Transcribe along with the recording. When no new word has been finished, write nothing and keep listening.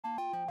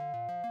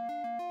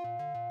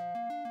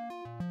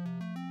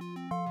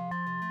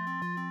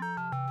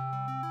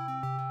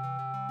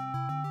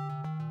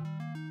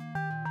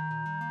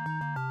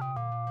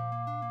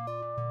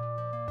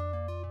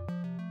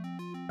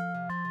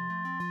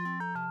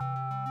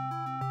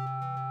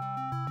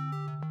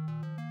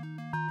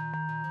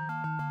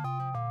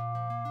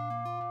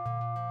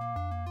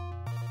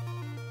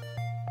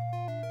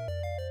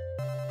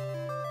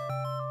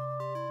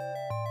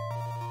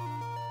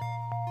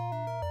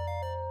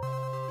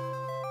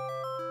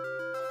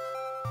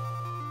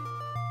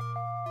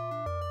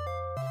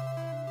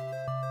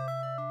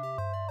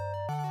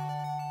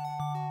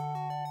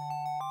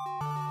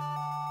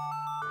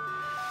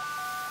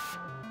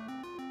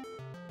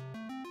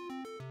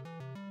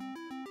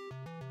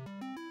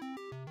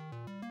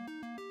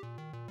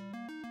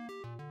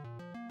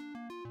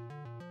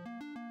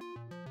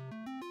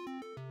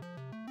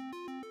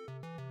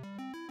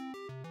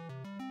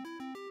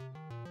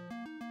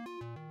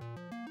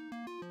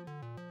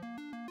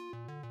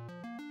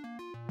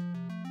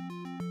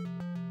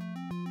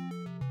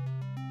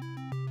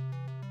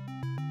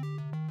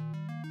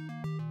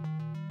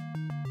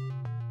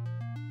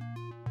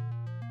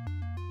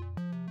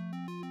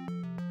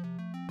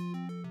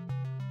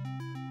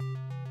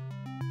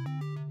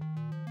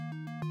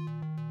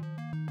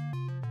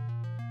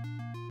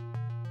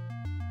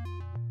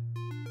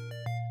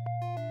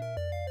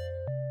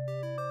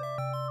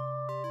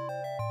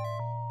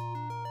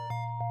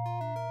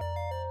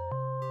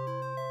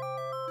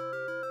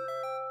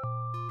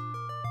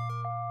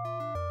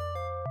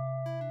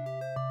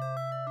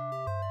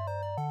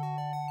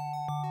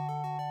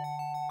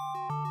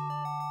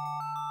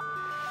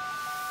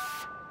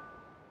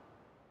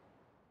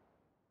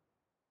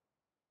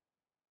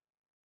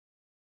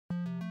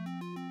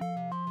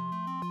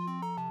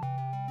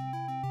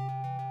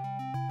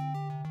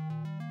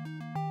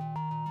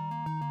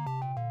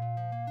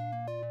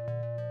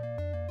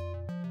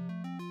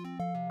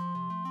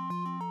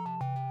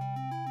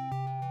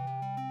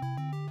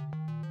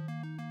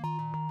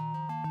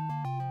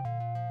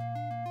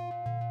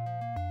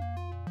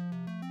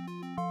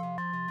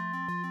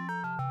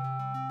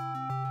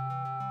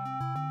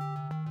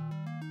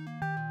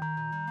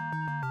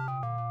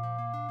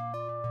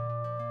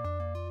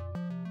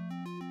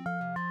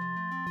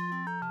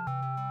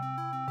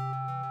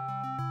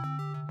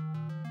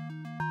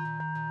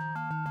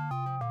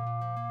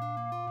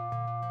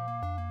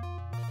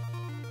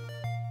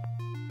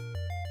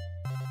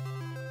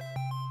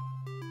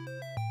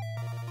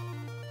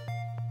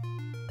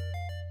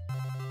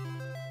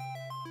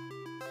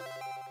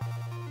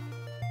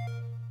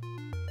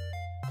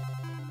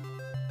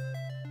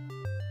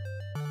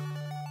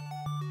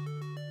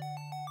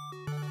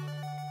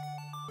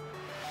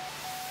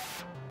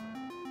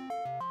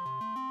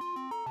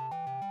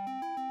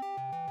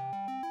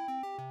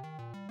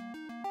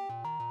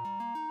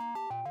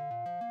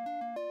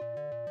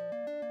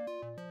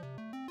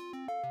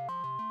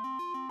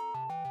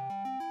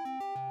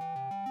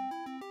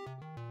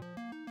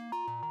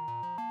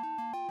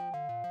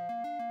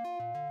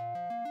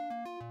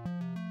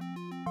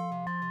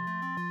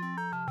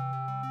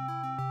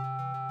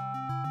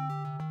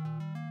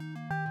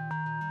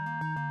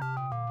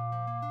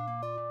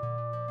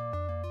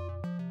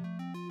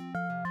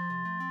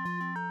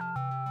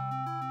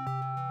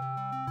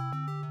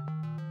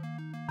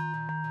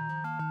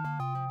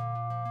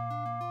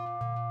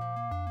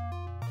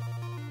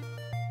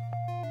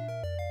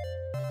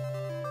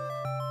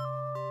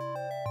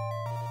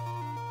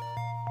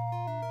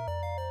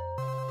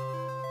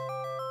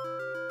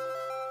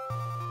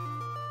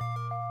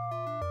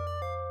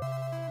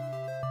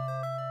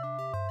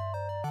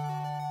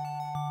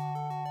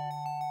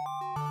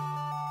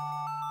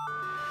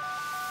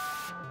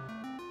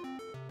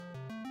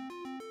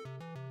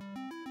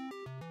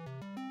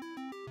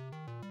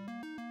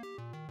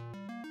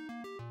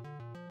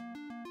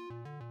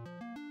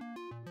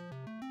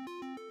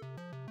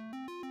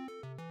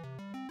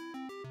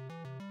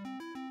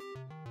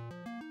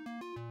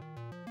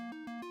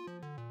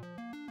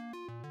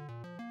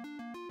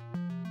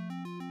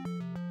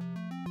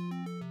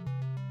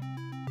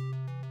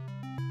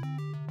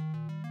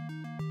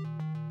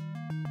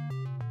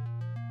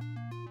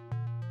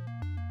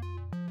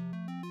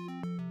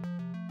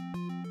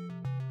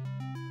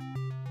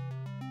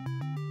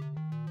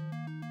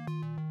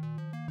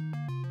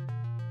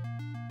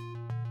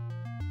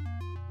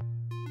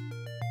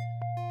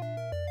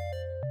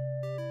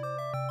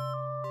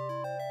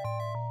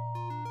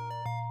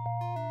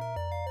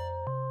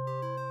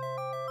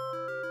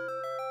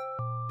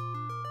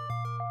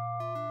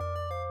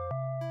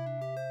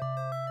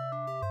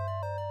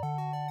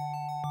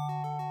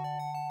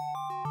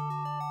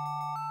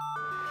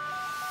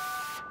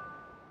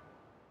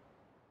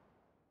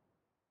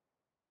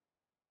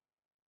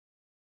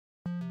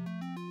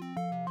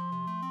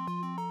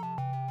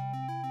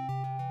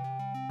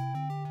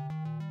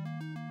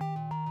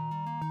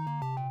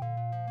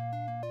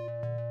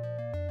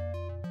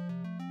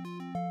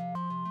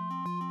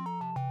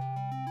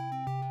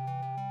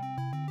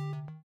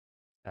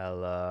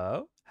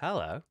Hello?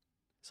 Hello?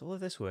 Is all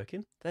of this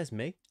working? There's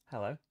me.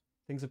 Hello.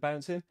 Things are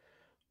bouncing.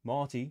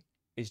 Marty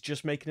is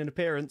just making an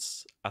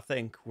appearance. I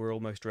think we're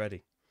almost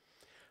ready.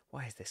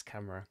 Why is this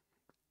camera?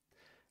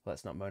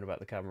 Let's not moan about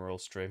the camera all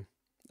stream.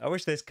 I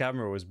wish this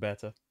camera was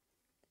better.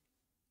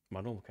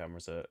 My normal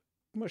cameras are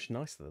much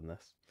nicer than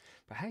this.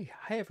 But hey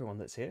everyone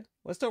that's here.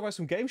 Let's talk about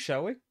some games,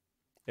 shall we?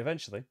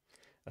 Eventually.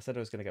 I said I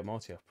was going to get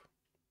Marty up.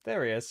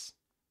 There he is.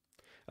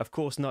 Of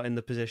course not in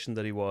the position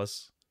that he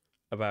was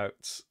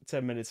about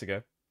 10 minutes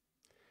ago.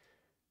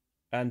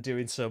 And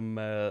doing some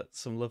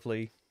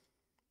lovely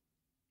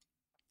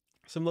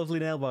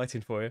nail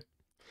biting for you.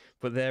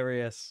 But there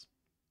he is.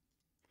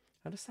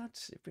 I understand.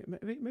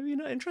 Maybe you're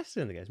not interested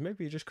in the games.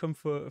 Maybe you just come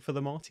for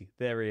the Marty.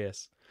 There he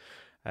is.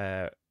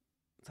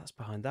 That's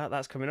behind that.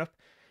 That's coming up.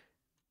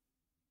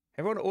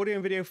 Everyone, audio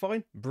and video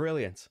fine?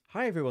 Brilliant.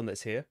 Hi everyone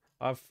that's here.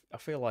 I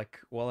feel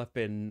like while I've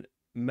been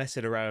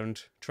messing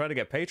around trying to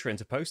get Patreon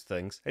to post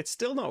things, it's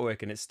still not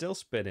working. It's still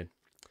spinning.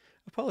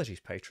 Apologies,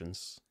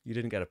 patrons. You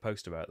didn't get a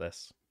post about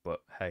this.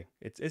 But hey,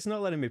 it's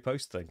not letting me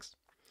post things.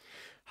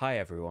 Hi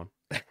everyone.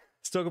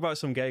 Let's talk about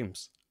some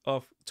games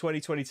of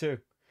 2022.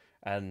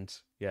 And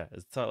yeah,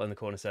 as the title in the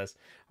corner says,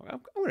 I'm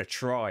going to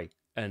try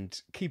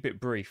and keep it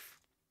brief.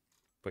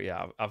 But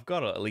yeah, I've got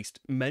to at least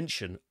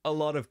mention a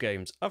lot of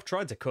games. I've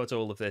tried to cut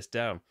all of this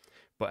down.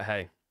 But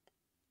hey,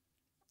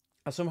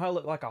 I somehow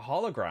look like a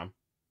hologram.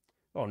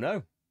 Oh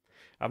no.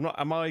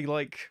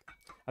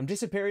 I'm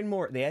disappearing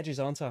more at the edges,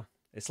 aren't I?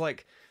 It's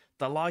like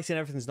the light and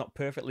everything's not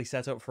perfectly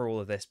set up for all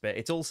of this bit.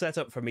 It's all set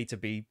up for me to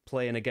be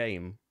playing a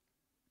game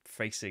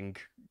facing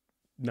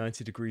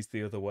 90 degrees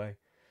the other way.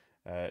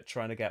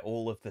 Trying to get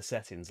all of the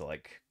settings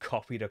like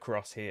copied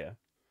across here.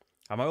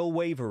 Am I all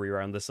wavery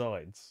around the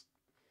sides?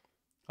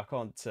 I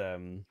can't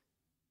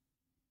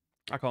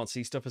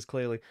see stuff as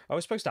clearly. I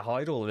was supposed to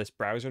hide all of this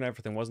browser and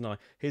everything, wasn't I?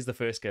 Here's the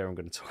first game I'm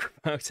going to talk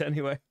about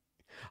anyway.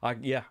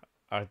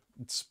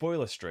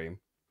 Spoiler stream.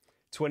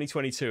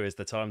 2022 is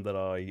the time that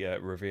I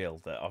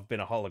revealed that I've been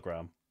a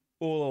hologram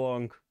all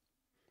along.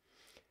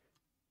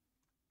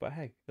 But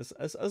hey,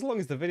 as long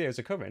as the videos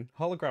are coming,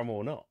 hologram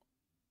or not.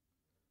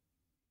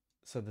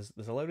 So there's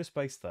a load of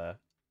space there.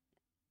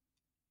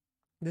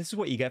 This is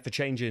what you get for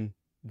changing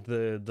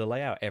the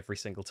layout every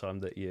single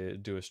time that you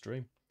do a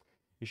stream.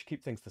 You should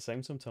keep things the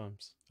same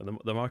sometimes. And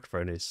the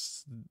microphone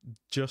is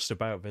just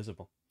about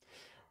visible.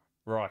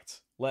 Right,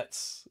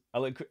 I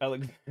look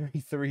very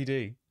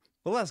 3D.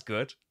 Well, that's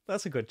good.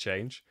 That's a good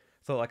change.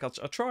 So like I'll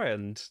try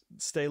and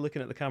stay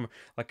looking at the camera.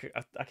 Like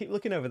I keep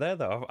looking over there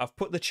though. I've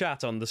put the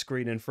chat on the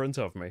screen in front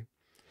of me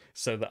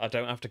so that I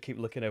don't have to keep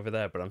looking over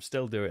there, but I'm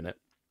still doing it.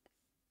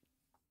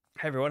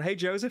 Hey everyone, hey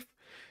Joseph,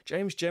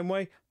 James,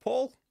 Gemway,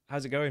 Paul,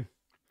 how's it going?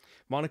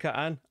 Monica,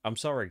 Anne, I'm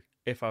sorry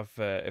if I've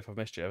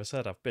missed you. As I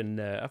said, I've been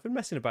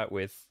messing about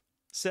with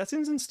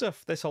settings and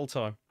stuff this whole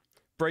time.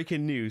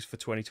 Breaking news for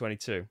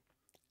 2022.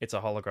 It's a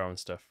hologram and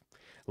stuff.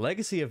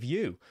 Legacy of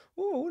You.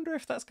 Oh, I wonder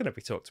if that's going to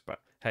be talked about.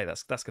 Hey,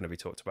 that's going to be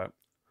talked about.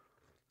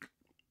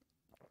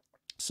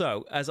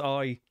 So, as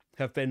I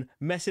have been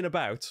messing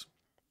about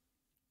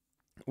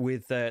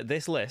with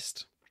this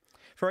list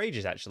for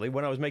ages, actually,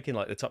 when I was making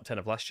like the top 10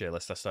 of last year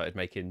list, I started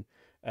making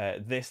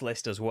this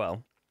list as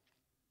well.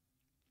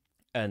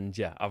 And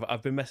yeah,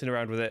 I've been messing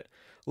around with it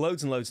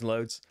loads and loads and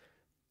loads.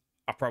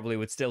 I probably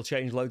would still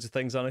change loads of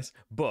things on it,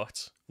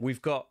 but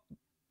we've got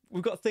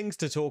things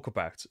to talk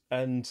about.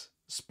 And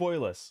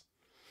spoilers,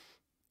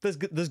 there's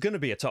going to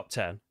be a top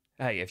 10.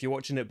 Hey, if you're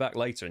watching it back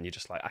later and you're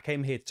just like, I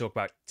came here to talk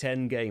about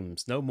 10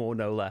 games, no more,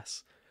 no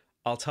less,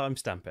 I'll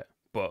timestamp it.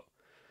 But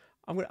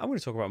I'm going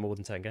to talk about more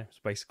than 10 games,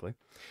 basically.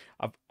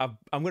 I'm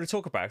going to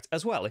talk about,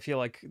 as well, if you're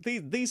like,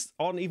 these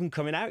aren't even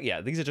coming out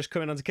yet. These are just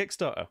coming onto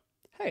Kickstarter.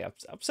 Hey, I'm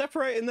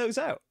separating those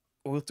out.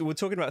 We're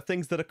talking about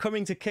things that are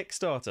coming to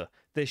Kickstarter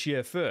this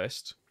year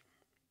first.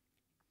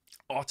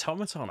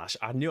 Automaton.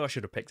 I knew I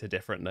should have picked a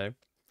different name.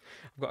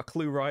 I've got a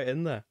clue right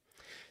in there.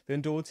 The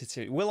Undaunted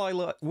series.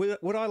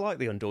 Would I like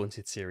the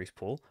Undaunted series,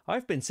 Paul?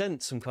 I've been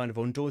sent some kind of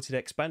Undaunted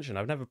expansion.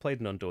 I've never played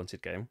an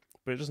Undaunted game,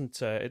 but it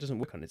doesn't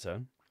work on its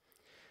own.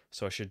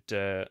 So I should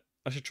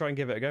try and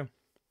give it a go.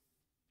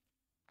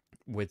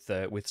 With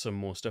some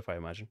more stuff, I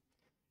imagine.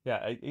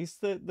 Yeah, he's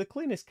the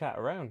cleanest cat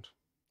around.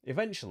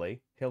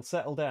 Eventually, he'll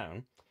settle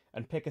down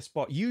and pick a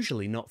spot,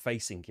 usually not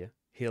facing you.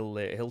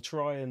 He'll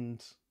try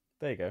and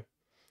there you go.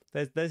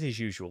 There's his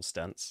usual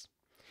stance.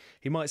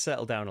 He might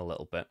settle down a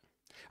little bit.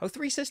 Oh,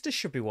 Three Sisters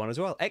should be one as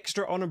well.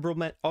 Extra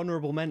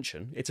honourable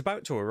mention. It's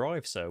about to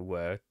arrive,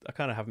 so I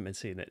kind of haven't been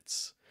seeing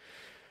it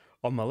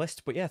on my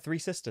list. But yeah, Three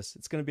Sisters.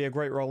 It's going to be a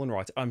great roll and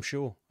write, I'm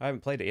sure. I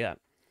haven't played it yet.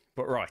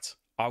 But right,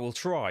 I will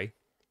try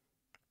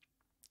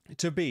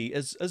to be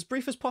as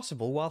brief as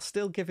possible while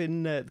still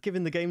giving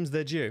the games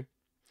their due.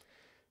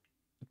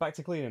 Back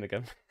to cleaning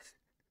again.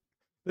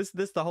 This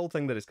the whole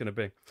thing that it's going to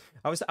be.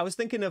 I was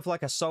thinking of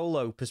like a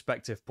solo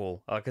perspective,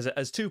 Paul. Because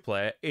as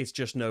 2-player, it's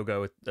just no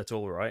go at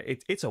all,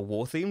 right? It's a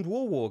war-themed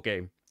war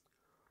game.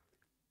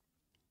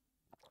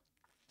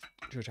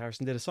 George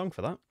Harrison did a song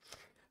for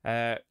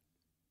that.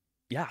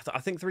 yeah,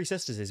 I think Three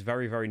Sisters is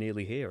very, very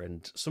nearly here,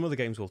 and some of the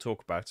games we'll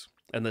talk about.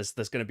 And there's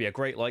going to be a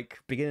great, like,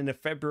 beginning of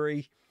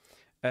February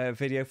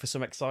video for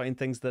some exciting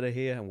things that are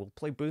here, and we'll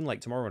play Boon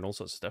Lake tomorrow and all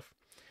sorts of stuff.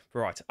 But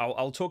right,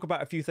 I'll talk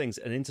about a few things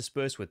and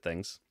intersperse with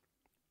things.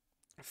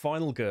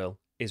 Final Girl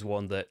is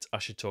one that I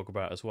should talk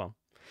about as well.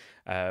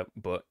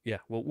 But yeah,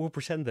 we'll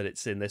pretend that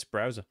it's in this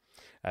browser.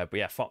 But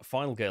yeah,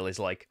 Final Girl is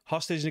like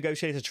hostage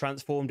negotiator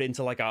transformed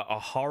into like a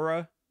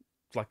horror,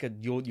 like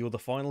you're the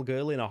final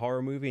girl in a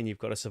horror movie, and you've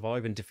got to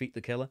survive and defeat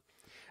the killer.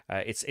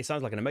 It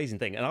sounds like an amazing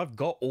thing, and I've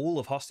got all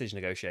of Hostage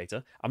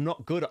Negotiator. I'm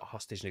not good at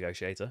Hostage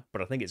Negotiator,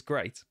 but I think it's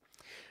great.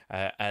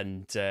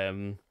 And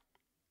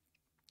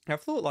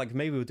I've thought like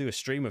maybe we'll do a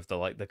stream of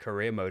the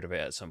career mode of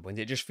it at some point.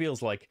 It just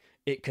feels like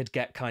it could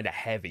get kind of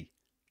heavy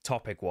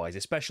topic wise,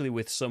 especially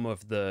with some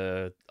of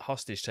the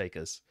hostage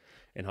takers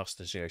in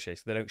Hostage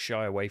Negotiator. They don't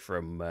shy away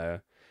from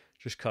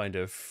just kind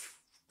of,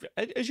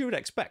 as you would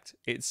expect.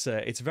 It's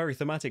a very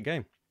thematic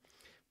game.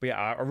 But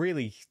yeah,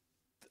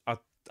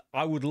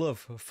 I would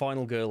love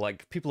Final Girl.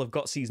 Like, people have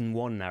got season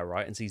 1 now,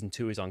 right? And season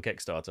 2 is on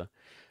Kickstarter.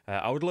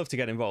 I would love to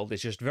get involved.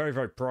 It's just very,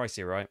 very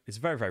pricey, right? It's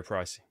very, very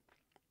pricey.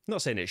 I'm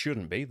not saying it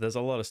shouldn't be. There's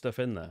a lot of stuff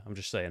in there. I'm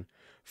just saying,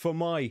 for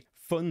my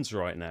funds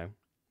right now,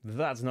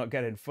 that's not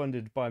getting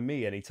funded by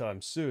me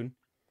anytime soon.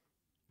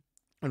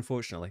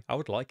 Unfortunately, I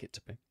would like it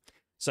to be.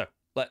 So,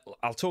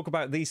 I'll talk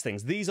about these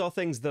things. These are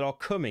things that are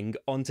coming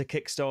onto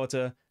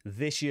Kickstarter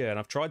this year, and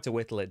I've tried to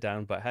whittle it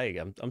down, but hey,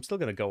 I'm still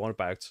going to go on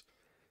about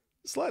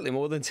slightly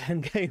more than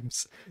 10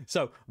 games.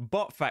 So,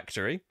 Bot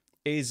Factory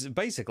is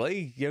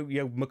basically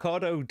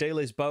Mercado de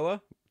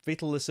Lisboa,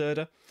 Vital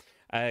Lacerda,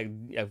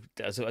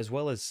 as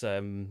well as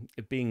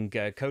being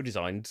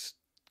co-designed,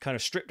 kind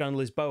of stripped down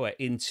Lisboa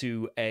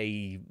into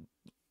a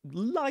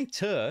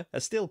lighter,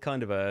 still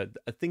kind of a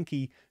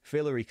thinky,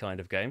 fillery kind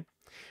of game.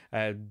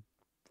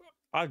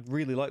 I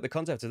really like the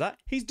concept of that.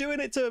 He's doing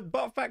it to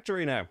Bot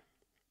Factory now.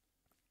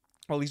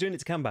 Well, he's doing it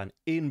to Kanban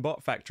in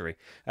Bot Factory.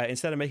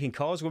 Instead of making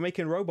cars, we're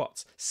making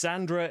robots.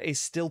 Sandra is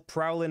still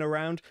prowling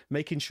around,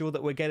 making sure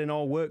that we're getting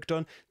our work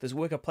done. There's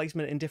worker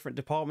placement in different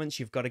departments.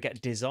 You've got to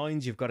get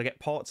designs. You've got to get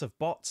parts of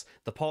bots.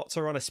 The parts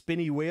are on a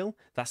spinny wheel.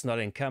 That's not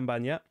in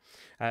Kanban yet.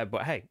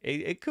 But hey,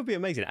 it could be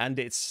amazing. And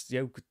it's,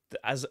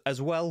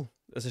 as well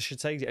as I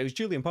should say, it was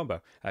Julian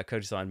Pombo,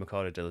 co-designed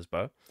Mercado de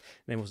Lisboa.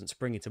 Name wasn't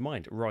springing to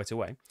mind right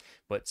away.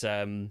 But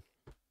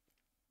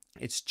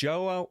it's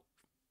Joao.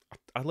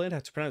 I learned how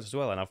to pronounce it as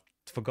well, and I've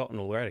forgotten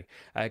already.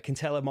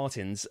 Quintela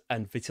Martins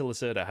and Vital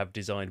Lacerda have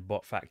designed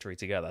Bot Factory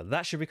together.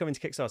 That should be coming to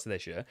Kickstarter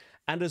this year.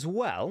 And as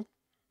well,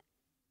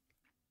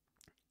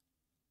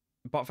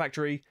 Bot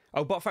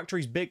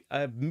Factory's big,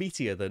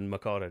 meatier than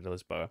Mercado de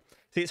Lisboa.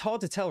 See, it's hard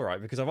to tell, right?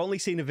 Because I've only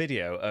seen a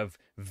video of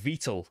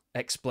Vital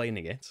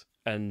explaining it.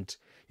 And,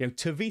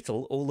 to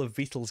Vital, all of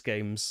Vital's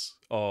games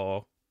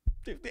are...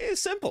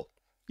 It's simple.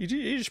 You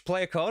just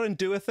play a card and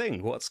do a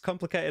thing. What's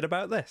complicated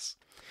about this?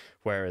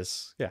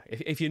 Whereas, yeah,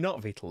 if you're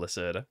not Vital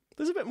Lacerda,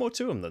 there's a bit more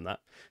to them than that.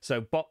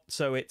 So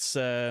it's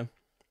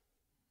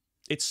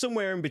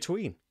somewhere in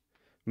between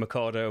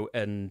Mercado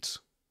and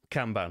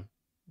Kanban,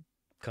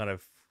 kind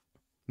of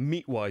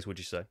meat-wise, would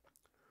you say?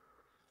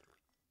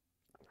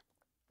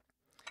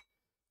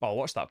 Oh,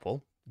 watch that,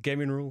 Paul.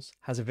 Gaming Rules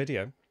has a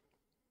video.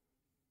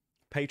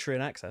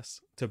 Patreon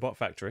access to Bot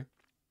Factory.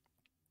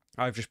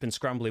 I've just been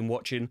scrambling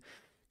watching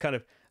kind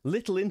of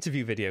little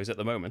interview videos at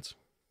the moment.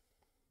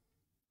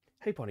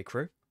 Hey, Bonnie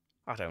Crew.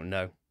 I don't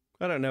know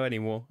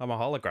anymore. I'm a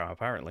hologram,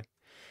 apparently.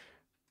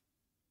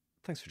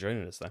 Thanks for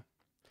joining us, though.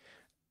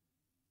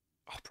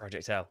 Oh,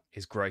 Project L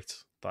is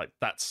great. Like,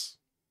 that's...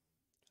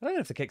 I don't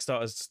know if the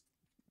Kickstarter's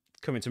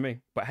coming to me,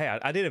 but hey,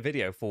 I did a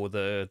video for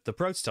the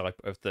prototype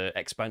of the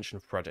expansion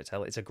of Project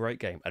L. It's a great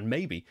game, and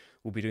maybe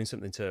we'll be doing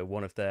something to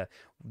one of their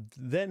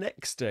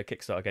next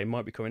Kickstarter game.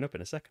 Might be coming up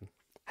in a second.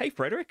 Hey,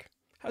 Frederick.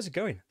 How's it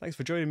going? Thanks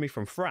for joining me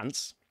from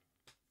France.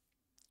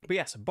 But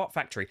yes, Bot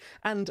Factory.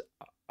 And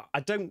I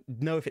don't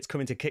know if it's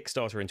coming to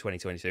Kickstarter in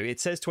 2022.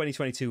 It says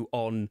 2022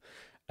 on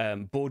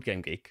Board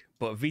Game Geek,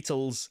 but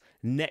Vital's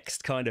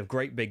next kind of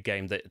great big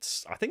game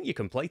that I think you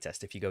can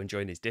playtest if you go and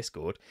join his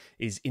Discord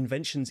is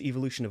Invention's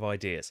Evolution of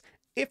Ideas.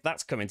 If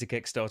that's coming to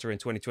Kickstarter in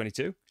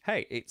 2022,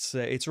 hey,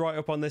 it's right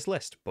up on this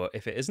list. But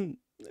if it isn't,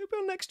 it'll be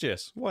on next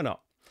year's. Why not?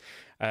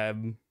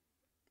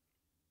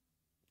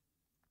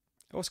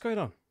 What's going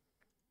on?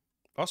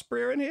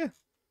 Osprey are in here?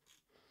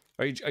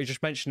 Are you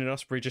just mentioning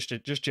Osprey just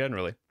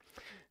generally?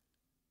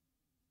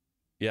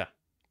 Yeah,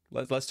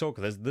 let's talk.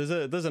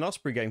 There's an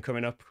Osprey game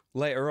coming up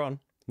later on,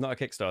 not a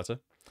Kickstarter,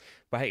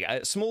 but hey,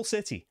 Small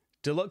City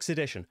Deluxe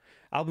Edition.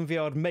 Alban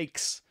Viard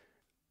makes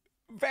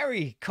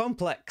very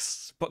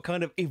complex but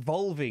kind of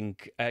evolving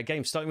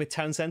game, starting with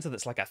Town Centre.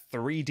 That's like a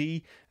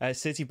 3D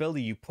city builder.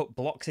 You put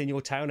blocks in your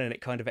town and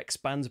it kind of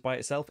expands by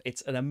itself.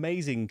 It's an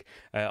amazing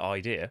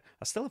idea.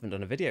 I still haven't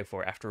done a video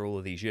for it after all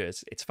of these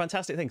years. It's a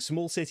fantastic thing.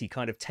 Small City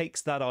kind of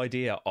takes that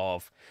idea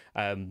of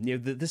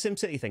the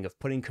SimCity thing of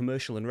putting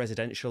commercial and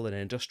residential and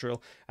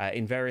industrial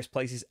in various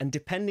places, and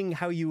depending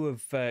how you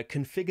have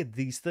configured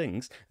these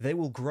things, they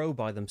will grow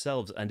by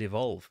themselves and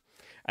evolve.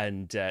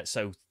 And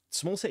so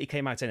Small City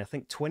came out in, I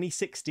think,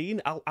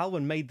 2016.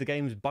 Alban made the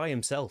games by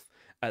himself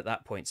at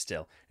that point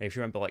still. And if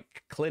you remember,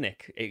 like,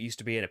 Clinic, it used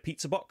to be in a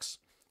pizza box,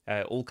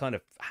 all kind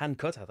of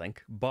hand-cut, I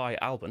think, by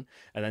Alban.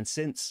 And then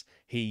since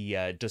he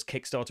does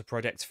Kickstarter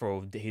projects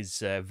for his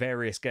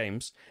various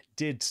games,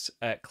 did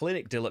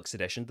Clinic Deluxe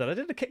Edition that I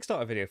did a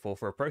Kickstarter video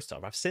for a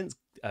prototype. I've since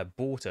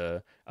bought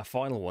a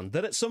final one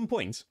that at some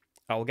point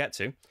I will get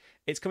to.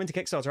 It's coming to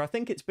Kickstarter. I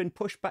think it's been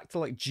pushed back to,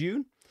 like,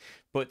 June.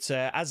 But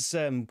as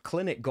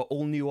Clinic got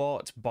all new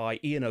art by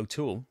Ian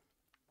O'Toole,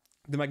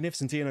 the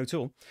magnificent Ian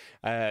O'Toole,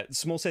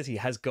 Small City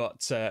has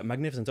got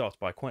magnificent art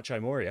by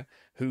Quanchai Moria,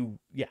 who,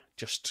 yeah,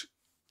 just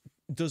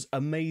does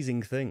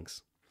amazing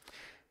things.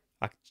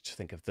 I just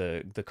think of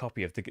the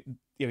copy of the...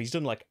 You know, he's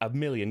done like 1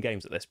 million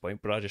games at this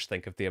point, but I just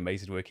think of the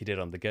amazing work he did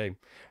on the game.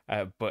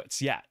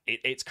 But yeah,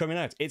 it's coming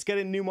out. It's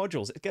getting new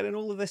modules. It's getting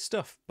all of this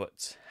stuff.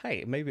 But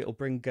hey, maybe it'll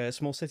bring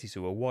Small City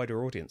to a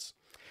wider audience.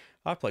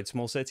 I played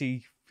Small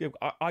City.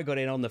 I got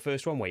in on the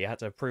first one where you had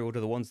to pre-order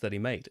the ones that he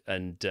made,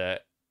 and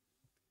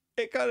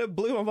it kind of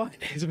blew my mind.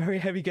 It's a very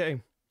heavy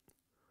game.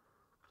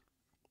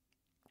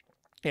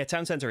 Yeah,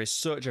 Town Centre is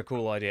such a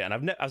cool idea,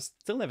 and I've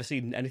still never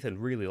seen anything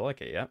really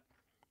like it yet.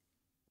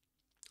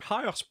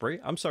 Hi, Osprey.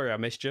 I'm sorry I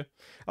missed you.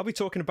 I'll be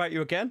talking about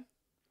you again.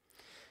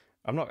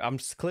 I'm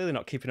clearly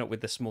not keeping up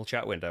with this small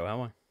chat window,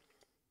 am I?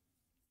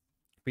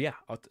 But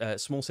yeah,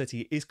 Small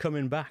City is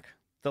coming back.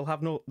 They'll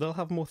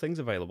have more things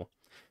available.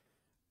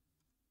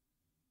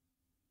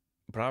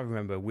 But I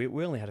remember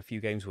we only had a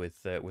few games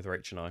with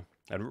Rach and I,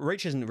 and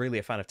Rach isn't really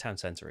a fan of Town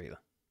Centre either.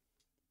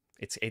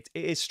 It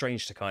is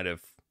strange to kind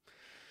of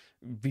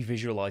be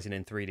visualizing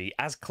in 3D,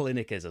 as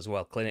Clinic is as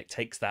well. Clinic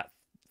takes that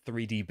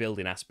 3D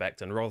building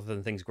aspect, and rather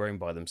than things growing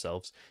by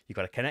themselves, you've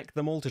got to connect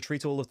them all to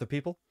treat all of the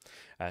people.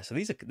 So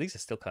these are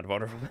still kind of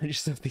honourable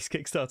mentions of these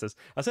Kickstarters.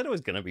 I said it was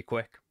going to be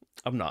quick.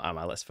 I'm not, am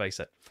I? Let's face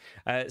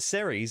it.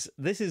 Ceres,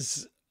 this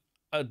is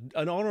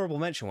an honourable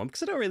mention one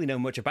because I don't really know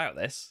much about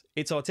this.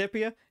 It's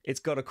Artipia.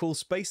 It's got a cool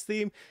space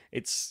theme.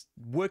 It's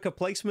worker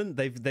placement.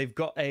 They've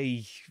got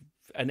an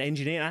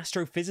engineer, an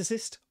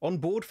astrophysicist on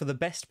board for the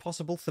best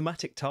possible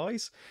thematic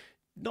ties.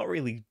 Don't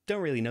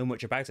really know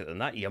much about it than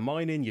that. You're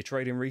mining, you're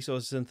trading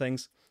resources and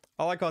things.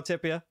 I like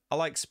Artipia. I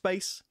like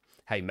space.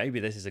 Hey, maybe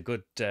this is a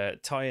good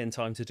tie-in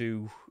time to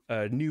do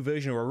a new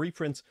version or a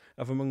reprint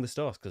of Among the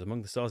Stars, because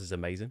Among the Stars is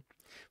amazing.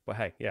 But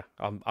hey, yeah,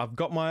 I've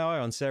got my eye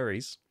on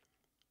Ceres.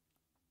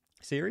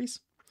 Ceres?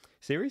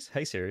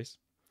 Hey, Ceres.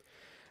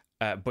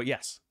 But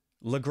yes,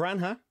 La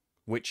Granja,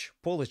 which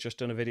Paul has just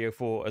done a video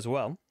for as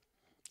well,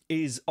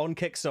 is on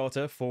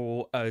Kickstarter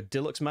for a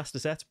deluxe master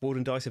set. Board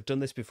and Dice have done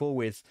this before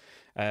with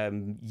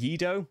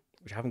Yido,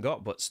 which I haven't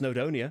got, but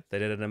Snowdonia. They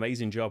did an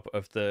amazing job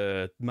of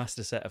the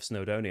master set of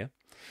Snowdonia.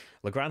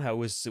 La Granja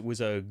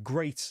was a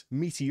great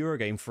meaty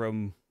Eurogame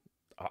from,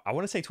 I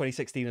want to say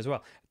 2016 as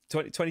well.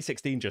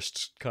 2016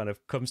 just kind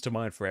of comes to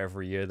mind for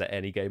every year that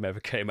any game ever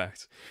came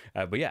out.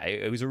 But yeah,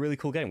 it was a really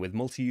cool game with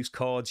multi-use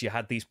cards. You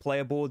had these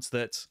player boards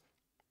that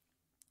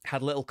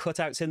had little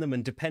cutouts in them,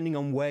 and depending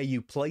on where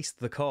you placed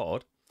the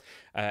card,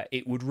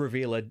 it would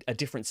reveal a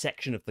different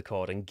section of the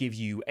card and give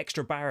you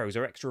extra barrows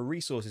or extra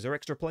resources or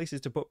extra places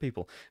to put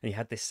people. And you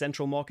had this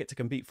central market to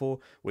compete for,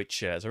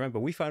 which, as I remember,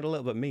 we found a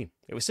little bit mean.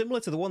 It was similar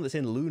to the one that's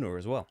in Luna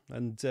as well.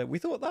 And we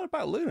thought that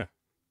about Luna.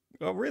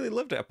 I really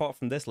loved it, apart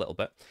from this little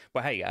bit.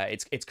 But hey,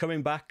 it's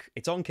coming back.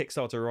 It's on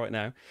Kickstarter right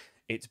now.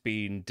 It's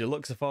been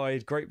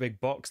deluxeified, great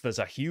big box. There's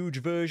a huge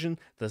version.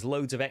 There's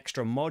loads of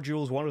extra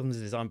modules. One of them is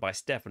designed by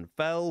Stefan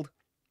Feld.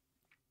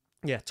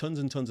 Yeah, tons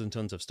and tons and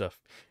tons of stuff.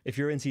 If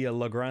you're into your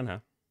La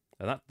Granja,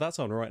 that's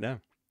on right now.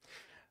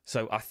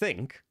 So I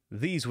think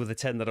these were the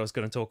 10 that I was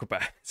going to talk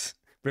about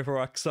before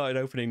I started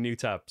opening new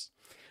tabs.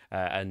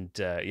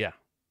 Yeah,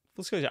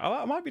 let's go.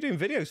 I might be doing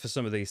videos for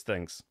some of these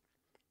things.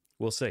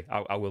 We'll see.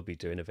 I will be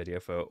doing a video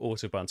for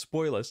Autobahn.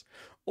 Spoilers.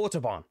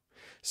 Autobahn.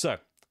 So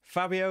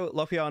Fabio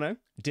Lopiano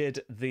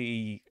did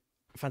the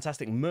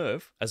fantastic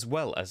Merv, as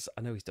well as,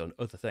 I know he's done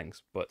other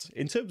things, but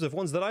in terms of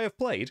ones that I have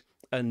played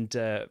and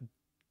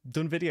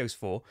done videos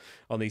for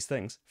on these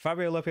things,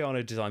 Fabio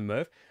Lopiano designed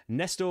Merv.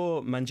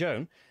 Nestor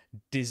Mangione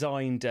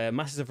designed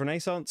Masters of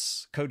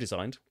Renaissance,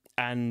 co-designed,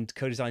 and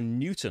co-designed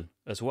Newton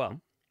as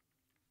well.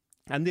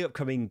 And the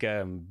upcoming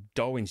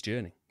Darwin's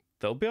Journey.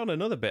 They'll be on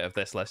another bit of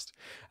this list.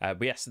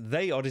 But yes,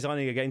 they are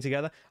designing a game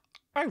together.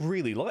 I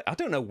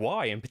don't know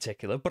why in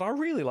particular, but I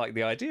really like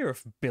the idea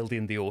of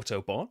building the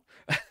Autobahn.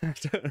 I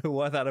don't know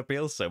why that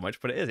appeals so much,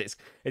 but it is.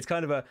 It's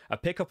kind of a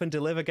pick up and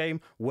deliver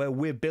game where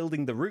we're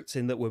building the routes,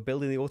 in that we're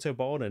building the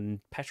Autobahn and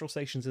petrol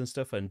stations and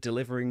stuff, and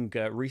delivering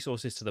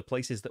resources to the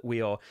places that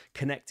we are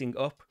connecting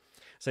up.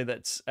 So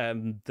that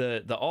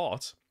the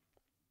art,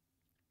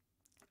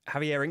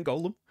 Javier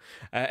Ingolem,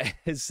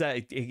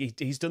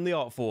 he's done the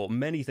art for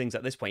many things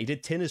at this point. He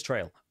did Tinner's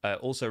Trail,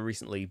 also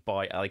recently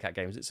by Alley Cat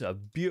Games. It's a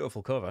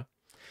beautiful cover.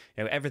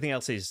 You know, everything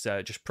else is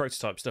just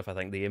prototype stuff. I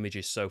think the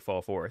images so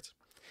far for it,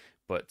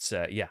 but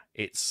yeah,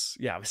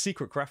 I'm a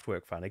Secret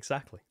Craftwork fan.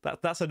 Exactly.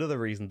 That's another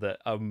reason that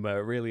I'm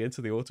really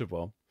into the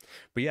Autobahn.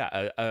 But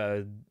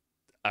yeah,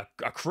 a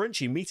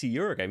crunchy, meaty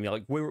Eurogame.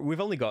 Like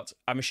we've only got,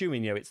 I'm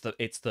assuming,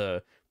 it's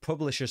the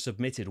publisher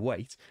submitted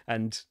weight,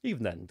 and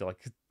even then,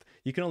 like,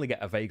 you can only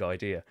get a vague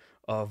idea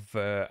of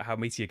how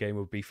meaty a game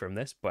would be from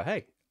this. But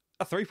hey,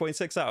 a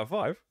 3.6 out of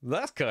 5.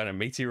 That's kind of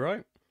meaty,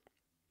 right?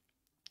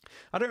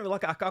 I don't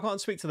like. I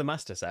can't speak to the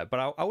master set,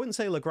 but I wouldn't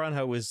say La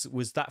Granja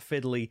was that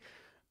fiddly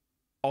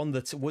on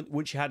the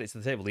once you had it to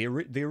the table.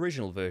 The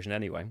original version,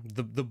 anyway.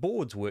 The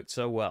boards worked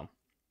so well.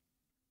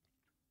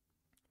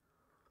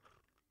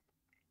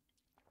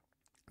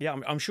 Yeah,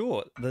 I'm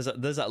sure there's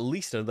at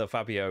least another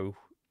Fabio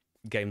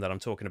game that I'm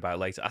talking about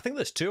later. I think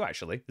there's two,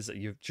 actually.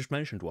 You've just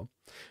mentioned one.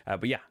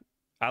 But yeah,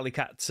 Alley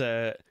Cat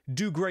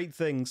do great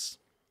things.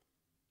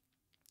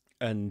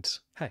 And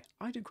hey,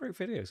 I do great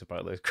videos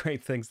about those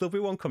great things. There'll be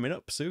one coming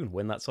up soon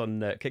when that's on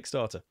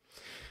Kickstarter.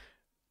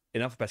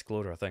 In alphabetical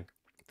order, I think.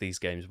 These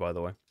games, by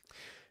the way.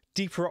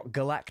 Deep Rock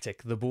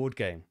Galactic, the board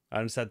game.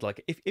 I said,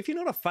 like, if you're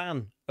not a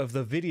fan of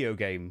the video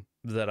game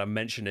that I'm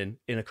mentioning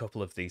in a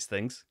couple of these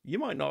things, you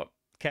might not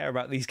care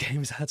about these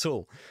games at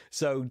all.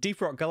 So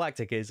Deep Rock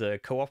Galactic is a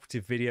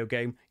cooperative video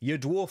game. You're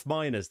dwarf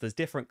miners. There's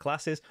different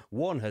classes.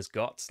 One has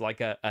got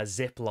like a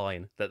zip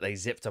line that they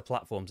zip to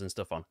platforms and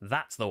stuff on.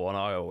 That's the one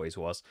I always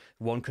was.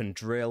 One can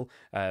drill.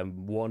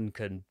 One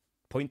can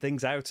point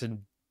things out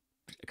and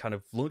kind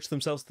of launch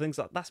themselves to things.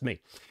 That's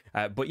me.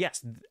 But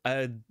yes,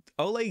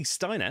 Ole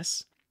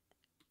Steines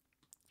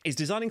is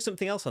designing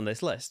something else on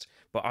this list,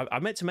 but I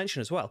meant to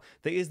mention as well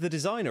that he is the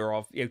designer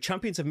of,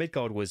 Champions of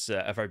Midgard was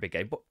a very big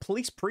game, but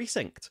Police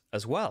Precinct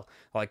as well.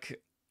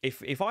 Like,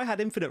 if I had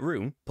Infinite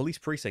Room, Police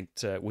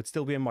Precinct would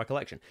still be in my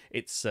collection.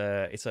 It's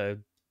a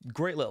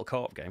great little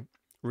co-op game,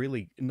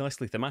 really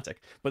nicely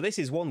thematic. But this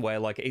is one where,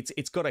 like,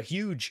 it's got a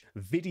huge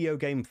video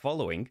game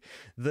following.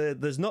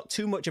 There's not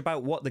too much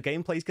about what the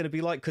gameplay is going to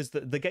be like, because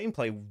the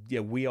gameplay,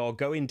 we are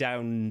going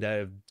down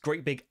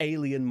great big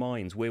alien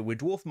mines. We're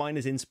dwarf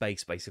miners in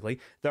space, basically.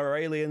 There are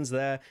aliens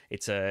there.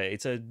 It's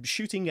a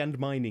shooting and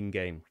mining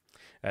game.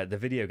 The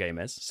video game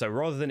is. So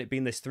rather than it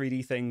being this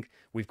 3D thing,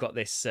 we've got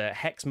this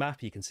hex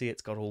map. You can see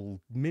it's got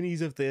all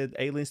minis of the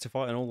aliens to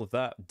fight and all of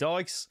that.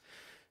 Dice.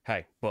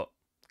 Hey, but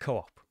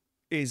co-op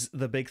is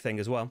the big thing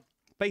as well.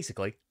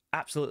 Basically,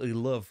 absolutely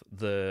love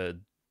the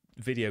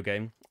video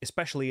game,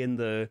 especially in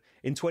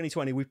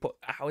 2020. We put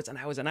hours and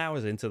hours and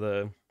hours into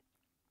the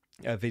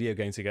video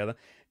game together.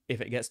 If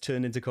it gets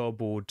turned into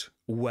cardboard,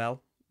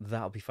 well,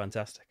 that'll be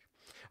fantastic.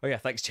 Oh yeah,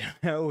 thanks, Jim.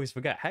 I always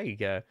forget.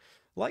 Hey,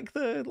 like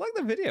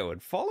the video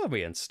and follow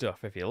me and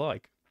stuff if you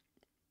like.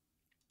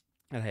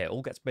 And hey, it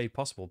all gets made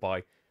possible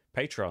by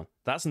Patreon.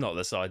 That's not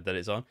the side that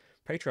it's on.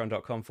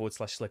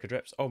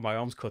 Patreon.com/slickerdrips. Oh, my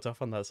arm's cut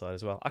off on that side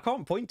as well. I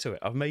can't point to it.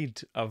 I've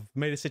made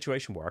a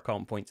situation where I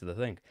can't point to the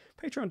thing.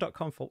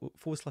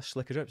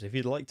 Patreon.com/slickerdrips. If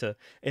you'd like to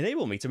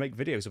enable me to make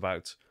videos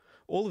about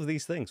all of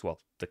these things, well,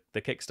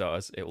 the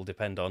Kickstarters, it will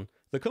depend on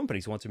the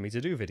companies wanting me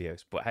to do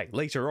videos. But hey,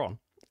 later on,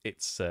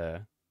 it's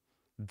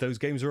those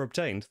games are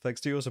obtained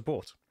thanks to your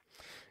support.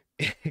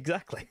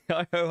 Exactly.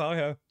 Hi-ho,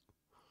 hi-ho.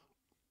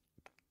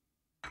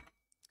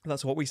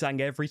 That's what we sang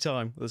every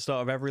time at the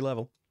start of every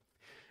level.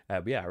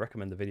 But yeah, I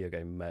recommend the video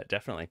game,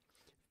 definitely.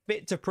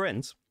 Fit to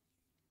Print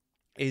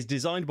is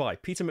designed by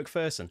Peter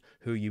McPherson,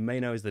 who you may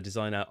know as the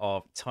designer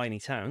of Tiny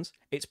Towns.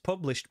 It's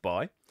published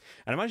by,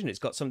 and I imagine it's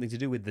got something to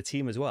do with the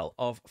team as well,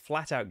 of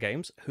Flat Out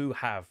Games, who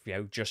have,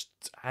 just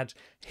had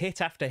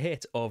hit after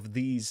hit of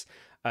these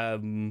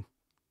crunchy,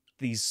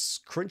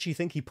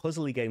 thinky,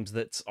 puzzly games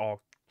that are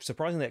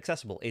surprisingly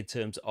accessible in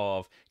terms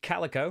of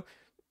Calico.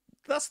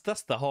 That's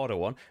the harder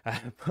one,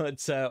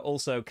 but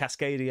also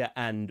Cascadia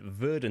and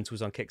Verdant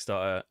was on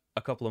Kickstarter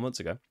a couple of months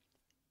ago.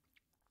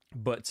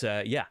 But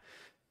yeah,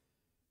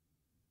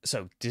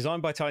 so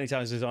designed by Tiny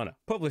Towns designer,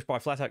 published by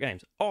Flat Out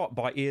Games, art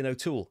by Ian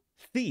O'Toole.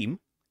 Theme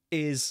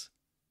is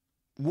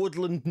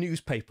woodland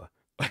newspaper.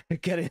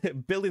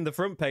 Building the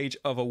front page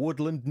of a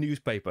woodland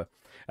newspaper.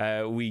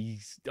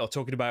 We are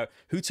talking about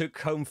who took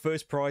home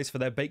first prize for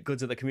their baked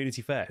goods at the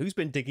community fair, who's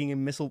been digging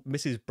in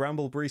Mrs.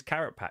 Brambleberry's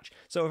carrot patch.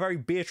 So a very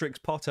Beatrix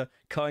Potter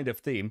kind of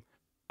theme.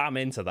 I'm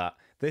into that.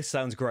 This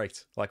sounds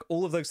great. Like,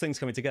 all of those things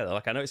coming together.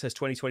 Like, I know it says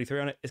 2023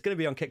 on it. It's going to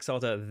be on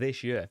Kickstarter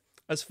this year,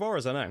 as far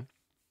as I know.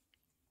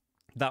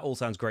 That all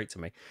sounds great to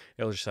me.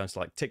 It all just sounds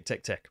like tick,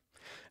 tick, tick.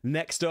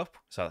 Next up,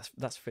 so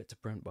that's Fit to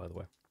Print, by the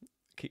way.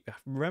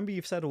 Remember,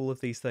 you've said all of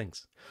these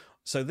things.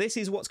 So this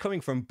is what's coming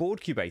from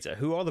Boardcubator,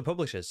 who are the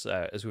publishers,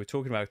 as we were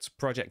talking about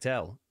Project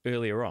L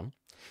earlier on.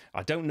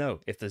 I don't know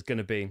if there's going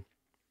to be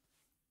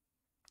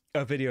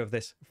a video of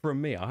this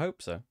from me. I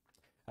hope so.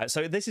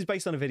 So this is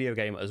based on a video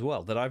game as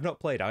well that I've not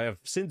played. I have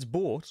since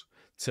bought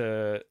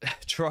to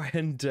try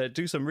and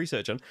do some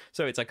research on.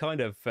 So it's a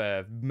kind of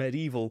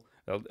medieval.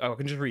 Oh, I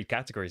can just read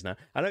categories now.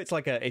 I know it's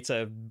like it's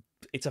a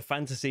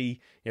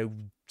fantasy,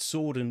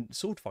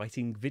 sword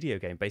fighting video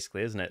game,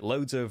 basically, isn't it?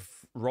 Loads of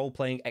role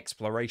playing,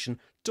 exploration,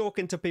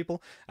 talking to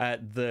people.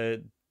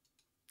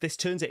 This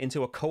turns it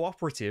into a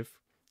cooperative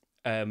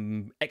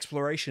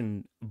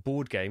exploration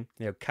board game.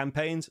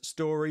 Campaigns,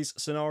 stories,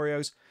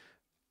 scenarios,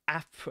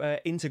 app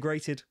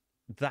integrated.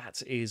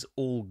 That is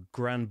all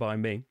grand by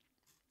me.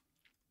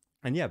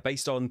 And yeah,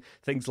 based on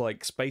things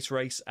like Space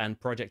Race and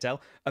Project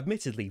L,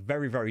 admittedly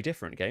very, very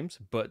different games,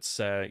 but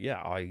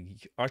yeah,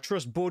 I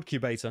trust Board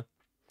Cubator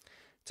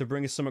to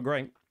bring us something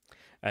great.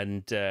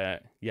 And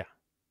yeah,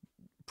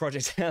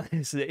 Project L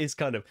is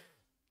kind of,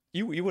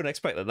 you wouldn't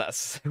expect that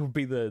that's would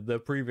be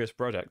the previous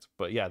project,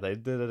 but yeah, they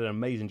did an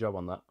amazing job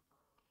on that.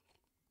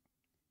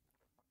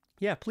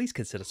 Yeah, please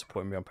consider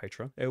supporting me on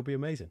Patreon. It will be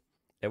amazing.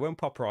 It won't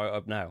pop right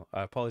up now.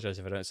 I apologize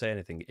if I don't say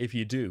anything. If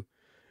you do,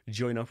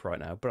 join up right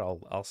now, but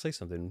I'll say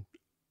something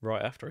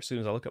right after, as soon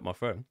as I look at my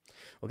phone.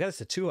 We'll get us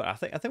to 200.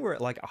 I think we're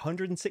at like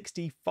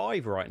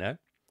 165 right now.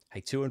 Hey,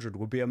 200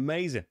 would be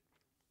amazing.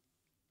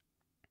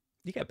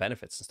 You get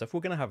benefits and stuff. We're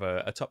going to have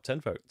a top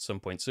 10 vote at some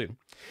point soon.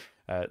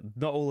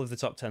 Not all of the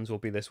top 10s will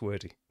be this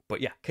wordy.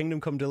 But yeah,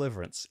 Kingdom Come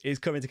Deliverance is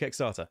coming to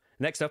Kickstarter.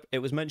 Next up, it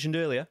was mentioned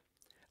earlier,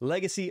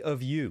 Legacy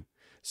of You.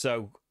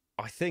 So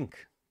I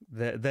think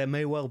there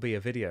may well be a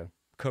video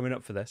coming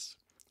up for this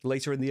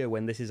later in the year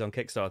when this is on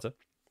Kickstarter.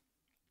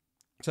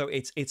 So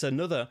it's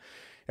another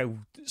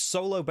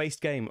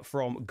solo-based game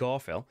from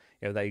Garphill.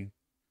 They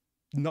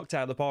knocked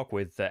out of the park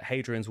with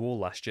Hadrian's Wall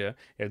last year.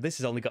 This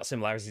has only got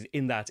similarities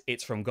in that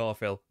it's from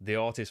Garphill, the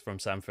art is from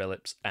Sam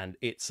Phillips, and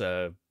it's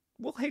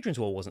well, Hadrian's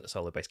Wall wasn't a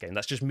solo-based game.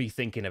 That's just me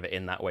thinking of it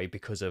in that way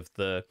because of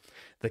the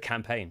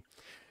campaign.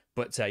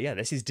 But yeah,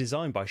 this is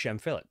designed by Shem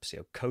Phillips,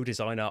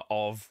 co-designer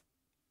of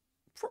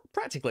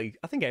practically,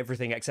 I think,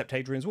 everything except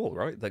Hadrian's Wall,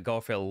 right? That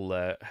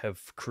Garphill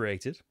have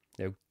created.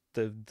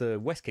 The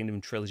West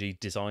Kingdom trilogy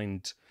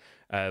designed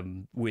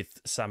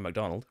with Sam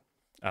McDonald.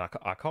 And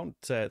I can't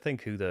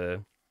think who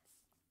the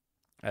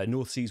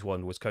North Seas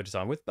one was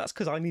co-designed with. That's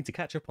because I need to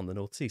catch up on the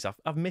North Seas.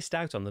 I've missed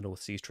out on the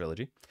North Seas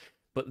trilogy.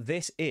 But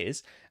this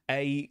is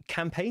a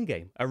campaign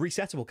game, a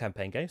resettable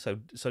campaign game, so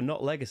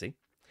not Legacy.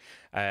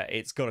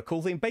 It's got a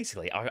cool theme.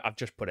 Basically, I've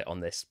just put it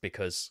on this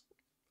because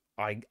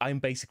I'm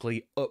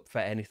basically up for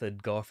anything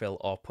Garphill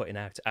are putting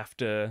out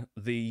after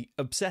the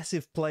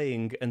obsessive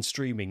playing and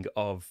streaming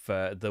of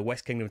the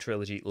West Kingdom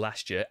trilogy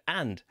last year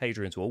and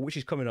Hadrian's Wall, which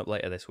is coming up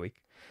later this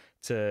week,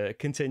 to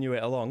continue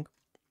it along.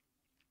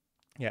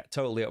 Yeah,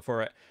 totally up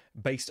for it.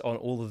 Based on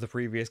all of the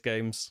previous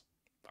games,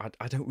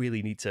 I don't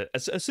really need to...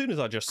 As soon as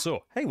I just saw,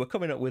 hey, we're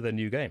coming up with a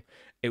new game,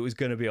 it was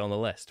going to be on the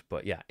list.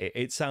 But yeah,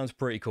 it sounds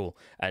pretty cool.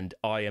 And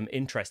I am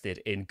interested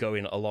in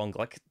going along.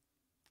 Like,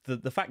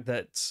 the fact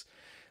that...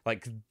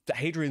 Like,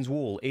 Hadrian's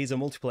Wall is a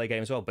multiplayer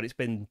game as well, but it's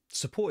been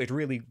supported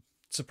really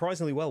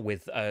surprisingly well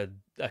with a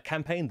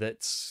campaign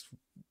that's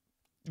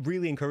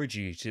really encouraged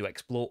you to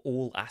explore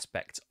all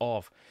aspects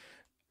of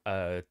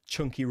a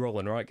chunky roll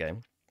and write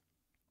game.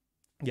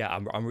 Yeah,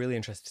 I'm really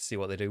interested to see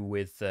what they do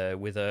with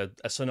a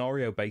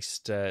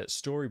scenario-based,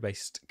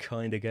 story-based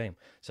kind of game.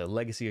 So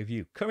Legacy of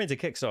You, coming to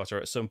Kickstarter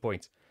at some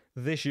point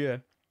this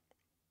year.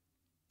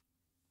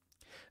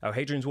 Oh,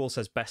 Hadrian's Wall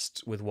says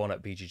best with one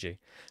at BGG.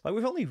 Like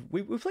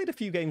we played a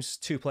few games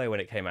 2-player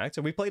when it came out,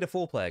 and we played a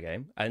 4-player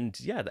game, and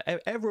yeah,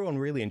 everyone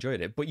really enjoyed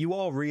it. But you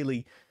are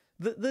really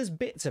there's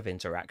bits of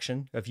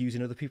interaction of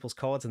using other people's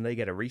cards, and they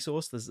get a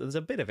resource. There's a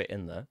bit of it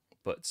in there,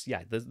 but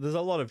yeah, there's a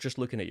lot of just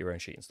looking at your own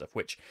sheet and stuff,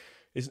 which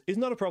is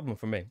not a problem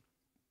for me.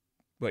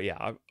 But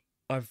yeah,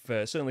 I've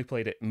certainly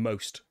played it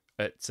most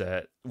at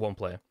 1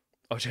 player.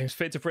 Oh, James,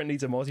 Fit to Print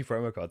needs a Marty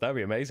promo card. That'd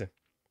be amazing.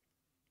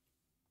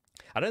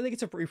 I don't think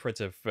it's a reprint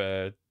of...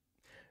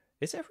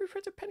 is it a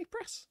reprint of Penny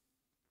Press?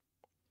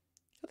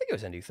 I think it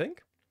was a new thing.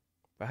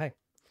 But hey.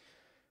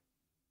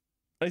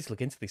 I need to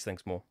look into these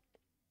things more.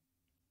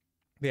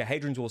 But yeah,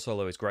 Hadrian's Wall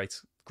solo is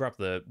great. Grab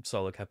the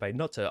solo campaign.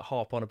 Not to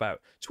harp on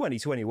about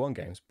 2021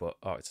 games, but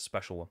oh, it's a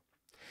special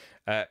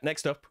one.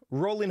 Next up,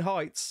 Rolling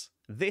Heights.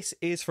 This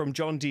is from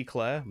John D.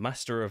 Clare,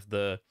 master of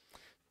the...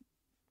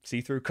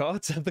 see-through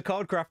cards, the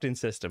card crafting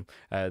system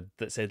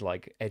that said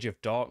like Edge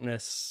of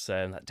Darkness,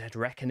 that Dead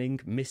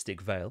Reckoning,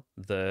 Mystic Vale,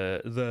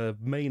 the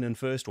main and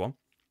first one.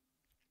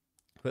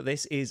 But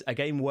this is a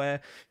game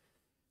where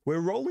we're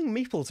rolling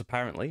meeples.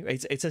 Apparently,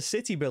 it's a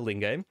city building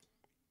game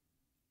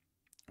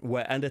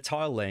and a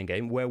tile laying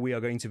game where we are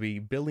going to be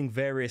building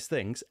various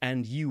things,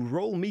 and you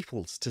roll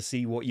meeples to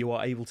see what you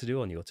are able to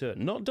do on your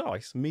turn. Not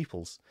dice,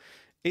 meeples.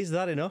 Is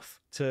that enough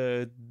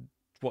to?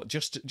 What,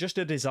 just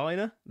a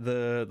designer,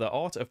 the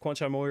art of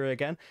Quantum Moira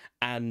again,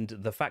 and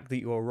the fact that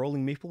you are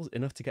rolling meeples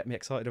enough to get me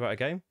excited about a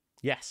game?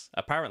 Yes,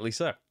 apparently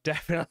so.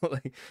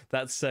 Definitely.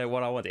 That's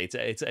what I want.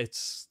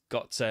 It's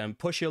got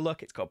push your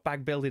luck, it's got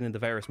bag building and the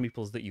various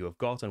meeples that you have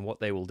got and what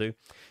they will do.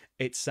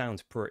 It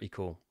sounds pretty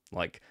cool.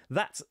 Like,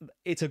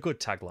 it's a good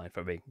tagline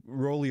for me.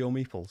 Roll your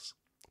meeples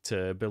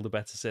to build a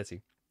better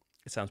city.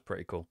 It sounds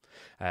pretty cool.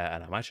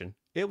 And I imagine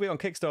it'll be on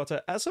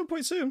Kickstarter at some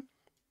point soon.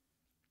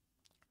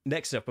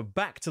 Next up,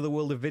 back to the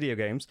world of video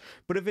games,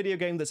 but a video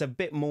game that's a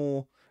bit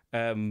more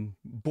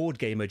board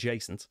game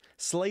adjacent.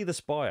 Slay the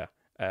Spire.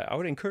 I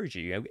would encourage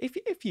you,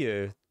 if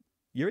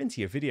you're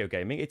into your video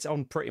gaming, it's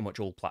on pretty much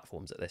all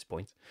platforms at this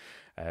point.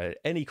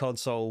 Any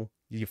console,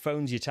 your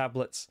phones, your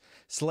tablets.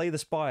 Slay the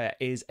Spire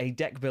is a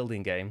deck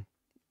building game.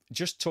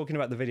 Just talking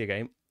about the video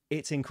game,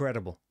 it's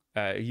incredible.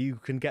 You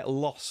can get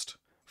lost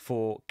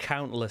for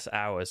countless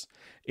hours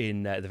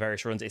in the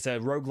various runs. It's a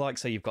roguelike,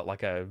 so you've got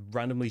like a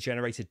randomly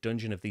generated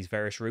dungeon of these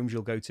various rooms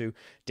you'll go to,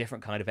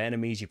 different kind of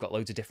enemies. You've got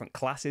loads of different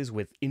classes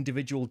with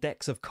individual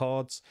decks of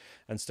cards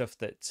and stuff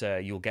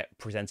that you'll get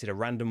presented a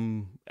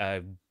random...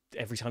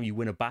 every time you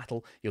win a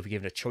battle, you'll be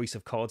given a choice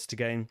of cards to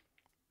gain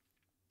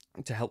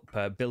to help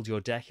build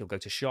your deck. You'll go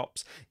to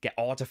shops, get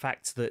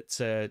artifacts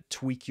that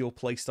tweak your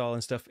playstyle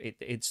and stuff.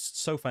 It's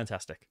so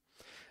fantastic.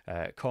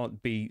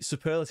 Can't be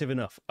superlative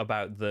enough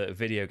about the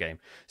video game.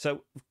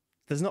 So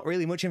there's not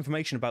really much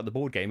information about the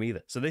board game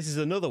either. So this is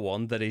another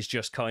one that is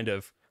just kind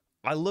of,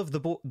 I love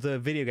the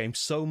video game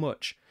so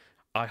much.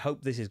 I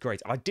hope this is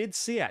great. I did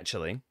see,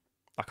 actually,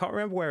 I can't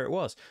remember where it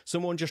was,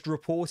 someone just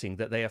reporting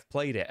that they have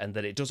played it and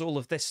that it does all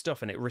of this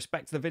stuff and it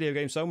respects the video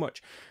game so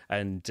much.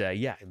 And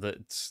yeah,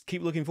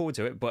 keep looking forward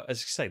to it. But as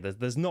I say,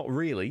 there's not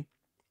really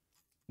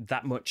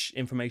that much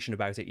information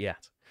about it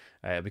yet.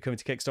 It'll be coming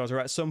to Kickstarter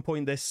at some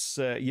point this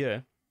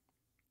year.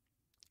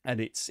 And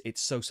it's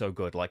so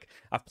good. Like,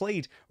 I've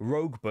played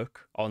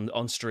Roguebook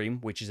on stream,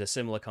 which is a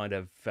similar kind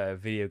of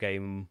video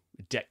game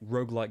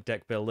roguelike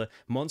deck builder.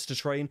 Monster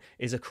Train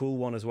is a cool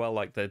one as well.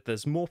 Like,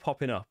 there's more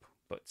popping up,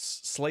 but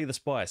Slay the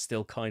Spire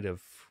still kind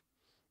of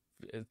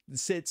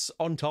sits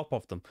on top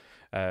of them.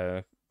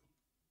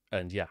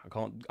 And yeah, I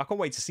can't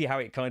wait to see how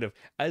it kind of,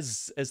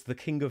 as the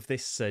king of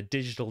this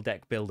digital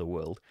deck builder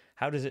world,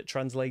 how does it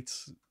translate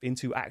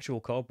into actual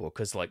cardboard?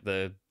 Because like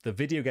the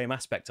video game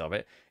aspect of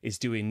it is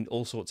doing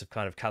all sorts of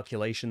kind of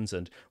calculations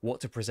and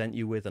what to present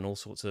you with and all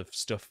sorts of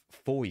stuff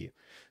for you.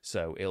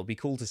 So it'll be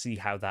cool to see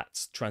how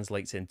that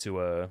translates into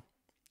a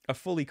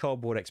fully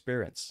cardboard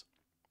experience.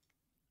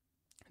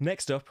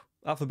 Next up,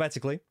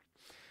 alphabetically,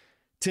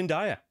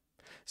 Tindaya.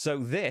 So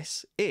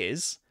this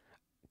is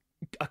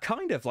a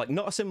kind of like,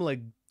 not a similar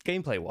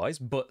gameplay wise,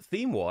 but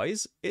theme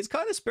wise, it's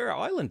kind of Spirit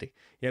Islandy.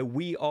 You know,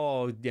 we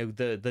are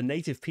the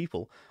native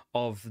people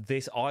of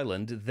this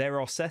island. There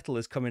are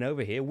settlers coming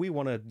over here. We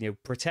want to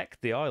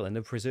protect the island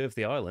and preserve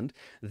the island.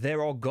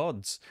 There are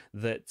gods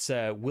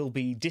that will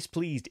be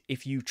displeased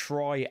if you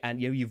try and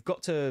you've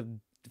got to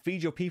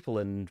feed your people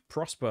and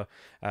prosper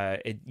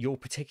your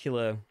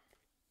particular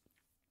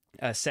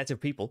set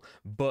of people,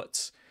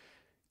 but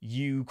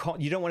you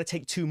don't want to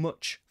take too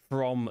much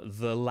from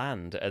the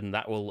land, and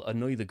that will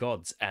annoy the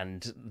gods,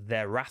 and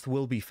their wrath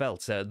will be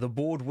felt. The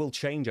board will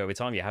change over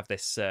time. You have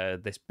this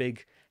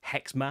big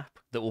hex map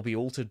that will be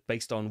altered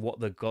based on what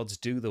the gods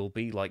do. There will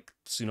be like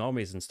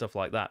tsunamis and stuff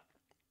like that.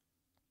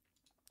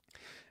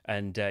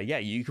 And yeah,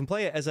 you can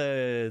play it as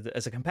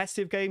a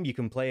competitive game. You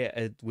can play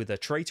it with a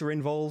traitor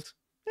involved.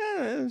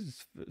 Yeah,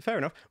 fair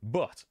enough.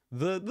 But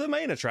the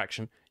main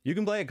attraction, you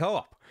can play it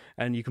co-op,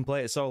 and you can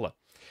play it solo.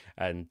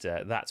 And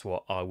that's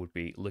what I would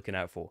be looking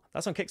out for.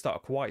 That's on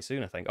Kickstarter quite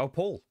soon, I think. Oh,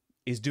 Paul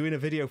is doing a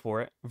video for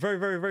it very,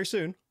 very, very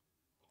soon.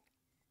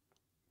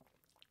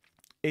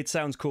 It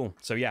sounds cool.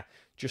 So yeah,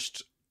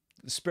 just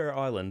Spirit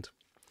Island.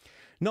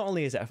 Not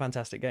only is it a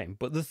fantastic game,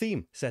 but the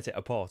theme set it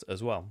apart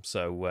as well.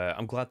 So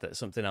I'm glad that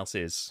something else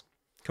is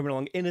coming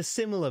along in a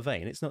similar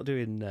vein. It's not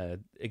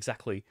doing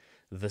exactly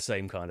the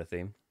same kind of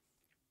theme.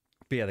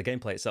 But yeah, the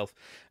gameplay itself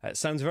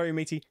sounds very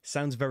meaty,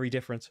 sounds very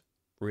different.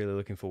 Really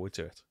looking forward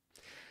to it.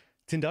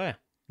 Tindaya,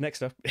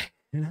 next up.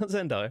 Not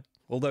Zendaya,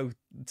 although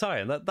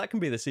Taya, that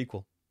can be the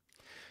sequel.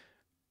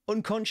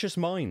 Unconscious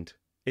Mind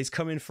is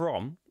coming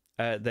from,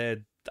 I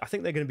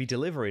think they're going to be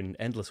delivering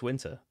Endless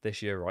Winter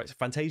this year, right?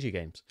 Fantasia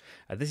Games.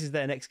 This is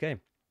their next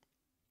game.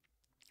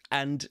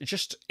 And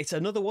just, it's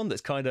another one that's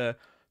kind of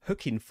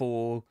hooking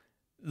for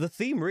the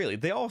theme, really.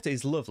 The art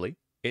is lovely.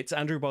 It's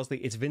Andrew Bosley,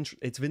 it's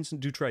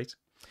Vincent Dutrait.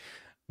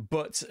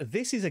 But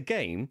this is a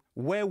game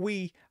where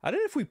I don't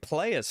know if we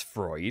play as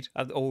Freud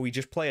or we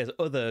just play as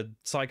other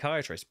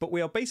psychiatrists, but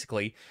we are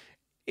basically,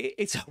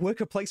 it's a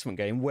worker placement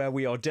game where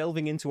we are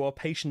delving into our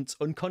patients'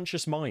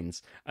 unconscious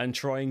minds and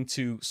trying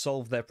to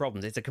solve their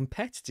problems. It's a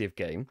competitive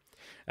game.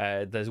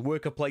 There's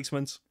worker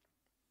placement.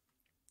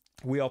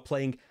 We are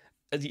playing,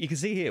 as you can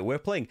see here, we're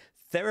playing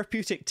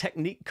therapeutic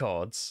technique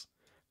cards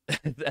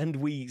and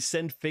we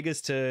send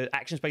figures to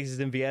action spaces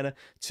in Vienna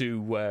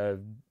to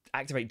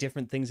activate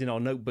different things in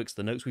our notebooks,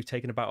 the notes we've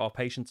taken about our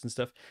patients and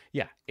stuff.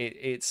 Yeah,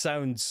 it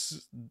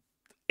sounds...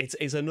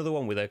 It's another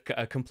one with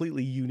a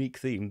completely unique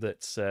theme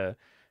that's...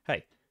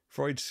 hey,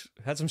 Freud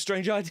had some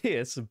strange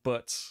ideas,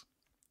 but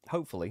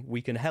hopefully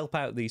we can help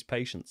out these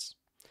patients.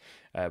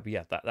 But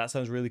yeah, that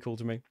sounds really cool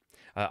to me.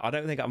 I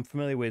don't think I'm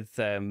familiar with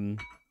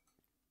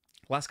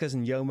Lascaz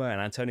and Yoma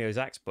and Antonio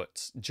Zax,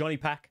 but Johnny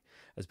Pack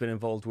has been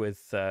involved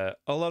with a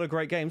lot of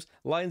great games.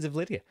 Lions of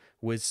Lydia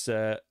was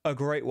a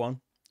great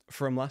one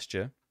from last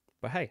year.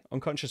 But hey,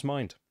 Unconscious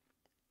Mind.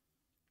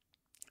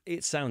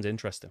 It sounds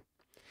interesting.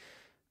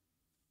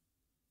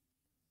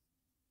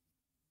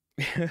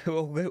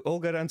 we'll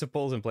go down to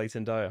Paul's and play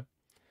Tindaya.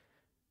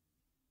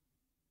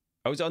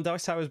 I was on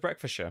Dice Tower's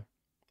breakfast show.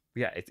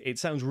 Yeah, it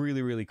sounds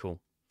really, really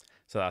cool.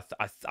 So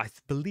I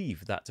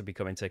believe that to be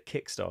coming to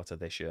Kickstarter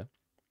this year.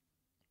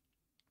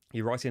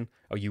 You're writing...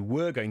 Oh, you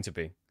were going to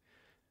be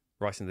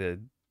writing the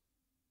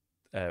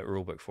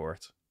rulebook for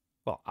it.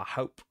 Well, I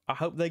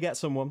hope they get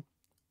someone.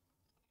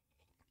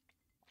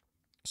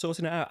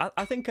 sorting it out.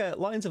 I think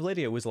Lions of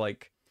Lydia was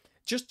like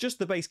just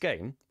the base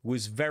game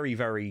was very,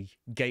 very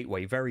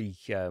gateway, very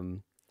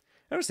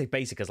I don't say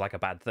basic as like a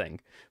bad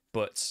thing,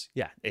 but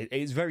yeah,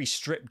 it's very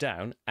stripped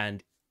down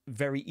and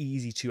very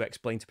easy to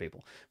explain to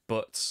people.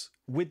 But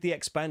with the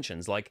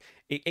expansions, like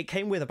it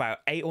came with about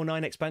 8 or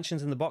 9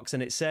 expansions in the box,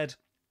 and it said,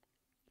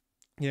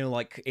 you know,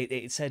 like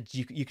it said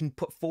you can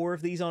put 4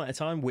 of these on at a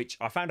time, which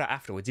I found out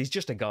afterwards is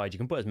just a guide. You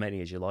can put as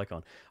many as you like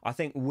on. I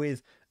think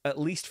with at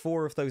least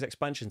 4 of those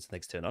expansions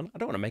things turn on, I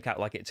don't want to make out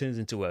like it turns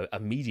into a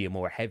medium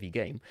or a heavy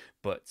game,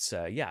 but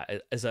yeah,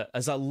 as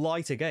a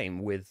lighter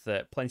game with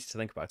plenty to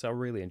think about, I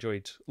really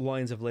enjoyed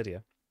Lions of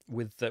Lydia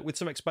with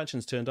some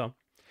expansions turned on.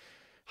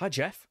 Hi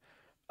Jeff.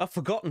 I've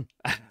forgotten.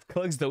 I've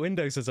closed the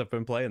window since I've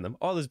been playing them.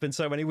 Oh, there's been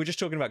so many. We're just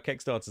talking about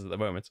Kickstarters at the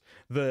moment.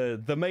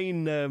 The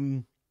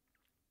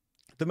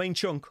main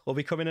chunk will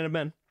be coming in a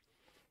minute.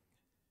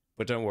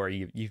 But don't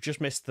worry, you've just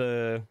missed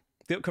the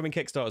upcoming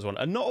Kickstarters one.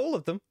 And not all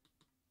of them.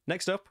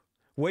 Next up,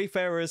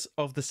 Wayfarers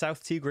of the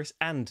South Tigris,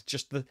 and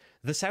just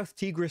the South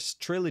Tigris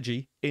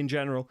trilogy in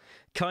general.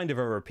 Kind of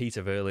a repeat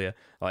of earlier.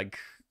 Like,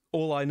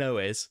 all I know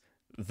is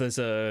there's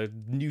a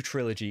new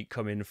trilogy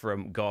coming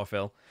from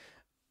Garfield.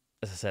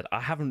 As I said, I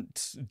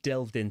haven't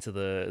delved into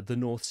the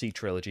North Sea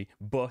trilogy,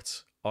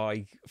 but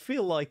I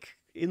feel like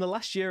in the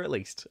last year at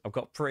least, I've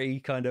got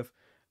pretty kind of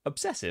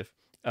obsessive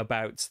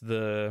about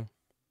the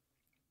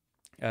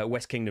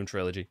West Kingdom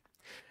trilogy.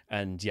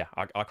 And yeah,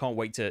 I can't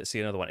wait to see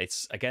another one.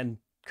 It's, again,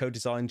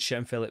 co-designed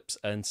Shem Phillips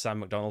and Sam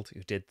McDonald,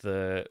 who did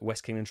the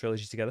West Kingdom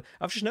trilogy together.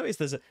 I've just noticed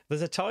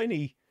there's a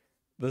tiny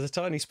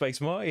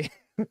Space Marty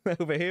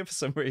over here for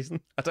some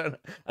reason. I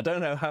don't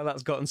know how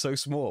that's gotten so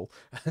small.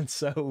 And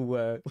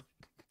so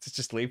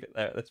just leave it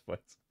there at this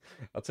point.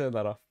 I'll turn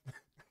that off.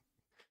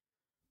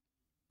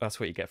 That's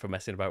what you get for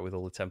messing about with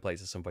all the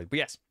templates at some point. But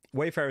yes,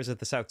 Wayfarers of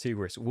the South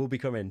Tigris will be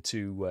coming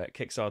to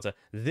Kickstarter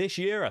this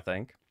year, I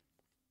think.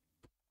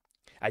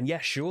 And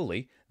yes,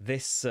 surely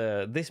this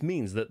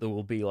means that there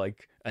will be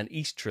like an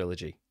East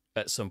trilogy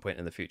at some point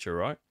in the future,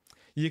 right?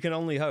 You can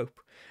only hope.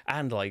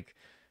 And like,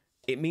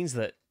 it means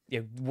that,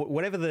 you know,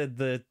 whatever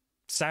the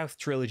South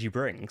trilogy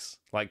brings,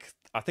 like,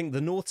 I think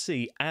the North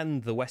Sea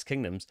and the West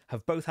Kingdoms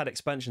have both had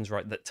expansions,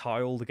 right, that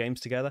tie all the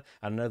games together.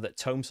 And I know that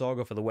Tome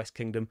Saga for the West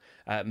Kingdom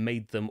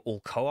made them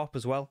all co-op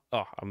as well.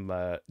 Oh, I'm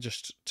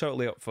just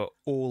totally up for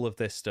all of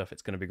this stuff.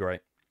 It's going to be great.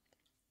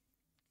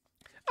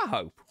 I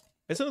hope.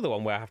 It's another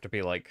one where I have to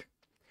be like,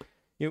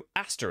 you know,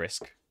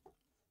 asterisk.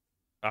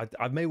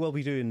 I may well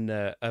be doing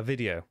a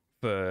video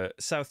for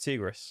South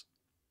Tigris.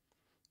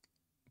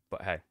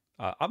 But hey,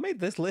 I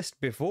made this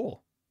list before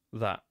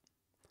that.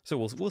 So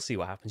we'll see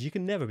what happens. You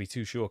can never be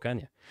too sure, can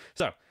you?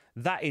 So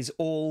that is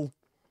all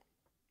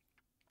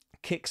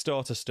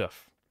Kickstarter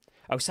stuff.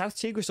 Oh, South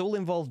Tigris all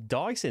involved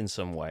dice in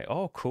some way.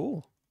 Oh,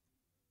 cool.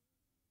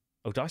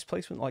 Oh, dice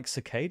placement like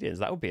Cicadians.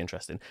 That would be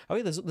interesting. Oh,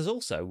 yeah, there's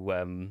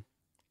also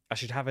I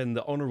should have in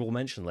the honourable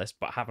mention list,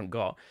 but I haven't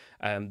got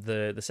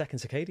the second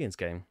Cicadians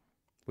game,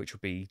 which will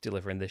be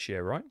delivering this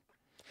year, right?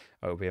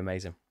 Oh, it would be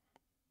amazing.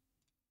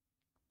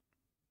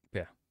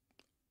 Yeah,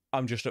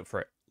 I'm just up for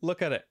it.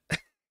 Look at it.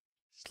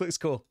 Looks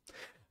cool.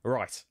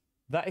 Right,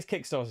 that is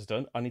Kickstarter's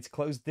done. I need to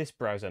close this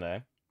browser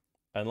now,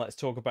 and let's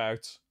talk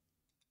about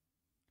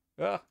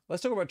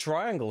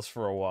triangles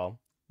for a while.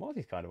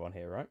 Marty's kind of on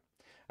here,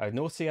 right?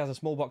 North Sea has a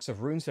small box of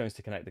runestones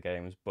to connect the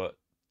games, but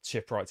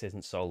shipwrights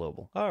isn't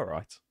soloable. All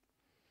right.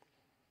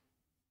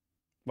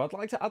 Well,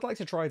 I'd like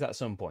to try that at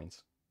some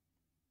point.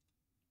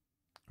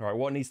 All right,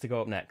 what needs to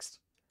go up next?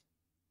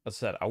 As I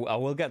said, I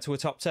will get to a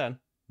top 10.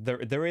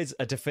 There is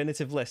a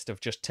definitive list of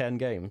just 10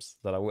 games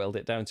that I whittled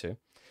it down to.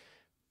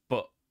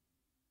 But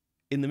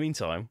in the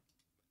meantime,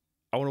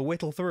 I want to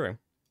whittle through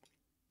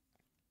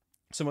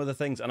some other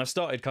things. And I've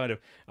started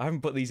I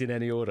haven't put these in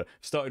any order.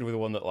 I've started with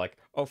one that, like,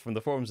 from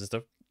the forums and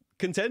stuff,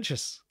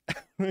 contentious. I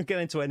won't get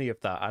into any of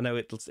that. I know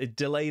it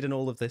delayed and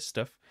all of this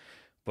stuff.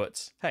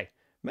 But hey,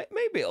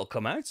 maybe it'll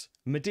come out.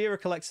 Madeira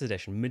Collector's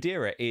Edition.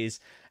 Madeira is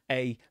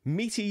a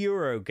Meaty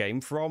Euro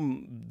game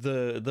from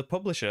the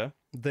publisher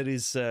that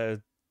is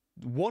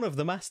one of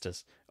the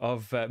masters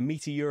of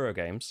Meaty Euro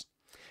games.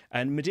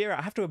 And Madeira,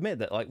 I have to admit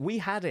that, like, we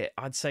had it,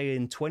 I'd say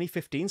in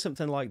 2015,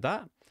 something like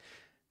that.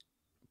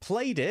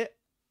 Played it,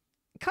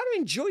 kind of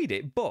enjoyed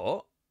it,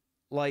 but,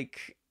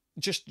 like,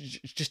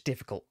 just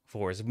difficult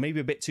for us.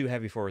 Maybe a bit too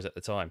heavy for us at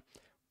the time.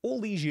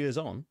 All these years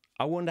on,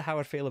 I wonder how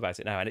I'd feel about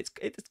it now. And it's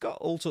got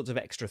all sorts of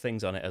extra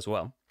things on it as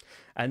well.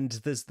 And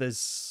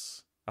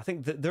there's I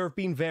think that there have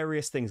been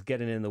various things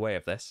getting in the way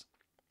of this.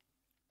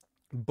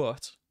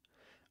 But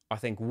I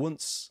think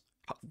once,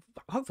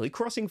 hopefully,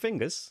 crossing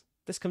fingers,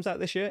 this comes out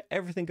this year,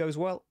 everything goes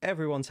well,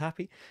 everyone's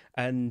happy,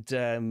 and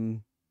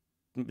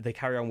they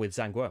carry on with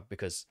Zhanguo,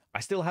 because I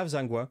still have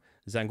Zhanguo.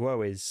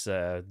 Zhanguo is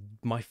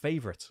my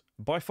favourite,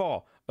 by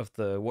far, of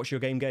the What's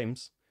Your Game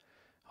games.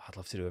 Oh, I'd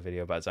love to do a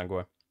video about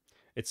Zhanguo.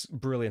 It's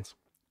brilliant.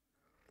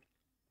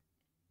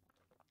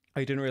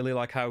 I didn't really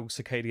like how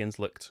Cicadians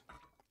looked.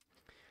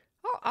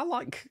 I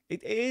like,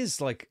 it is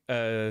like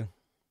a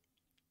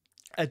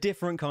A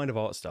different kind of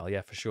art style,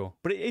 yeah, for sure.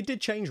 But it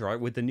did change, right,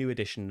 with the new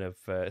edition of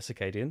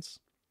Circadians.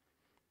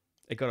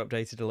 It got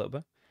updated a little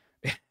bit.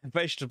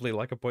 Vegetably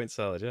like a point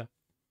salad, yeah.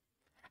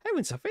 Hey,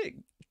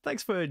 Winsofit,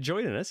 thanks for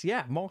joining us.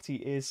 Yeah, Marty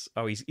is...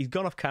 Oh, he's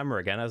gone off camera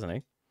again, hasn't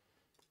he?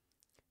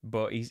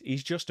 But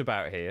he's just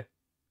about here.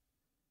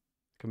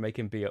 Can make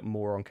him be up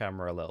more on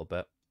camera a little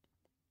bit.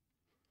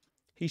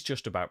 He's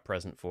just about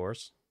present for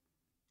us.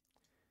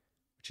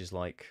 Which is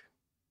like...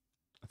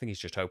 I think he's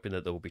just hoping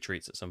that there will be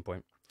treats at some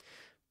point.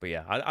 But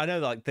yeah, I know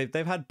like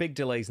they've had big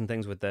delays and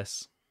things with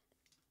this.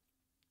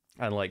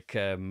 And like...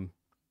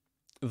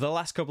 the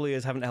last couple of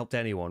years haven't helped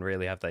anyone,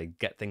 really, have they?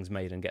 Get things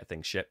made and get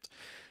things shipped.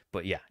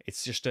 But yeah,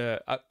 it's just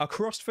a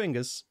crossed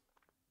fingers.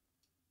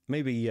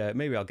 Maybe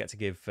I'll get to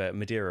give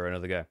Madeira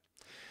another go.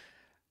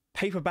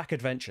 Paperback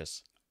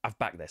Adventures. I've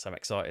backed this. I'm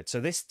excited. So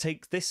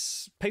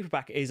this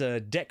Paperback is a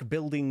deck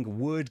building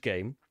word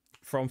game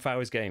from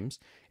Fowers Games.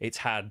 It's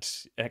had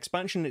an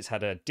expansion. It's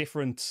had a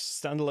different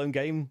standalone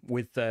game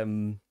with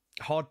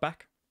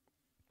hardback.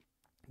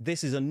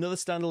 This is another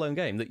standalone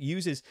game that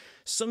uses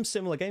some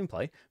similar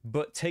gameplay,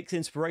 but takes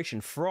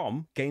inspiration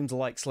from games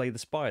like Slay the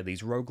Spire,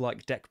 these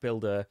roguelike deck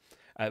builder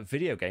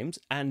video games.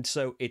 And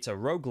so it's a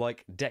roguelike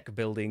deck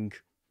building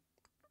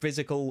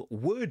physical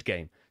word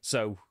game.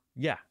 So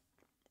yeah,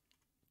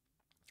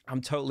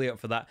 I'm totally up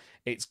for that.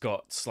 It's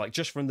got like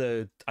just from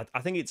the, I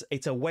think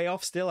it's a way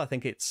off still. I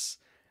think it's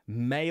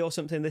May or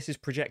something this is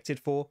projected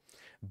for.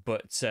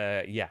 But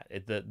yeah,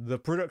 the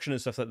production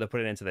and stuff that they're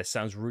putting into this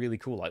sounds really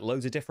cool. Like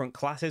loads of different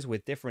classes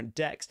with different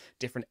decks,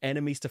 different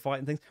enemies to fight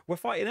and things. We're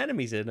fighting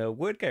enemies in a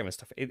word game and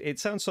stuff. It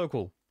sounds so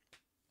cool.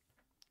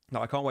 No,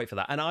 I can't wait for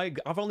that. And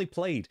I've only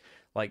played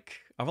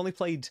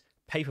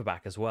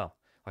Paperback as well.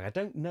 Like I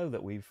don't know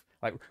that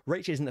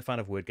Rach isn't a fan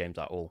of word games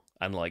at all,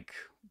 and like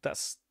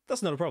that's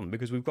not a problem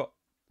because we've got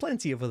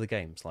plenty of other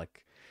games.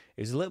 Like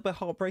it was a little bit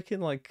heartbreaking.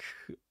 Like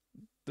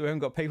we haven't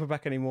got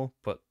Paperback anymore,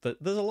 but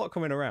there's a lot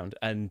coming around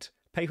and.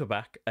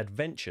 Paperback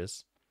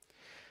Adventures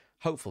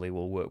hopefully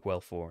will work well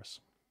for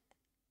us.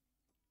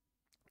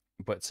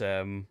 But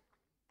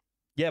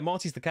yeah,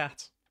 Marty's the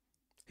cat.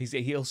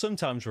 He'll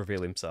sometimes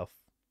reveal himself.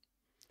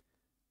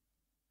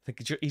 I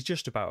think he's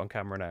just about on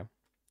camera now.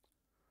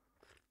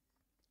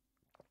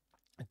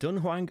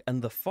 Dunhuang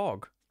and the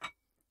Fog.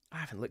 I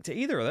haven't looked at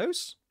either of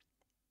those.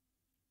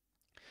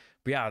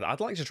 But yeah, I'd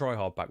like to try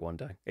hardback one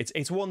day.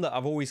 It's one that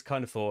I've always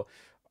kind of thought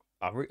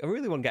I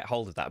really want to get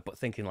hold of that, but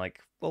thinking like,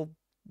 well,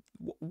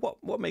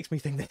 what makes me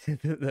think that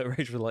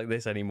Rach would like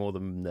this any more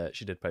than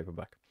she did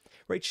Paperback?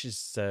 Rach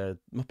is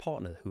my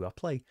partner who I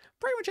play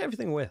pretty much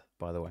everything with,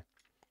 by the way.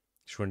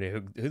 Just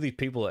wondering who these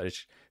people are.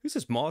 Who's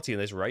this Marty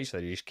and this Rach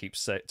that he just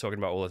keeps talking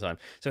about all the time?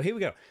 So here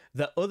we go.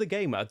 The other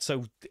game.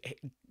 So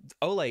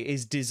Ole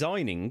is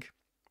designing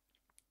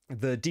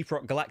the Deep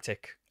Rock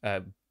Galactic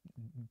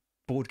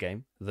board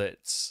game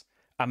that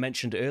I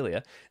mentioned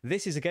earlier.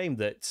 This is a game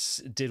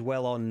that did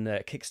well on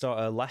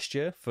Kickstarter last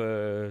year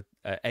for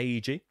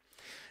AEG.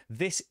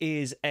 This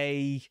is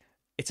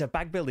it's a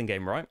bag building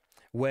game, right?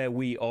 Where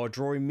we are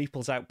drawing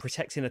meeples out,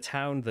 protecting a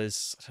town. I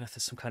don't know if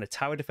there's some kind of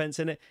tower defense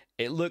in it.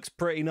 It looks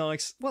pretty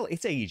nice. Well,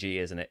 it's AEG,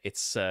 isn't it?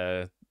 It's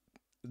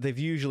they've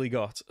usually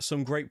got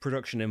some great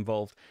production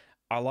involved.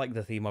 I like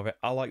the theme of it.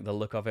 I like the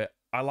look of it.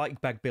 I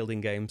like bag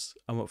building games.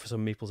 I'm up for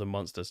some Meeples and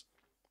Monsters.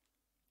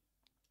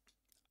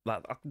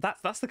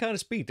 That's the kind of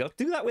speed. I'll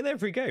do that with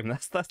every game.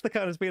 That's the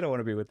kind of speed I want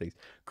to be with these.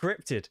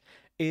 Cryptid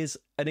is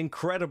an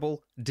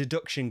incredible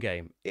deduction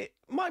game. It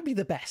might be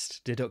the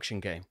best deduction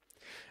game.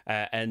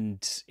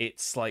 And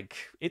it's like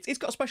it's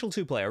got special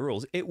 2-player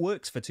rules. It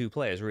works for 2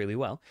 players really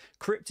well.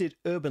 Cryptid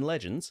Urban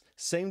Legends,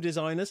 same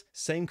designers,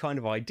 same kind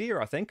of idea,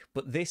 I think,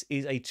 but this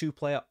is a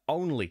 2-player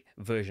only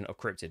version of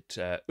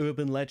Cryptid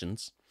Urban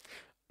Legends.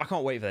 I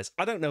can't wait for this.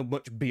 I don't know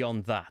much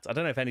beyond that. I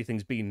don't know if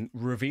anything's been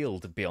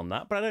revealed beyond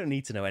that, but I don't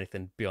need to know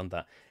anything beyond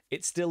that.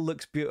 It still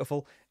looks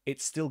beautiful.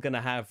 It's still going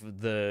to have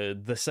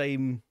the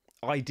same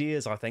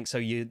ideas, I think. So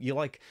you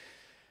like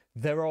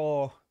there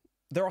are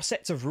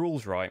sets of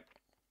rules, right?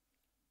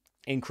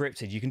 In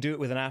Cryptid, you can do it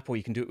with an app or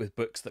you can do it with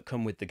books that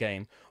come with the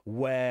game,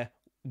 where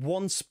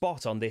one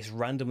spot on this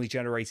randomly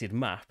generated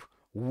map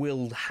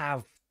will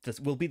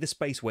be the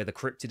space where the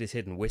cryptid is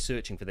hidden. We're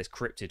searching for this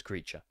cryptid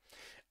creature.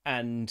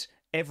 And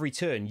every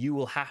turn you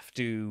will have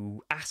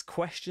to ask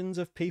questions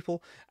of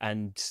people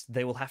and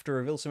they will have to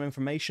reveal some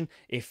information.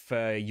 If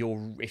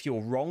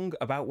you're wrong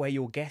about where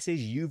your guess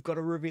is, you've got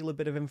to reveal a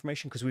bit of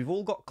information, because we've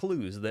all got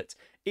clues that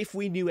if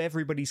we knew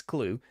everybody's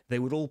clue, they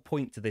would all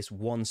point to this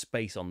one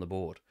space on the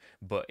board.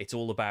 But it's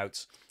all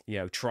about,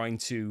 trying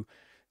to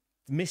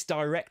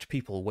misdirect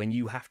people when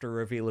you have to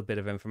reveal a bit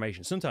of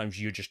information.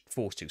 Sometimes you're just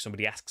forced to.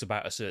 Somebody asks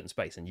about a certain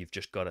space and you've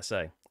just got to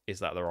say, is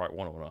that the right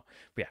one or not?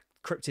 But yeah,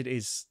 Cryptid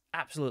is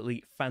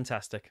absolutely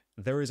fantastic.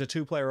 There is a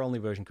 2-player only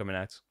version coming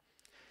out.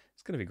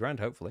 It's going to be grand,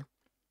 hopefully.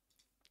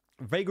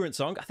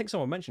 Vagrantsong. I think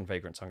someone mentioned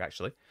Vagrantsong,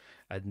 actually,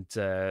 and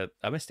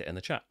I missed it in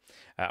the chat.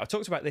 I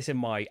talked about this in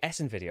my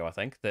Essen video, I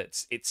think,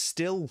 that it's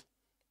still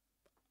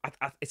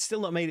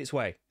not made its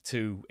way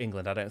to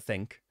England, I don't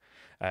think.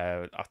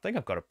 I think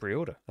I've got a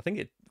pre-order. I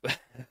think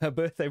her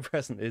birthday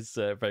present is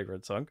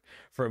Vagrantsong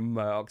from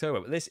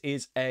October. But this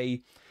is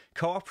a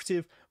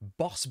cooperative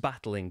boss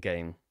battling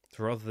game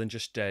rather than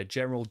just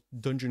general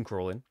dungeon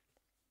crawling.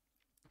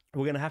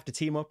 We're going to have to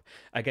team up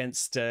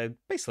against,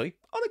 basically,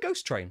 on a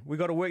ghost train. We've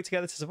got to work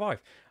together to survive.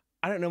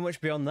 I don't know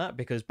much beyond that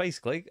because,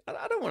 basically,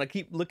 I don't want to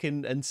keep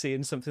looking and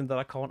seeing something that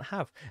I can't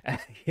have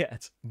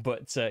yet.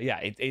 But, yeah,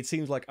 it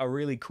seems like a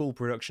really cool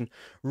production,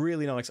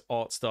 really nice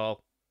art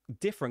style,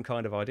 different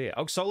kind of idea.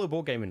 Oh, solo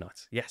board gaming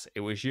night. Yes, it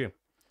was you.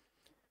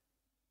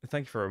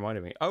 Thank you for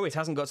reminding me. Oh, it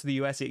hasn't got to the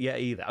US yet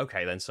either.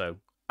 Okay, then, so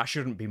I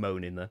shouldn't be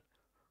moaning then.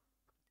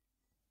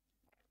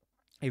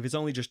 If it's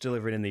only just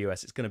delivering in the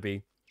US, it's going to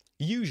be...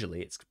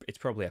 Usually, it's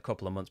probably a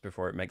couple of months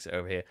before it makes it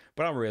over here,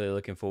 but I'm really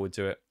looking forward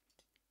to it.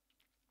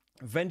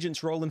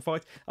 Vengeance Roll and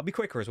Fight. I'll be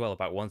quicker as well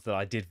about ones that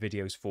I did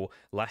videos for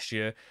last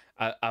year.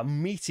 A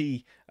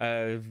meaty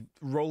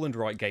roll and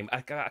write game,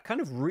 a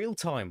kind of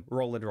real-time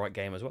roll and write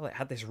game as well. It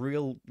had this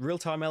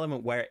real-time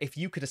element where if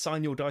you could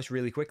assign your dice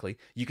really quickly,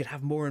 you could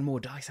have more and more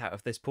dice out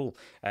of this pool.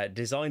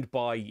 Designed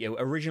by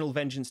original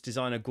Vengeance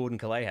designer Gordon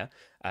Kaleha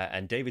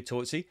and David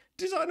Tortsey,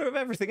 designer of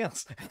everything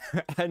else,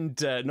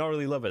 and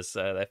Gnarly Lovers,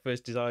 their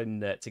first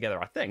design together,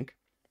 I think.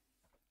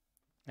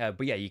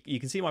 But yeah, you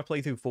can see my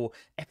playthrough for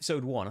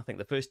episode 1. I think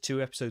the first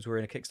 2 episodes were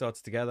in a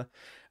Kickstarter together.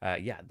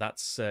 Yeah,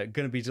 that's going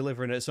to be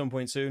delivering at some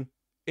point soon.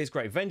 It's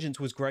great. Vengeance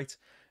was great.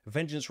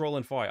 Vengeance Roll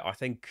and Fight, I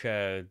think,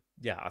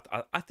 yeah,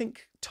 I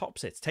think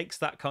tops it. Takes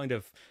that kind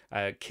of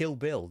Kill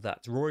Bill,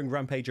 that roaring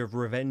rampage of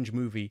revenge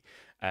movie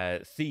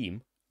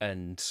theme,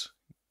 and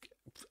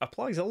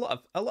applies a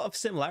lot of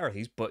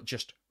similarities, but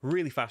just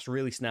really fast,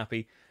 really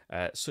snappy.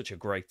 Such a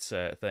great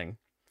thing.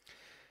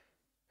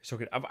 So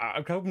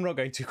I hope I'm not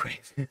going too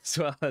quick as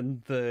well,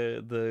 and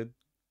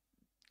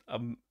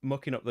I'm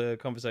mucking up the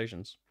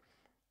conversations.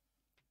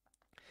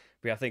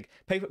 But yeah, I think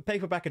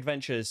Paperback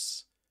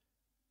Adventures.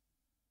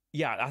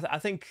 Yeah, I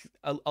think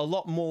a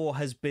lot more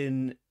has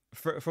been,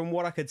 from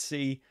what I could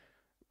see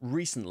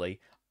recently,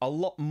 a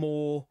lot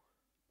more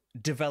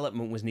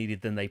development was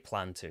needed than they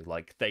planned to.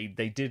 Like they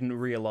didn't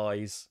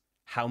realize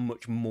how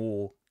much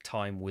more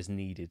time was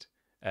needed.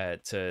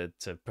 To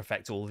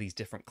perfect all these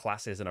different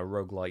classes and a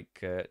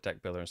roguelike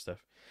deck builder and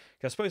stuff.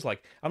 I suppose,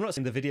 like, I'm not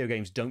saying the video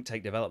games don't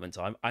take development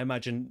time. I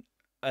imagine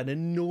an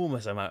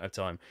enormous amount of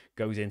time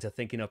goes into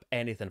thinking up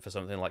anything for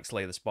something like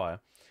Slay the Spire.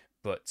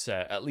 But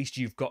at least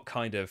you've got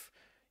patching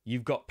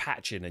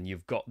and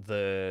you've got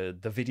the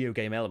video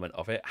game element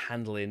of it,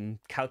 handling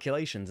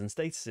calculations and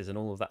statuses and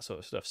all of that sort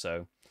of stuff.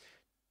 So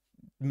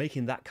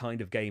making that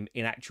kind of game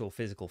in actual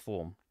physical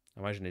form,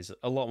 I imagine, is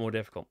a lot more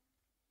difficult.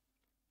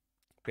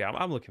 But yeah,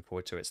 I'm looking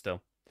forward to it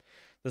still.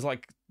 There's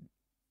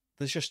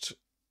just,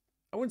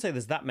 I wouldn't say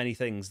there's that many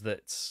things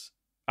that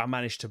I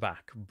managed to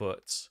back,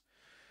 but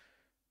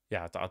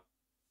yeah,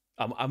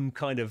 I'm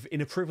kind of in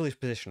a privileged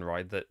position,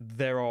 right? That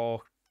there are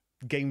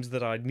games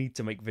that I need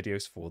to make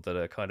videos for that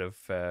are kind of,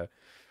 that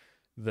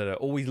are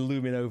always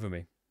looming over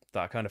me,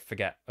 that I kind of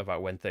forget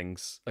about when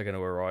things are going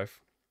to arrive.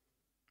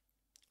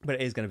 But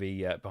it is going to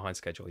be behind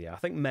schedule, yeah. I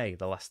think May,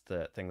 the last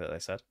thing that they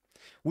said.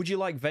 Would you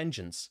like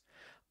Vengeance?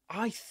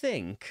 I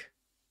think...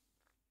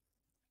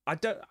 I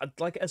don't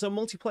like, as a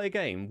multiplayer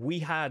game.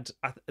 It had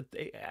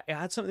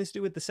something to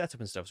do with the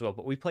setup and stuff as well.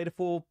 But we played a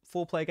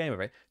four-player game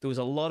of it. There was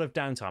a lot of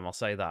downtime. I'll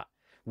say that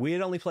we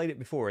had only played it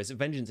before. As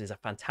Vengeance is a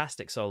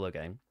fantastic solo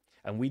game,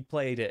 and we'd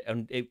played it,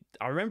 and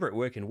I remember it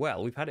working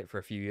well. We've had it for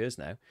a few years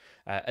now,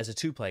 as a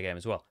 2-player game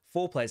as well.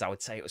 4 players, I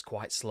would say it was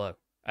quite slow.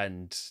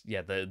 And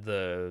yeah,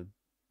 the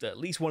at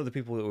least one of the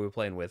people that we were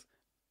playing with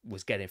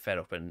was getting fed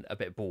up and a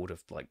bit bored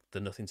of like the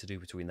nothing to do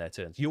between their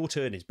turns. Your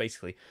turn is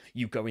basically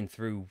you going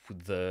through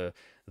the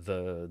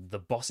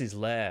boss's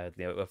lair,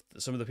 you know, of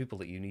some of the people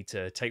that you need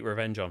to take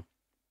revenge on,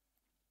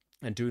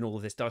 and doing all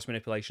of this dice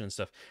manipulation and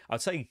stuff.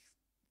 I'd say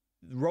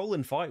Roll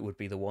and Fight would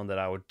be the one that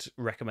I would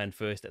recommend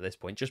first at this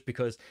point, just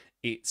because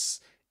it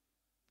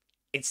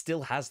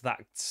still has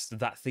that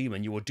theme,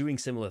 and you're doing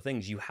similar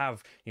things. You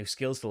have, you know,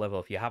 skills to level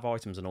up, you have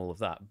items and all of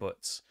that,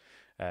 but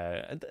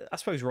and I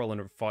suppose Roll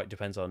and Fight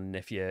depends on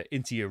if you're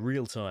into your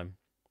real time.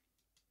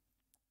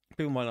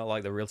 People might not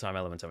like the real time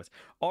element of it.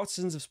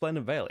 Artisans of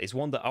Splendent Vale is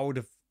one that I would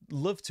have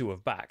loved to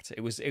have backed.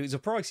 It was a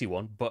pricey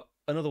one, but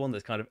another one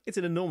that's kind of, it's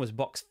an enormous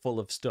box full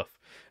of stuff,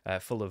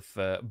 full of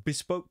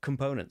bespoke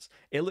components.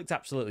 It looked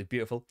absolutely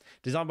beautiful.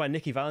 Designed by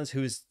Nikki Valens,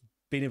 who has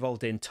been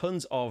involved in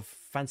tons of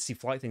Fantasy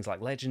Flight things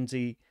like Legends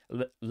of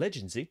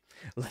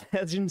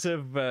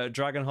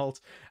Dragonholt,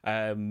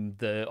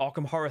 the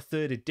Arkham Horror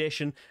 3rd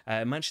edition,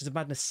 Mansions of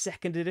Madness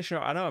 2nd edition.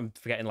 I know I'm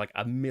forgetting like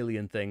a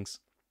million things.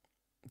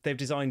 They've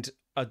designed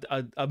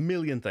a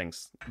million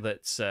things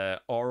that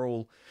are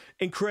all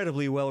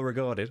incredibly well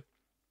regarded.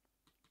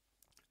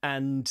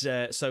 And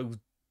so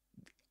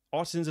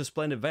Artisans of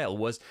Splendid Vale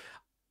was,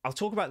 I'll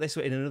talk about this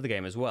in another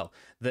game as well,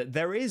 that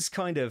there is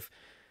kind of,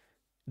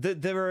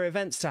 there are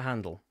events to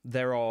handle.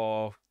 There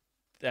are,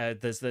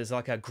 there's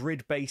like a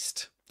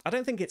grid-based, I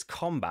don't think it's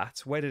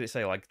combat. Where did it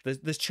say? Like,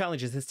 there's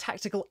challenges, there's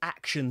tactical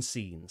action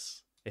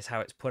scenes, is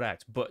how it's put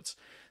out. But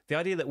The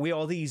idea that we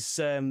are these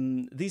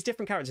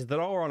different characters that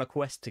are on a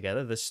quest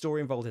together. There's story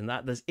involved in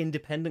that. There's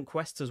independent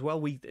quests as well.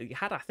 We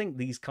had, I think,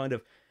 these kind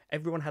of...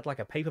 Everyone had like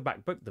a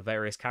paperback book, the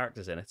various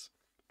characters in it.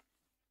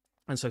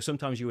 And so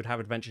sometimes you would have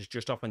adventures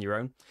just off on your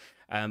own.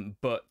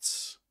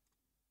 But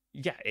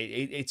yeah,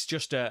 it's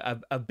just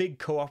a big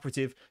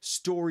cooperative,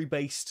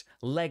 story-based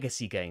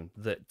legacy game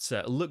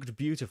that looked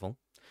beautiful.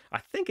 I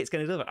think it's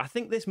going to deliver. I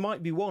think this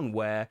might be one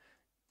where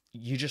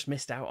you just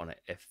missed out on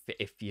it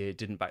if you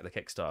didn't back the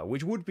Kickstarter,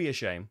 which would be a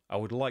shame. I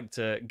would like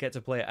to get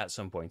to play it at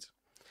some point.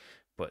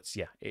 But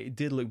yeah, it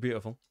did look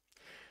beautiful.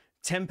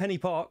 Tenpenny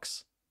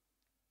Parks.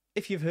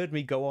 If you've heard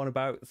me go on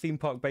about theme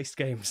park-based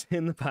games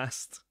in the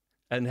past,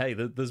 and hey,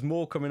 there's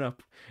more coming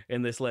up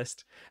in this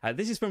list.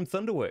 This is from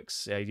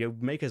Thunderworks,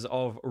 makers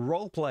of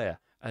Role Player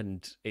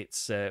and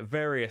its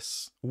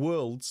various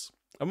worlds,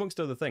 amongst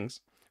other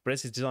things. But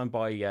this is designed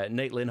by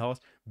Nate Linhart.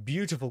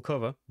 Beautiful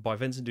cover by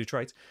Vincent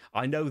Dutrait.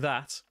 I know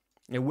that.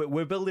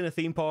 We're building a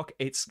theme park.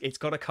 It's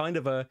got a kind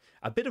of a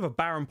bit of a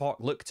barren park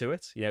look to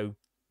it.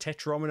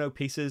 Tetromino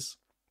pieces.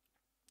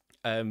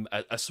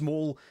 A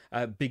small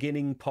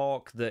beginning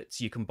park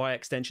that you can buy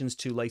extensions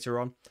to later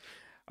on.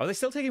 Are they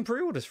still taking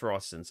pre-orders for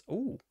Artisans?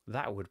 Oh,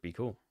 that would be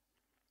cool.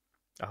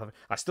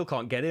 I still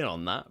can't get in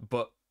on that,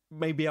 but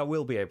maybe I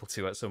will be able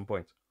to at some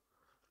point.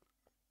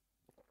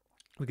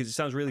 Because it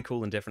sounds really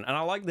cool and different. And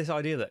I like this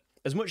idea that,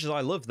 as much as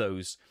I love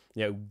those,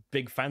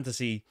 big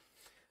fantasy,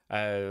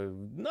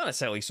 not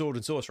necessarily sword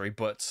and sorcery,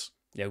 but,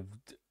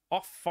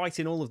 off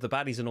fighting all of the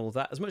baddies and all of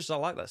that, as much as I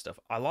like that stuff,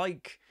 I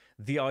like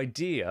the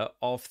idea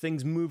of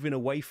things moving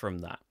away from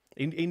that.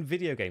 In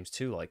video games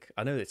too, like,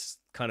 I know it's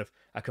kind of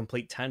a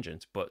complete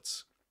tangent,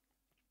 but,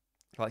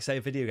 like, say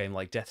a video game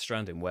like Death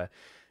Stranding, where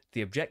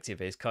the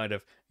objective is kind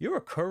of, you're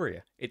a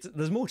courier.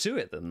 There's more to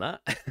it than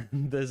that.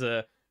 There's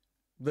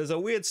a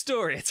weird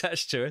story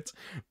attached to it,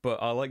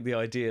 but I like the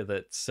idea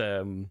that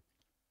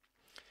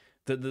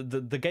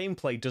the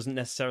gameplay doesn't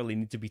necessarily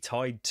need to be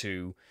tied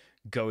to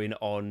going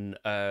on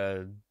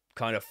a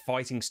kind of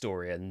fighting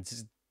story,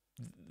 and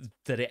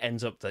that it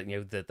ends up that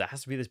that there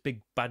has to be this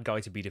big bad guy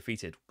to be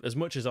defeated. As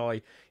much as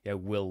I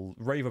will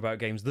rave about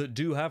games that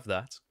do have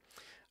that,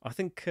 I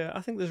think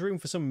there's room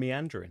for some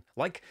meandering.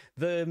 Like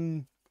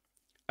the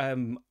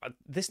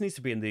this needs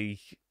to be in the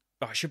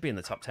it should be in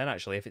the top 10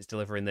 actually if it's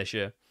delivering this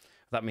year.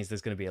 That means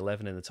there's going to be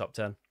 11 in the top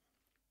 10.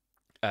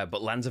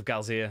 But Lands of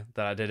Galzir,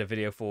 that I did a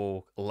video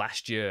for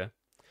last year,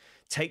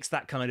 takes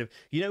that kind of,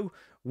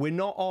 we're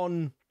not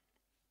on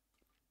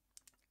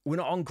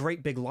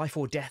great big life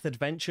or death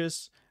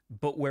adventures,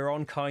 but we're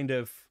on kind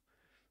of,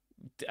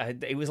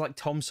 it was like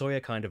Tom Sawyer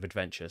kind of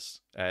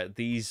adventures.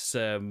 These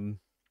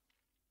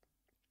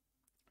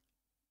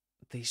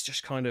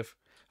just kind of,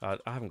 I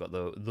haven't got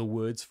the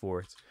words for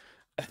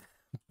it.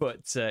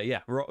 But yeah,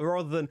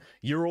 rather than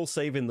you're all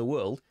saving the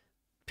world,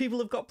 people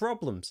have got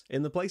problems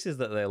in the places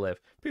that they live.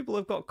 People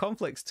have got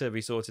conflicts to be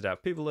sorted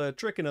out. People are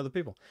tricking other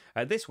people.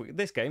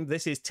 This game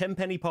is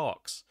Tenpenny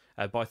Parks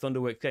by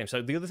Thunderworks Games.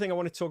 So the other thing I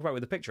wanted to talk about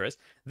with the picture is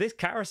this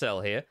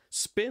carousel here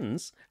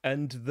spins,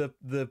 and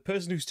the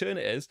person whose turn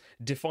it is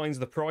defines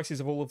the prices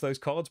of all of those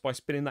cards by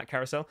spinning that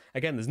carousel.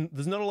 Again,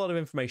 there's not a lot of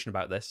information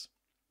about this,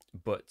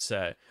 but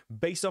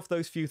based off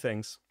those few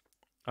things,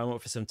 I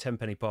went for some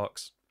Tenpenny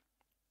Parks.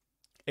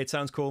 It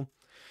sounds cool.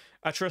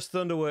 I trust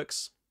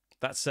Thunderworks.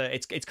 That's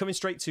it's coming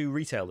straight to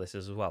retail. This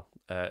as well.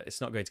 It's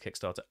not going to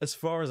Kickstarter, as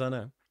far as I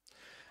know.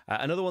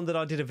 Another one that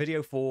I did a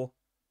video for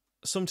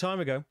some time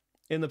ago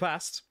in the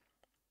past.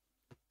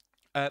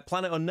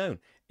 Planet Unknown.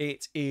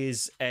 It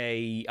is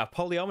a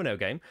polyomino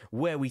game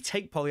where we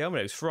take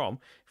polyominoes from.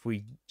 If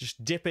we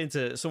just dip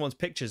into someone's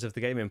pictures of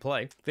the game in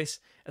play, is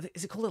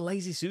it called a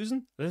Lazy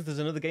Susan? I don't know if there's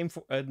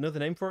another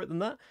name for it than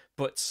that.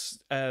 But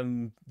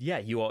yeah,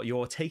 you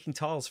are taking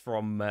tiles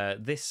from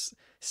this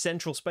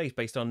central space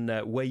based on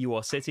where you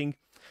are sitting.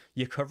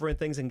 You're covering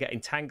things and getting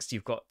tanks.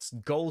 You've got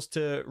goals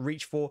to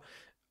reach for.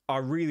 I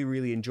really,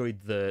 really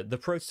enjoyed the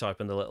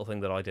prototype and the little thing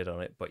that I did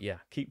on it. But yeah,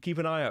 keep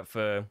an eye out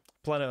for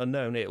Planet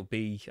Unknown. It'll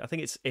be, I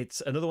think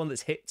it's another one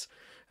that's hit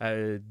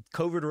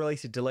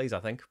COVID-related delays, I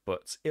think,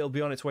 but it'll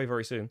be on its way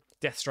very soon.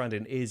 Death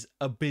Stranding is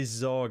a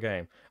bizarre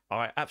game.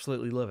 I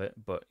absolutely love it,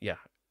 but yeah,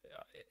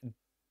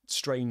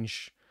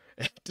 strange.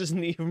 It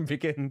doesn't even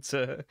begin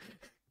to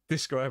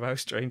describe how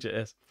strange it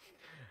is.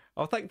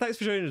 Oh, thanks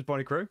for joining us,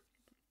 Bonnie Crew.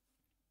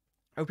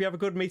 Hope you have a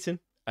good meeting,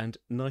 and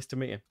nice to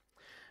meet you.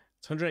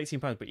 It's £118,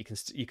 but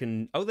you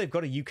can. Oh, they've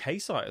got a UK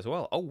site as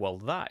well. Oh well,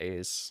 that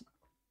is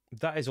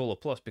all a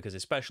plus, because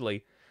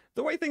especially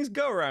the way things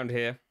go around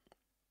here,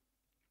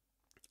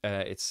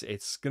 it's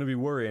going to be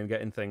worrying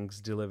getting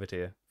things delivered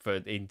here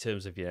in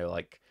terms of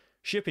like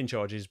shipping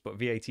charges, but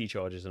VAT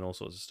charges and all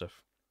sorts of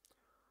stuff.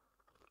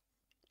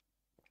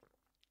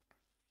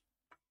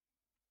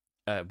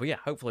 But yeah,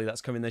 hopefully that's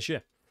coming this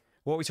year.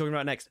 What are we talking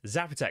about next?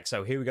 Zapotec.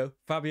 So here we go.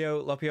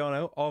 Fabio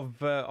Lopiano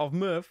of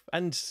Merv,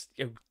 and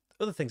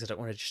other things I don't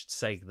want to just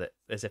say that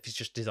as if he's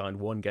just designed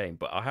one game,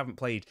 but I haven't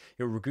played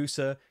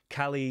Ragusa,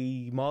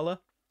 Kali Mala.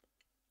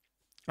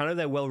 I know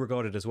they're well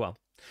regarded as well,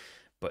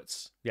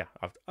 but yeah,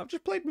 I've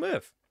just played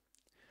Merv.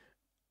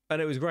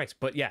 and it was great.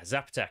 But yeah,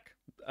 Zapotec.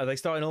 Are they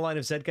starting a line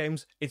of Z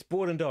games? It's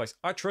Board and Dice.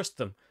 I trust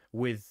them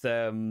with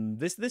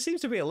this. This seems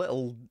to be a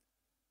little.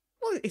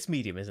 Well, it's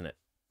medium, isn't it?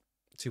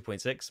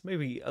 2.6,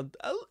 maybe a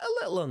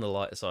little on the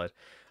lighter side.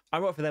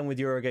 I'm up for them with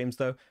Eurogames,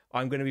 though.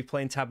 I'm going to be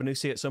playing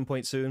Tabanusi at some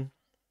point soon.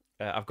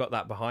 I've got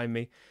that behind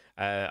me.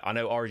 I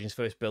know Origins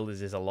First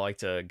Builders is a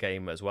lighter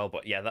game as well,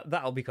 but yeah,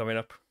 that'll be coming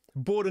up.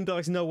 Board and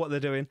Dice know what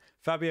they're doing.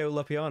 Fabio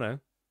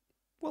Lupiano,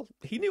 well,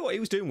 he knew what he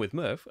was doing with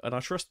Murph, and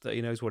I trust that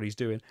he knows what he's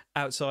doing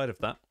outside of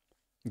that.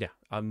 Yeah,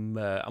 I'm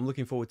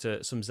looking forward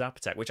to some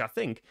Zapotec, which I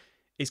think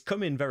is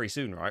coming very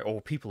soon, right? Or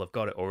people have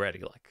got it already.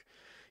 Like,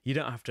 you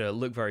don't have to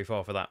look very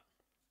far for that.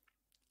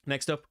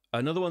 Next up,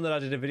 another one that I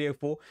did a video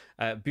for,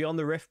 Beyond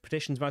the Rift,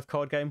 Petition's Mouth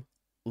card game.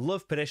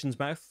 Love Petition's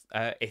Mouth.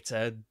 It's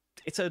a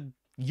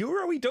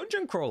Euro-y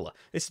dungeon crawler.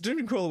 It's a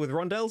dungeon crawler with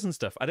rondels and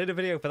stuff. I did a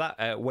video for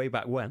that way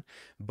back when,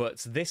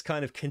 but this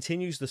kind of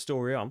continues the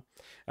story on,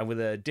 and with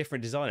a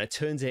different designer,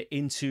 turns it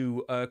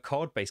into a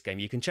card-based game.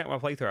 You can check my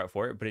playthrough out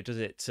for it, but it does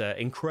it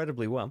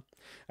incredibly well.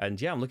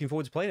 And yeah, I'm looking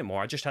forward to playing it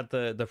more. I just had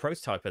the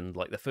prototype and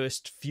like the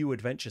first few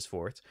adventures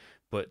for it,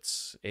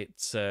 but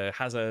it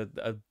has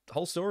a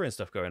whole story and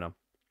stuff going on.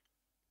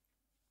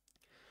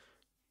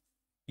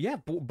 Yeah,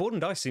 Board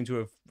and Dice seem to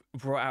have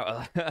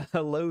brought out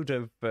a load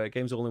of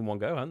games all in one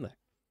go, haven't they?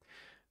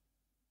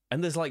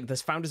 And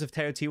there's founders of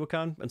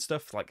Teotihuacan and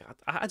stuff. Like,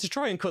 I had to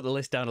try and cut the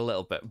list down a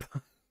little bit.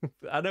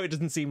 I know it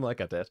doesn't seem like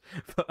I did,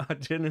 but I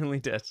genuinely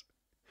did.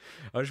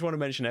 I just want to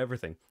mention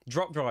everything.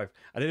 Drop Drive.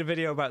 I did a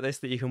video about this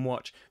that you can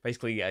watch.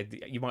 Basically,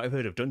 you might have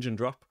heard of Dungeon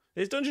Drop.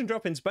 It's Dungeon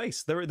Drop in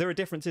space. There are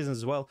different seasons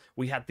as well.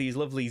 We had these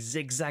lovely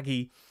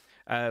zigzaggy.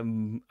 I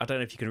don't know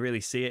if you can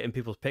really see it in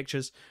people's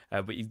pictures,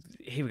 but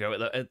here we go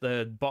at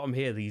the bottom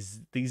here.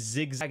 These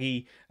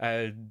zigzaggy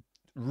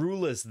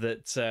rulers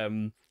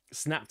that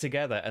snap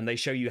together, and they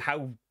show you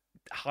how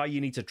high you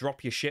need to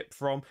drop your ship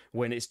from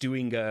when it's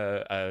doing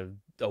a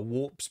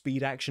warp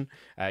speed action.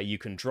 You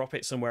can drop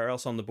it somewhere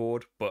else on the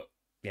board, but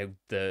you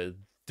know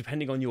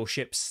depending on your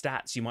ship's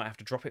stats, you might have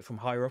to drop it from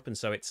higher up, and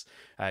so it's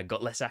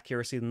got less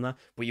accuracy than that.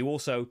 But you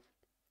also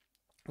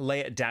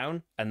lay it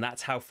down, and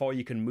that's how far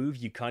you can move.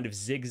 You kind of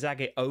zigzag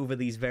it over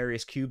these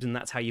various cubes, and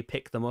that's how you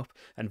pick them up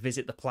and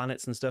visit the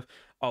planets and stuff.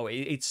 Oh,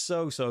 it's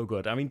so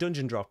good. I mean,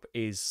 Dungeon Drop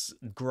is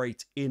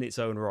great in its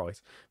own right,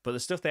 but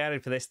the stuff they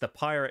added for this, the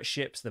pirate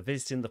ships, the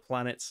visiting the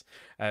planets,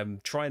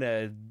 trying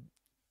to...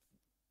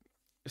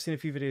 I've seen a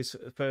few videos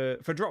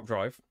for Drop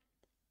Drive.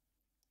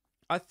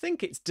 I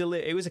think it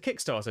was a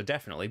Kickstarter,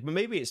 definitely, but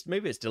maybe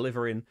it's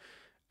delivering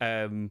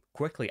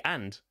quickly.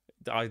 And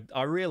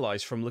I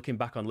realised from looking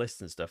back on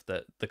lists and stuff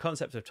that the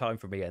concept of time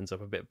for me ends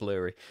up a bit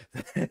blurry.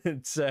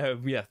 It's,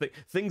 yeah,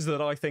 things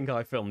that I think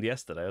I filmed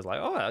yesterday, I was like,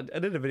 oh, I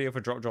did a video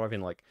for Drop Drive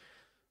in, like,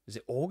 is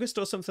it August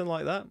or something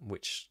like that?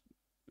 Which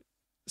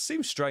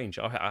seems strange.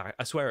 I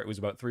swear it was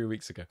about 3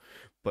 weeks ago.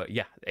 But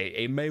yeah,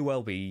 it may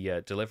well be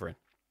delivering.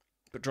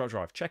 But Drop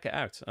Drive, check it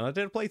out. And I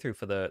did a playthrough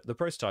for the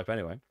prototype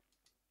anyway.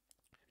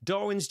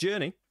 Darwin's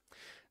Journey.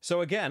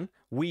 So again,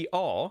 we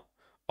are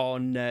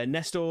on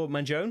Nestor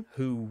Mangione,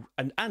 who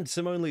and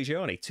Simone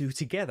Ligiani, who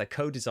together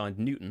co-designed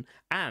Newton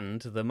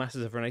and the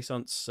Masters of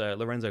Renaissance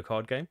Lorenzo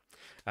card game.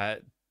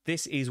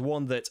 This is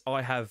one that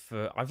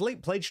I've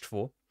late pledged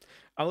for.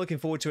 I'm looking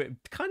forward to it,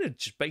 kind of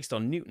just based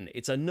on Newton.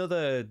 It's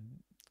another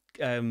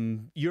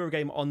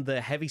Eurogame on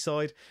the heavy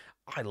side.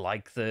 I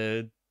like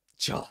the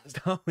Charles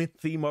Darwin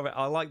theme of it.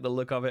 I like the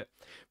look of it,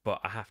 but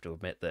I have to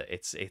admit that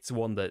it's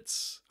one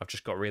that's I've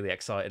just got really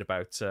excited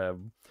about.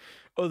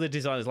 Other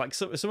designers like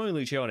Simone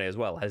Luciani as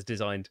well has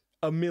designed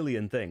a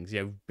million things.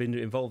 You know, been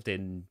involved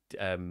in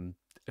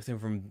everything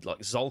from like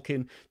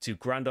Zolkin to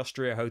Grand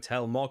Austria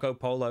Hotel, Marco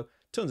Polo,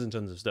 tons and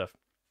tons of stuff.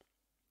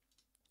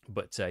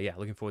 But yeah,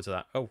 looking forward to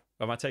that. Oh,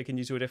 am I taking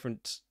you to a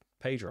different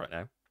page right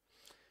now?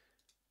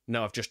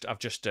 No, I've just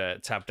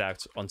tabbed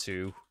out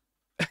onto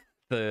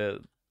the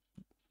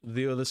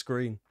other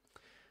screen.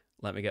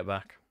 Let me get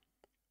back.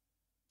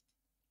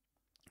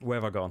 Where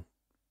have I gone?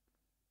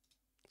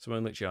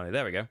 Simone Luciani.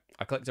 There we go.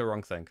 I clicked the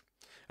wrong thing.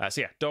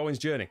 So yeah, Darwin's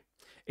Journey.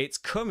 It's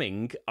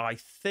coming, I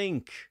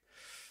think...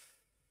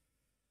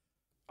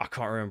 I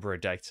can't remember a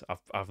date.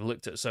 I've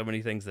looked at so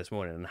many things this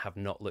morning and have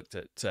not looked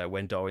at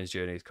when Darwin's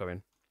Journey is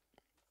coming.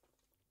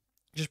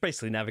 Just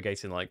basically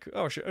navigating like,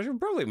 oh, I should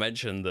probably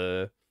mention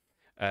the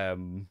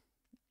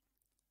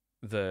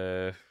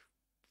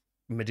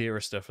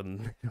Madeira stuff,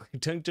 and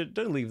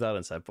don't leave that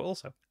unsaid, but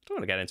also don't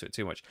want to get into it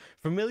too much.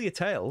 Familiar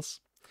Tales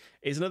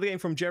is another game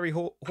from Jerry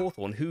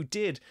Hawthorne, who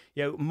did,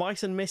 you know,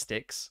 Mice and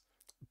Mystics,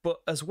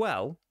 but as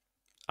well,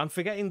 I'm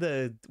forgetting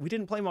we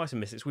didn't play Mice and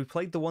Mystics, we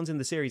played the ones in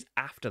the series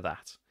after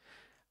that.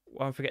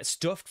 Well, I forget,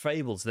 Stuffed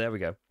Fables, there we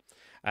go.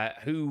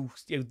 Who,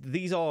 you know,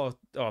 these are,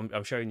 oh,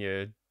 I'm showing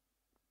you,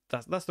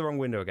 that's the wrong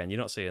window again, you're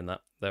not seeing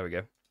that, there we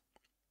go.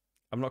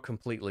 I'm not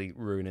completely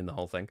ruining the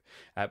whole thing,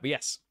 but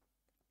yes.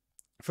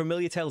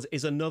 Familiar Tales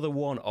is another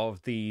one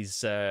of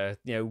these, you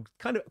know,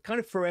 kind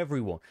of for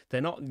everyone.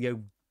 They're not, you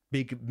know,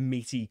 big,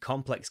 meaty,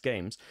 complex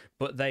games,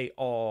 but they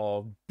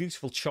are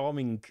beautiful,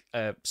 charming,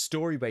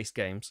 story-based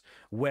games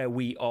where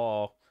we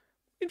are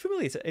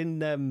familiar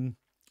in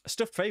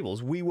Stuffed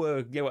Fables, we were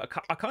a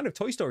kind of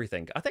Toy Story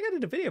thing. I think I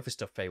did a video for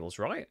Stuffed Fables,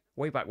 right,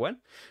 way back when.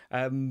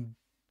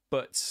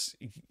 But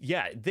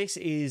yeah, this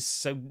is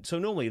so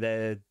normally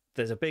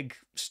there's a big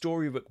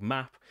storybook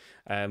map.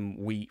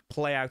 We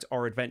play out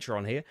our adventure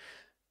on here,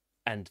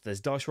 and there's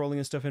dice rolling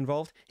and stuff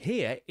involved.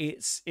 Here,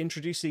 it's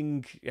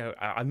introducing,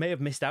 I may have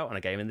missed out on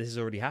a game, and this has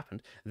already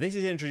happened. This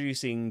is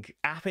introducing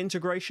app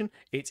integration.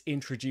 It's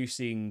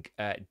introducing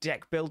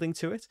deck building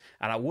to it.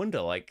 And I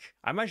wonder, like,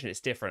 I imagine it's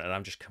different, and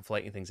I'm just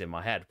conflating things in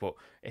my head, but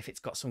if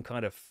it's got some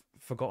kind of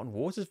Forgotten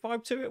Waters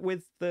vibe to it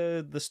with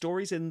the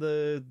stories in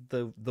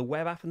the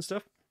web app and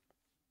stuff,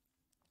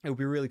 it would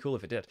be really cool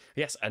if it did.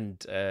 Yes,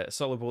 and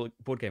Solo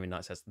Board Gaming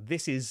Night says,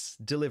 this is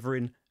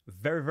delivering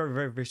very, very,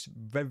 very, very,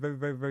 very, very,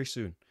 very, very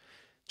soon.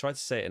 Tried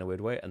to say it in a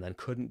weird way and then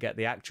couldn't get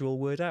the actual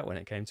word out when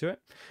it came to it.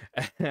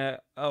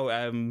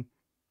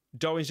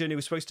 Darwin's Journey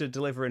was supposed to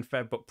deliver in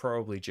Feb, but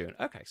probably June.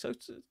 Okay, so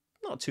it's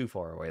not too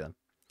far away then.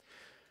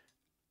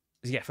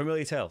 Yeah,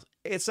 Familiar Tales.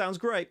 It sounds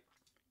great.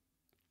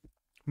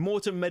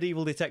 Mortum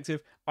Medieval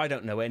Detective. I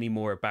don't know any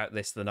more about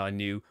this than I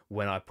knew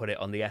when I put it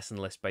on the Essen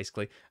list,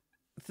 basically.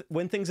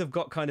 When things have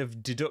got kind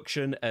of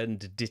deduction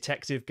and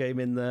detective game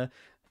in there,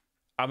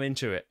 I'm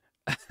into it.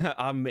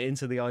 I'm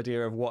into the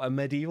idea of what a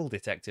medieval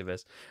detective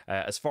is.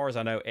 As far as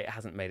I know, it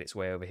hasn't made its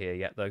way over here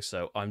yet, though,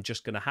 so I'm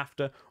just going to have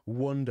to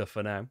wonder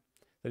for now.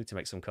 They need to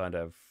make some kind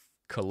of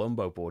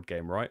Columbo board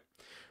game, right?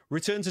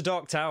 Return to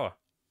Dark Tower.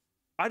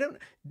 I don't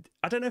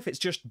know if it's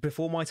just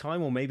before my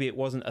time, or maybe it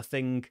wasn't a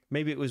thing.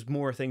 Maybe it was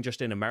more a thing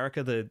just in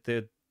America.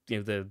 The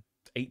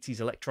 80s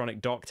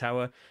electronic Dark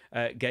Tower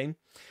game.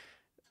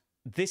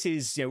 This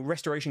is,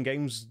 restoration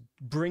games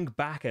bring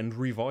back and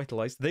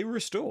revitalize. They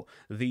restore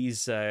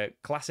these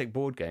classic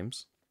board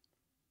games.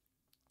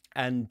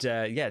 And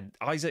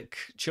Isaac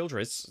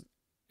Childress,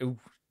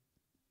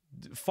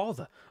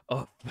 father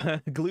of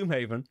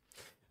Gloomhaven,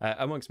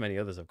 amongst many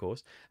others, of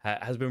course,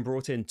 has been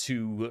brought in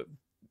to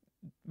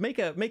make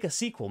a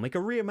sequel, make a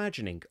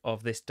reimagining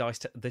of this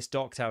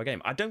Dark Tower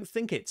game. I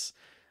think it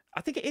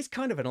is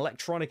kind of an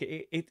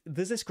electronic.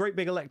 There's this great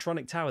big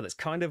electronic tower that's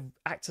kind of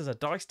acts as a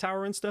dice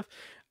tower and stuff.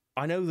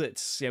 I know that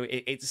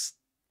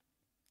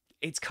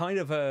it's kind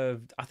of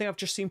a. I think I've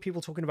just seen people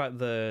talking about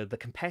the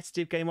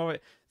competitive game of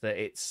it. That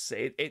it's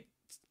a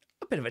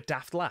bit of a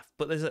daft laugh,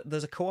 but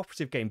there's a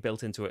cooperative game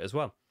built into it as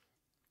well.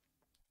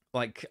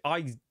 Like,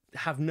 I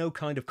have no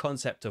kind of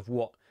concept of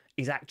what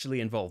is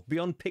actually involved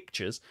beyond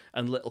pictures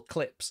and little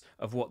clips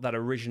of what that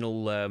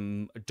original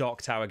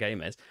Dark Tower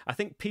game is. I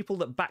think people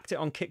that backed it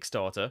on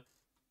Kickstarter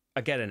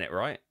are getting it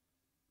right.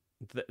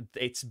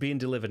 It's being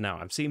delivered now.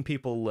 I've seen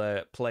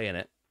people playing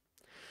it.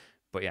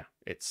 But yeah,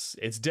 it's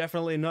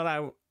definitely not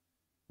out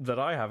that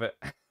I have it.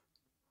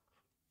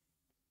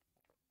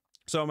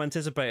 So I'm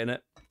anticipating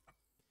it.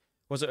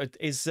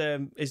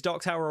 Is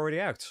Dark Tower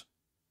already out?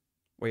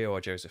 Where you are,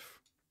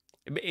 Joseph?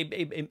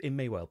 It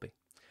may well be.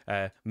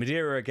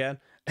 Madeira again.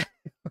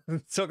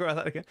 Talk about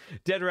that again.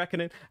 Dead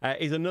Reckoning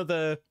is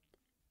another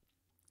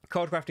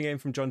card crafting game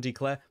from John D.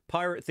 Clare.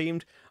 Pirate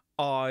themed.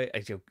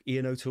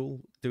 Ian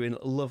O'Toole doing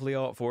lovely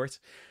art for it.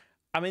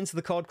 I'm into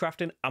the card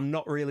crafting. I'm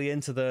not really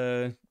into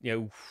the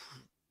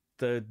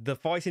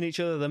fighting each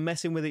other, the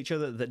messing with each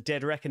other that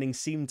Dead Reckoning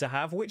seemed to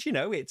have, which,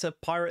 it's a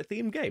pirate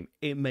themed game.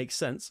 It makes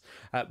sense.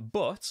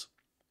 But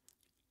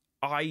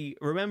I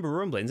remember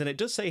rumblings, and it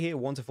does say here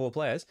 1 to 4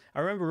 players.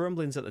 I remember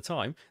rumblings at the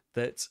time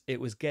that it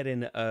was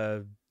getting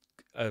a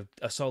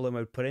solo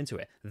mode put into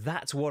it.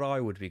 That's what I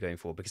would be going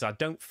for, because I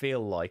don't feel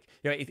like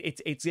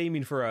it's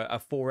aiming for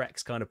a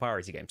 4X kind of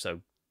piratey game.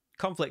 So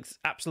conflict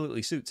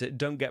absolutely suits it.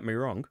 Don't get me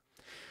wrong.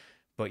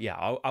 But yeah,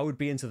 I would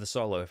be into the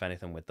solo, if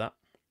anything, with that.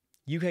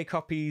 UK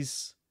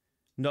copies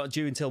not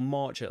due until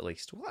March at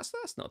least. Well,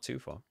 that's not too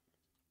far.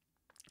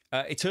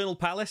 Eternal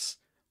Palace,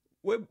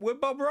 we're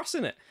Bob Ross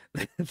in it.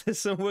 There's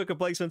some worker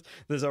placements.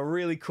 There's a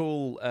really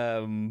cool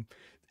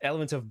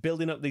element of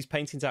building up these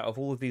paintings out of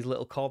all of these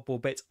little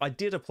cardboard bits. I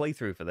did a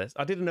playthrough for this.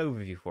 I did an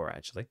overview for it,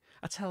 actually.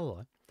 I tell a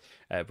lie.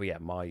 But yeah,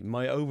 my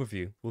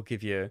overview will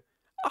give you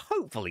a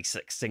hopefully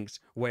succinct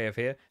way of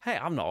here. Hey,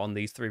 I'm not on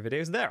these 3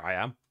 videos. There I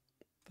am,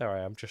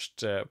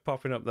 just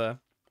popping up there.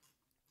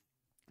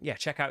 Yeah,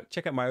 check out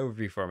my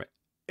overview from it.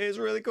 It's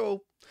really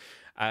cool.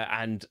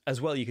 And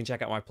as well, you can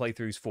check out my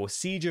playthroughs for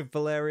Siege of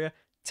Valeria,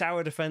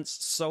 Tower Defense,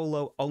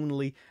 solo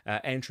only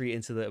entry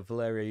into the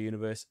Valeria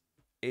universe.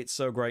 It's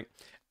so great.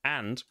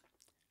 And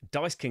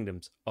Dice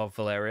Kingdoms of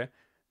Valeria.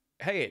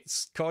 Hey,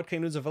 it's Card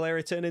Kingdoms of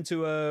Valeria turned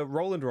into a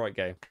roll and write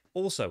game.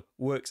 Also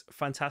works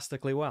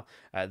fantastically well.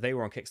 They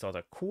were on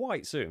Kickstarter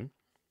quite soon.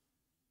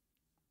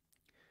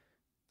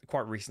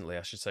 Quite recently,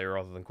 I should say,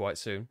 rather than quite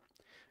soon.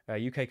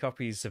 UK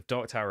copies of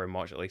Dark Tower in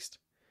March, at least.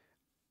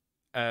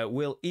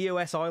 Will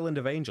EOS Island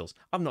of Angels?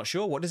 I'm not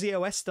sure. What does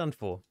EOS stand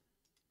for?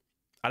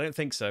 I don't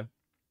think so.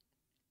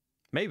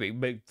 Maybe,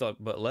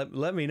 but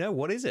let me know.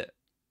 What is it?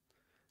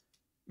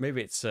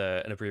 Maybe it's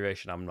an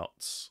abbreviation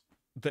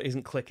that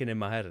isn't clicking in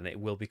my head, and it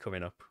will be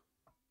coming up.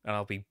 And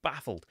I'll be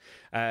baffled.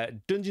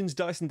 Dungeons,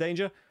 Dice and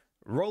Danger.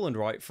 Roll and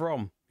write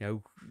from You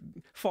know,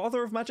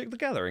 father of Magic the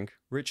Gathering,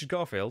 Richard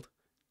Garfield.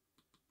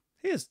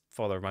 He is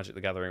father of Magic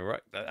the Gathering, right?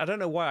 I don't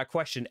know why I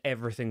question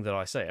everything that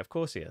I say. Of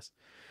course he is.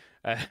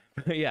 But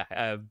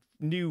yeah,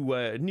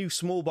 new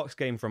small box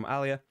game from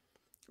Alia.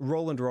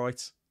 Roll and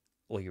Write.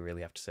 All you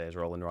really have to say is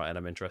Roll and Write, and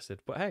I'm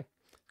interested. But hey,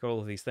 got all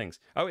of these things.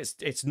 Oh,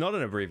 it's not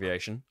an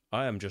abbreviation.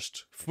 I am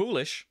just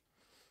foolish.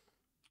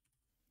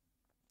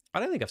 I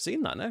don't think I've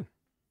seen that, no.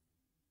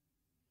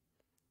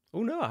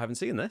 Oh no, I haven't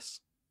seen this.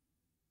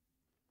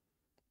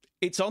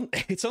 It's on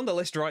the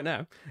list right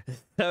now.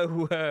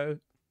 So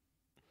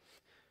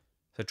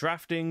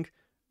drafting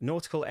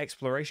nautical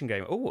exploration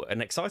game. Oh,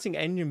 an exciting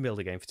engine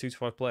builder game for 2 to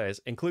 5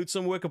 players. Includes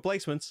some worker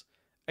placements,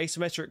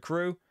 asymmetric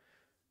crew.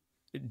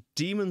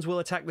 Demons will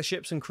attack the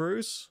ships and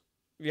crews.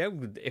 Yeah,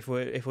 if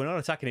we're not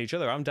attacking each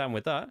other, I'm down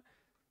with that.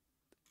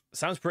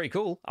 Sounds pretty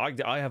cool.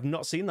 I have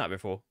not seen that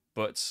before,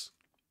 but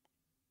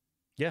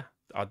yeah,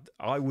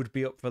 I would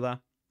be up for that.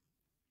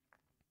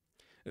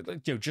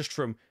 You know, just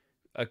from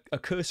a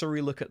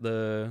cursory look at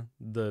the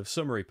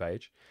summary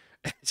page,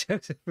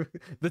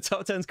 the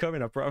top 10's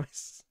coming. I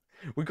promise.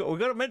 We got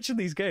to mention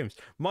these games.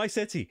 My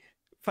City,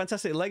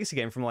 fantastic legacy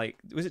game from, like,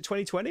 was it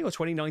 2020 or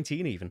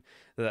 2019 even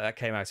that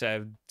came out.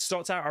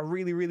 Starts out a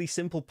really, really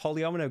simple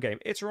polyomino game.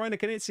 It's Reiner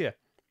Knizia.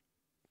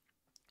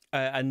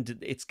 And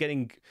it's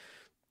getting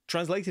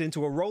translated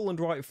into a roll and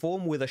write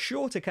form with a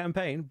shorter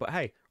campaign. But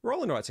hey,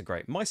 roll and writes are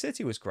great. My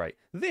City was great.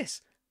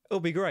 It'll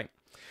be great.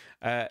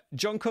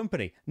 John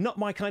Company, not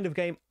my kind of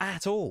game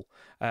at all.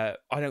 I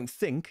don't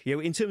think, you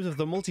know, in terms of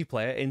the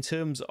multiplayer, in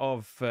terms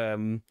of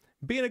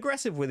being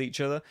aggressive with each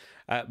other.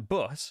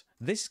 But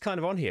this is kind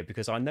of on here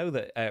because I know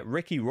that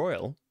Ricky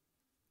Royal,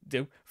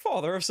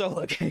 father of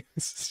solo games,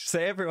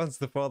 say everyone's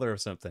the father of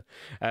something,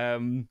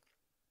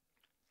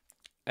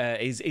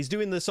 is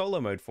doing the solo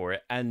mode for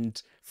it.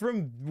 And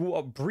from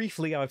what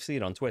briefly I've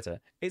seen on Twitter,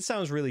 it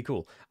sounds really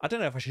cool. I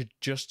don't know if I should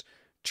just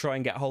try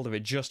and get hold of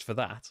it just for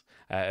that.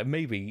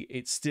 Maybe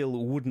it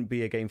still wouldn't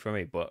be a game for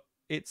me, but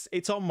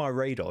it's on my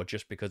radar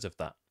just because of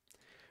that.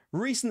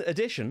 Recent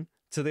addition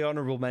to the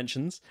honourable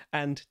mentions,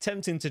 and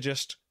tempting to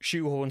just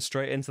shoehorn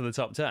straight into the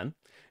top 10.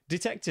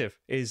 Detective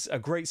is a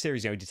great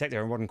series, you know,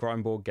 Detective, a modern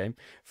crime board game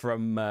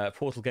from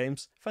Portal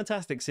Games.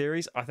 Fantastic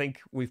series. I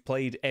think we've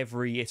played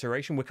every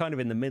iteration. We're kind of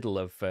in the middle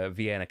of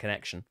Vienna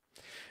Connection.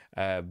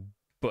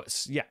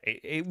 But yeah,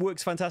 it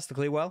works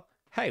fantastically well.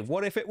 Hey,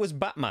 what if it was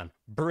Batman?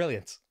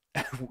 Brilliant.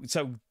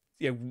 So,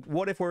 you know,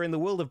 what if we're in the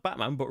world of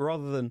Batman, but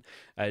rather than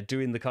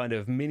doing the kind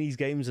of minis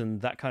games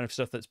and that kind of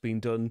stuff that's been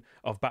done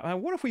of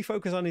Batman, what if we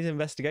focus on his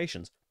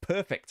investigations?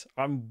 Perfect.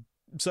 I'm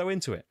so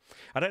into it.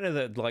 I don't know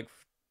that, like,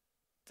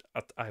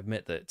 I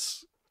admit that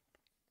it's,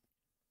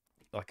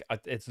 like,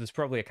 there's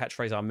probably a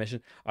catchphrase I'm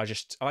missing.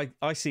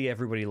 I see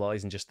Everybody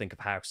Lies and just think of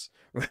House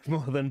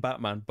more than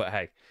Batman. But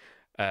hey,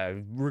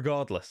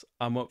 regardless,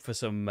 I'm up for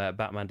some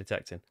Batman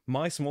detecting.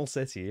 My Small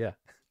City, yeah.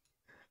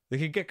 They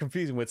can get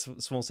confusing with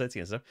Small City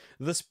and stuff.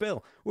 The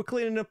Spill. We're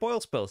cleaning up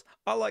oil spills.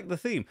 I like the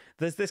theme.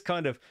 There's this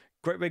kind of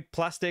great big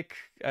plastic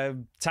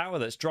tower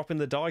that's dropping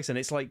the dice, and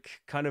it's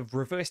like kind of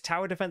reverse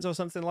tower defense or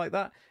something like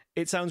that.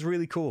 It sounds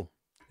really cool.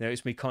 You know,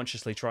 it's me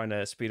consciously trying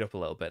to speed up a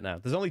little bit now.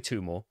 There's only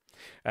 2 more.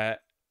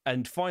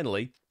 And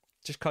finally,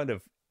 just kind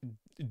of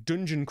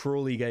dungeon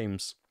crawly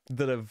games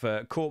that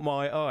have caught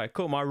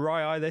my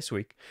wry eye this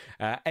week.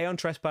 Aeon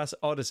Trespass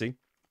Odyssey.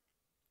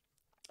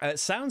 It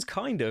sounds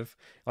kind of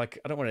like,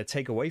 I don't want to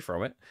take away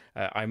from it.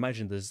 I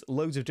imagine there's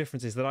loads of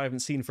differences that I haven't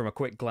seen from a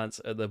quick glance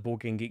at the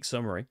Board Game Geek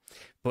summary,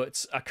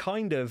 but a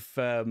kind of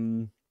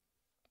Kingdom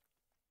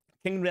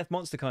Death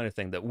Monster kind of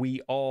thing, that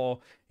we are,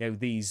 you know,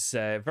 these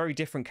very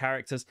different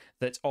characters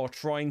that are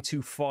trying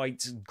to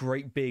fight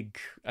great big.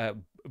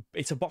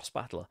 It's a boss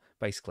battler,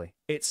 basically.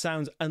 It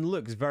sounds and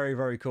looks very,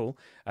 very cool.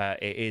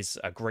 It is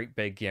a great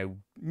big, you know,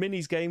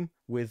 minis game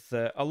with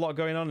a lot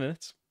going on in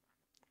it,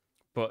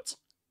 but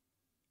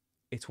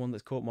it's one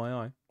that's caught my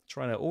eye.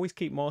 Trying to always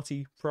keep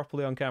Marty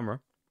properly on camera.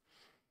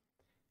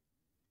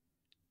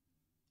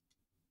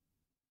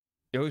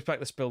 You always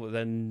pack the spill, but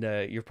then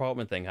your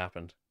apartment thing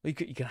happened. You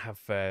can have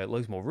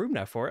loads more room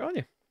now for it, aren't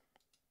you?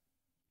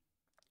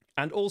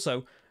 And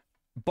also,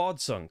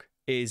 Bardsong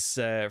is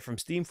from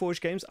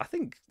Steamforged Games. I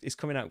think it's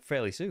coming out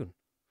fairly soon.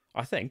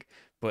 I think.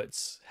 But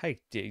hey,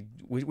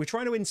 we're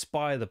trying to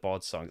inspire the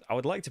bard songs. I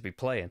would like to be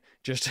playing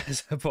just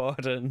as a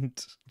bard, and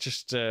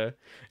just if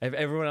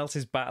everyone else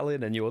is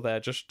battling and you're there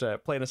just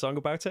playing a song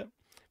about it.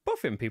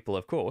 Buffing people,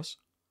 of course.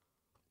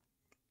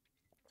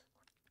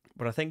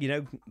 But I think, you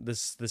know,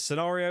 there's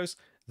scenarios,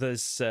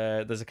 there's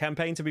a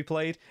campaign to be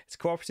played, it's a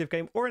cooperative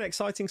game, or an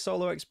exciting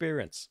solo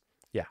experience.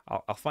 Yeah,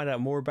 I'll find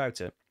out more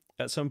about it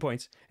at some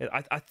point.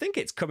 I think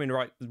it's coming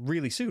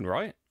really soon,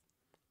 right?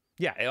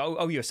 Yeah.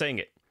 Oh, you're saying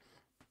it.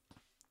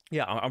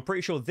 Yeah, I'm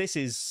pretty sure this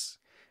is,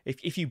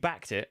 if you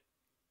backed it,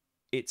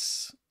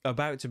 it's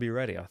about to be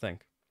ready, I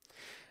think.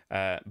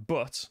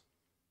 But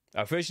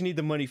first you need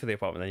the money for the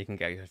apartment, then you can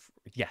get,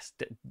 yes,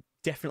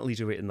 definitely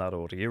do it in that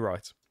order. You're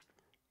right.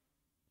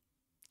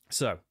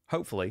 So,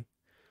 hopefully,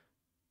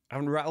 I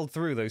haven't rattled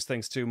through those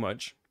things too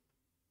much.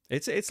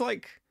 It's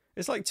like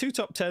It's like 2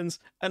 top 10s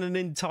and an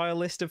entire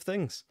list of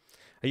things.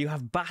 You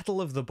have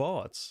Battle of the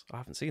Bards. I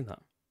haven't seen that.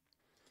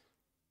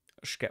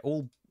 I should get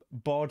all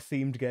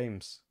bard-themed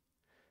games.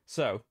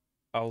 So,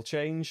 I'll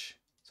change.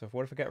 So,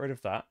 what if I get rid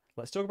of that?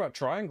 Let's talk about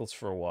triangles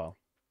for a while.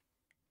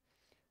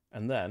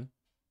 And then...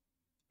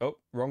 Oh,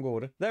 wrong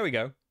order. There we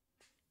go.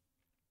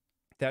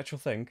 The actual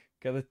thing.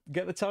 Get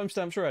the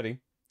timestamps ready.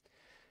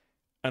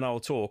 And I'll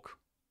talk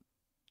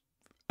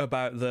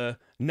about the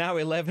now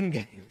 11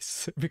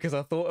 games, because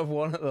I thought of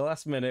one at the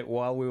last minute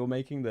while we were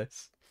making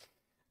this,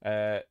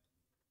 that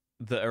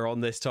are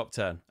on this top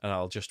 10. And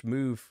I'll just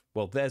move...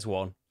 Well, there's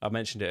one. I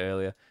mentioned it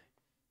earlier.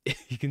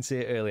 You can see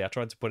it earlier. I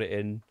tried to put it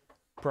in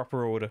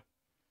proper order.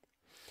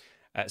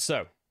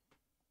 So...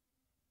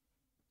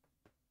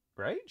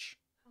 Rach?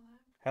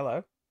 Hello?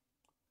 Are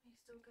you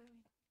still going?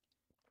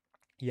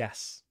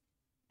 Yes.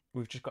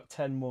 We've just got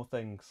 10 more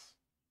things.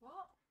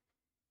 What?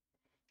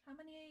 How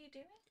many are you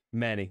doing?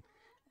 Many.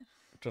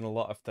 I've done a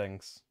lot of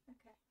things.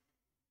 Okay.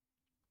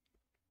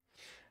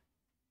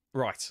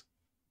 Right.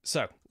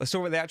 So, let's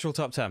talk about the actual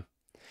top 10.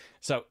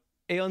 So,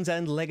 Aeon's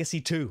End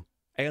Legacy 2.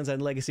 Aeon's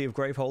End Legacy of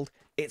Gravehold.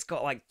 It's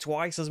got like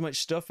twice as much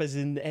stuff as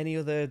in any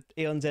other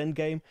Aeon's End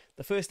game.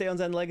 The first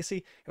Aeon's End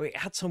Legacy, it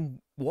had some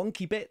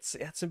wonky bits.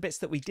 It had some bits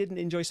that we didn't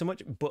enjoy so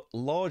much, but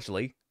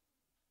largely,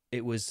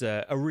 it was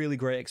a really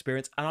great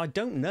experience. And I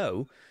don't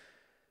know,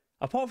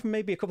 apart from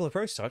maybe a couple of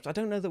prototypes, I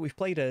don't know that we've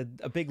played a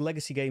big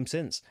Legacy game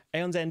since.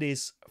 Aeon's End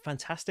is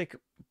fantastic.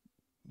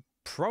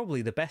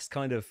 Probably the best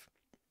kind of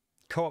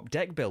co-op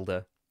deck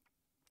builder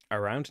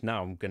around.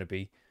 Now I'm going to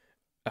be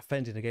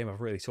offending a game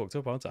I've really talked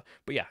up, aren't I?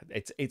 But yeah,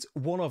 it's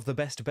one of the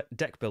best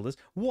deck builders,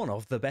 one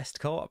of the best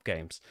co-op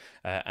games,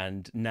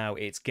 and now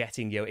it's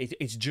getting,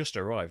 it's just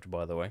arrived,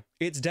 by the way.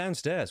 It's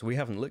downstairs. We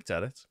haven't looked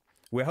at it.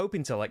 We're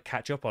hoping to like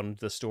catch up on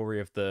the story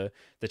of the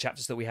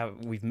chapters that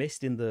we've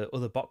missed in the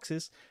other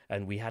boxes,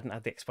 and we hadn't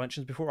had the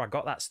expansions before. I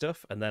got that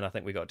stuff, and then I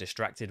think we got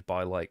distracted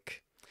by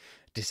like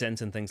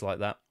Descent and things like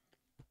that.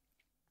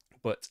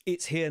 But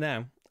it's here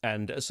now.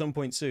 And at some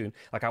point soon,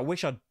 like I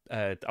wish I'll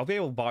be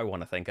able to buy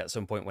one, I think, at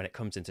some point when it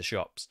comes into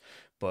shops.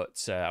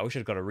 But I wish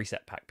I'd got a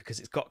reset pack, because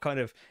it's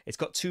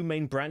got 2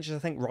 main branches, I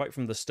think, right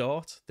from the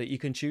start that you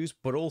can choose.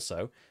 But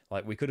also,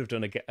 like, we could have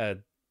done a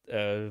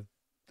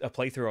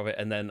playthrough of it,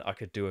 and then I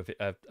could do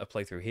a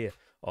playthrough here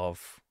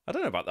of, I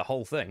don't know about the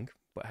whole thing,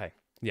 but hey,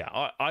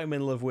 yeah, I'm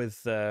in love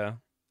with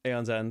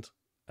Aeon's End,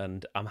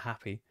 and I'm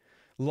happy.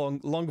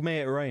 Long may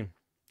it reign.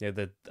 Yeah,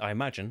 I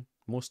imagine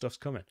more stuff's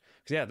coming.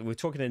 Because yeah, we're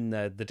talking in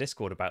the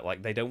Discord about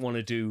like they don't want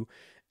to do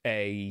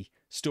a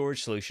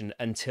storage solution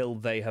until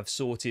they have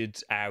sorted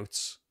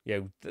out,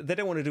 they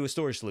don't want to do a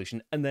storage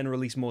solution and then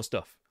release more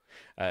stuff.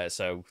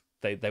 So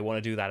they want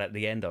to do that at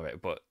the end of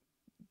it. But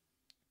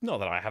not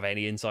that I have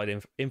any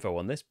inside info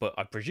on this, but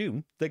I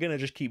presume they're going to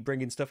just keep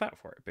bringing stuff out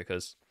for it,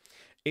 because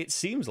it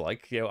seems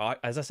like,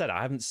 as I said,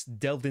 I haven't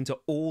delved into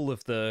all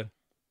of the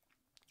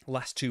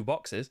last 2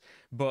 boxes,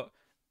 but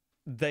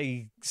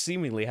they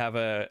seemingly have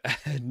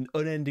an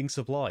unending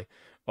supply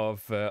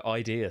of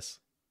ideas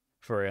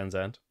for Aeon's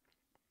End.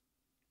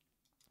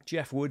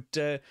 Jeff, would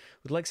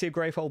Legacy of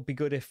Gravehold be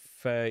good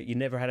if you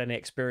never had any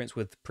experience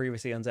with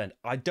previous Aeon's End?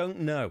 I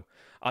don't know.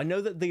 I know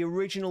that the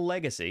original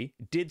Legacy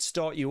did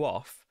start you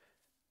off,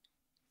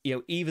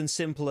 even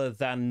simpler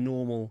than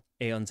normal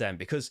Aeon's End,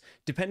 because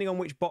depending on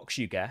which box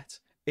you get,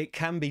 it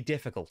can be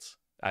difficult.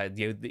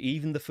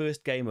 Even the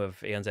first game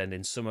of Aeon's End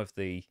in some of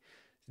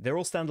they're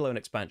all standalone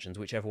expansions,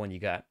 whichever one you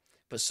get.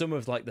 But some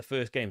of like the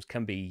first games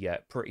can be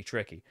pretty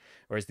tricky.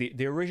 Whereas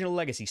the original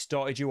Legacy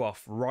started you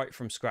off right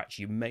from scratch.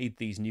 You made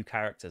these new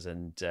characters,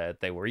 and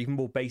they were even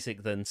more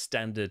basic than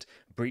standard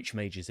breach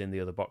mages in the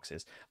other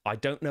boxes. I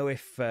don't know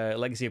if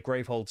Legacy of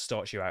Gravehold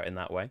starts you out in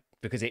that way,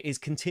 because it is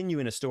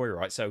continuing a story,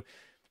 right? So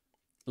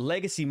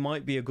Legacy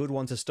might be a good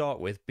one to start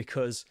with,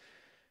 because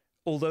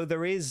although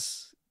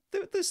there's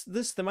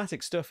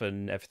thematic stuff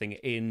and everything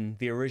in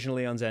the original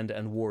Aeon's End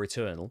and War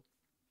Eternal,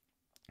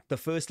 the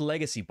first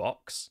Legacy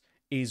box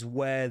is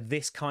where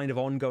this kind of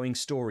ongoing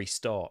story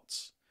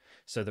starts.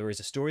 So there is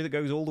a story that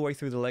goes all the way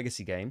through the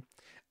Legacy game,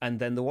 and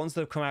then the ones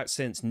that have come out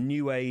since,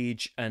 New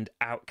Age and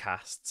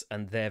Outcasts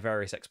and their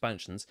various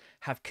expansions,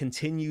 have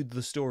continued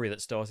the story that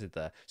started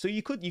there. So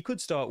you could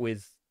start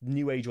with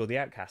New Age or the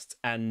Outcasts,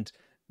 and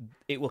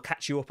it will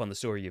catch you up on the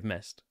story you've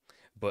missed.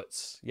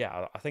 But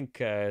yeah, I think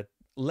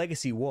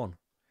Legacy 1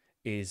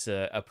 is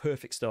a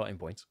perfect starting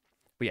point.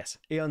 But yes,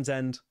 Aeon's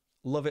End,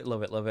 love it,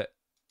 love it, love it.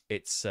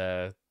 It's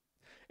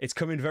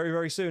coming very,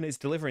 very soon. It's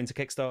delivering to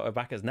Kickstarter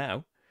backers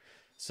now,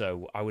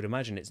 so I would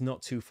imagine it's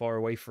not too far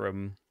away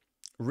from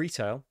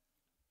retail.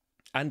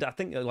 And I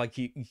think like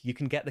you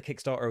can get the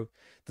Kickstarter.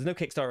 There's no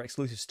Kickstarter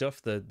exclusive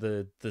stuff.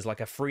 There's like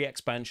a free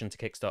expansion to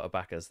Kickstarter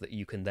backers that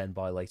you can then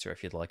buy later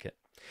if you'd like it.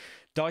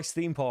 Dice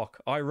Theme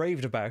Park, I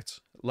raved about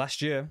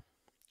last year,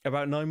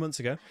 about 9 months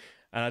ago,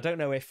 and I don't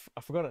know if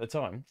I forgot at the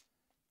time.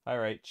 Hi,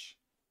 Rach.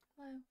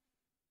 Hello.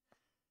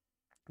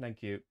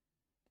 Thank you.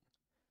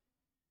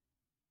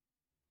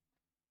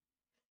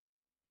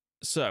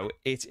 So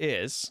it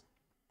is,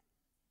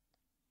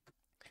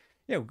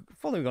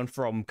 following on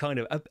from kind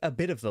of a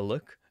bit of the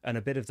look and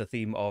a bit of the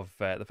theme of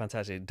the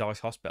fantastic Dice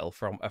Hospital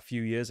from a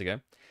few years ago,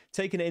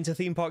 taking it into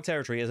theme park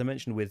territory, as I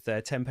mentioned with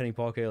Tenpenny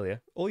Park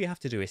earlier. All you have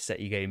to do is set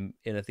your game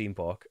in a theme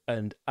park,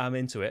 and I'm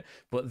into it.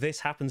 But this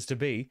happens to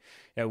be,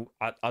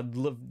 I'd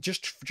love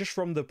just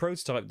from the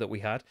prototype that we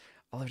had,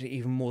 I loved it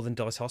even more than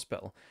Dice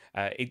Hospital.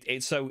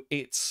 It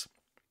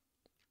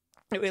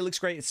looks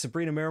great. It's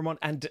Sabrina Miramont,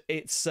 and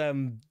it's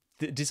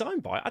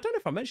designed by, I don't know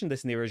if I mentioned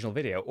this in the original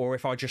video or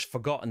if I just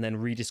forgot and then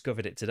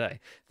rediscovered it today,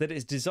 that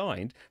it's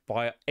designed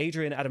by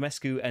Adrian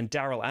Adamescu and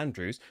Daryl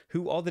Andrews,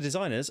 who are the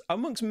designers,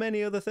 amongst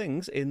many other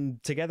things, in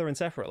together and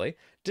separately,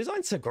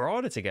 designed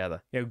Sagrada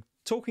together.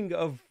 Talking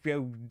of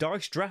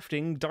dice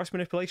drafting, dice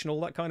manipulation,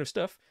 all that kind of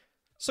stuff,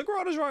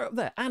 Sagrada's right up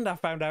there. And I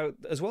found out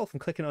as well from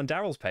clicking on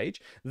Daryl's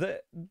page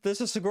that there's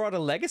a Sagrada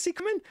Legacy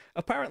coming,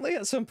 apparently,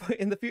 at some point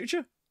in the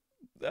future.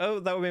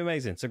 Oh, that would be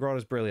amazing.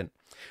 Sagrada's brilliant.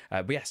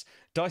 But yes,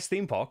 Dice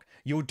Theme Park,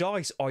 your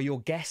dice are your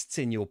guests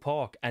in your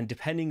park, and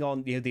depending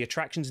on the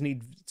attractions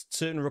need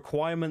certain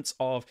requirements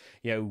of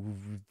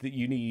that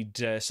you need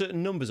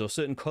certain numbers or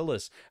certain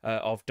colors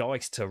of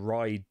dice to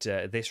ride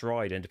this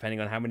ride, and depending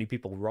on how many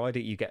people ride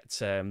it, you get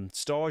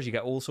stars, you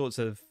get all sorts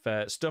of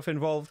stuff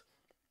involved.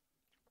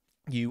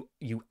 You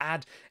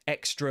add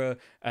extra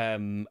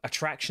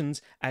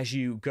attractions as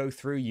you go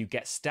through. You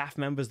get staff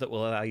members that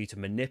will allow you to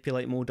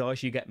manipulate more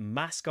dice. You get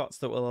mascots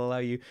that will allow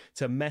you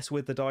to mess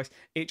with the dice.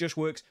 It just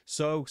works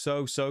so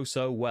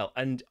well.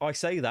 And I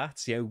say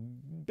that,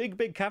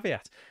 big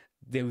caveat.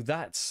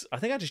 That's, I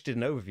think I just did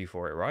an overview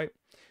for it, right?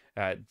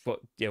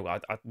 But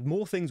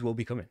more things will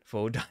be coming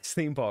for Dice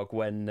Theme Park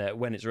when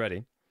it's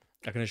ready.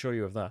 I can assure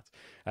you of that.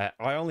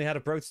 I only had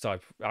a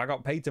prototype. I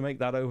got paid to make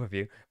that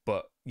overview,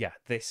 but yeah,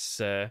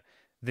 this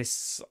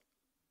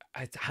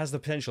it has the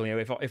potential.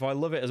 If I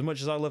love it as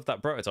much as I love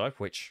that prototype,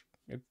 which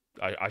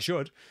I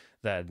should,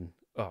 then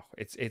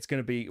it's going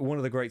to be one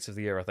of the greats of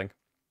the year, I think.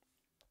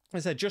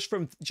 As I said,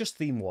 just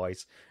theme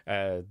wise,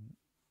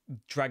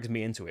 drags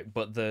me into it,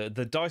 but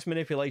the dice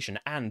manipulation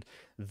and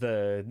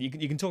you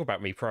can talk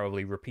about me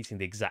probably repeating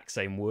the exact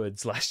same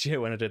words last year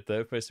when I did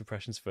the first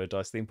impressions for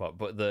Dice Theme Park,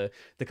 but the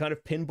kind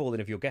of pinballing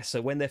of your guests.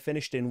 So when they're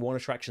finished in one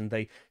attraction,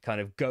 they kind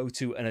of go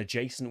to an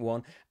adjacent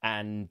one,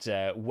 and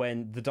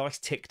when the dice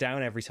tick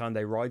down every time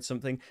they ride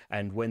something,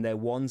 and when they're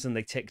ones and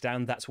they tick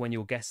down, that's when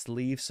your guests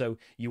leave. So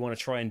you want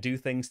to try and do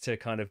things to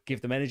kind of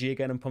give them energy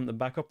again and pump them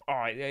back up.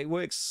 It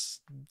works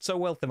so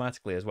well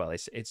thematically as well.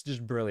 It's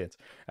just brilliant.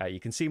 You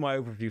can see my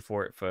overview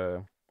for it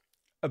for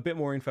a bit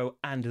more info,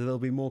 and there'll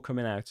be more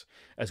coming out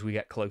as we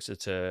get closer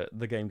to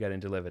the game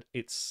getting delivered.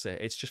 It's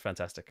just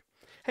fantastic.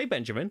 Hey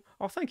Benjamin,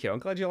 thank you. I'm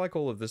glad you like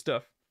all of the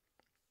stuff.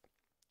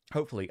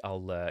 Hopefully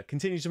I'll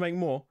continue to make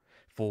more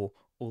for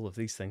all of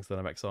these things that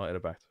I'm excited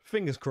about.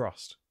 Fingers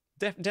crossed.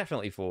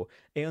 Definitely for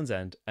Aeon's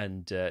End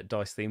and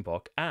Dice Theme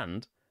Park.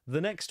 And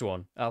the next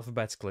one,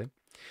 alphabetically,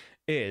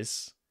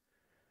 is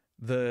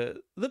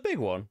the big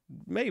one.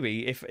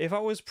 Maybe if I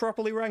was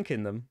properly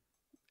ranking them,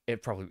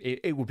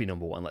 it would be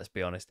number one, let's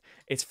be honest.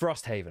 It's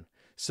Frosthaven.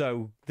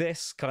 So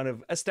this kind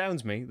of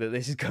astounds me that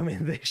this is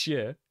coming this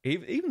year,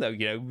 even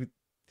though,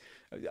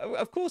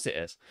 of course it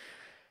is.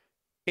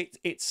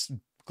 It's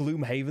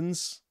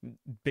Gloomhaven's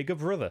bigger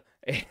brother.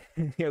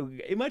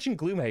 Imagine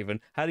Gloomhaven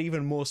had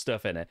even more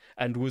stuff in it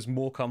and was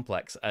more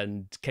complex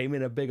and came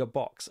in a bigger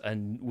box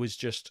and was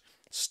just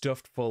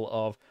stuffed full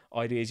of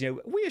ideas.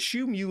 We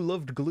assume you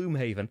loved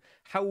Gloomhaven.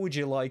 How would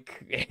you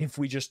like if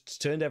we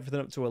just turned everything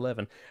up to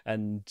 11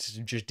 and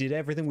just did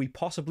everything we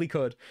possibly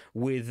could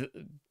with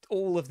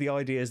all of the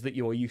ideas that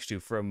you're used to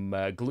from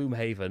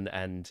Gloomhaven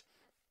and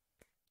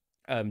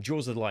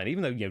Jaws of the Lion?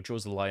 Even though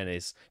Jaws of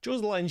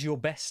the Lion's your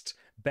best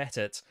bet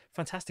at,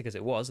 fantastic as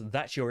it was,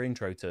 that's your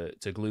intro to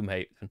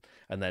Gloomhaven,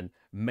 and then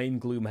main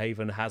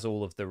Gloomhaven has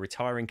all of the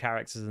retiring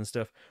characters and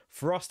stuff.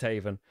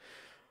 Frosthaven,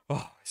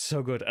 it's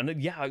so good.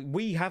 And yeah,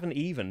 we haven't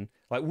even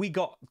we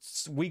got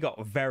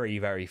very,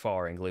 very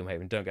far in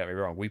Gloomhaven, don't get me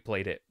wrong. We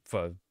played it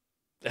for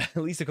at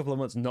least a couple of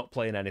months, not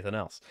playing anything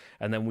else,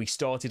 and then we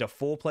started a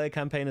 4-player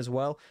campaign as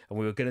well, and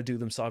we were going to do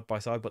them side by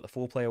side, but the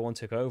 4-player one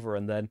took over,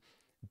 and then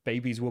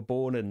babies were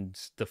born and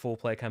the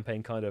 4-player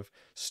campaign kind of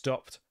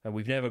stopped, and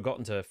we've never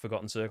gotten to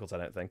Forgotten Circles, I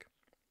don't think.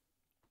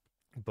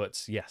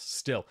 But yes,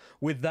 still,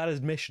 with that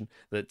admission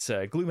that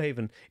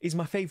Gloomhaven is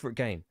my favourite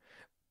game,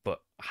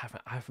 but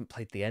I haven't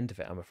played the end of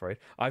it, I'm afraid.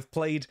 I've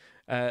played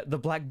the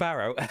Black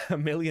Barrow a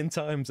million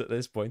times at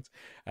this point.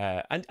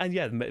 And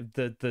yeah,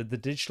 the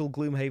digital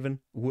Gloomhaven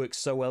works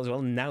so well as well.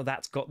 And now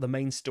that's got the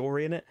main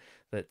story in it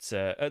that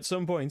at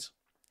some point,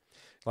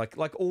 like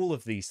all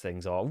of these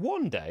things are,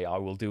 one day I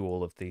will do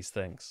all of these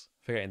things.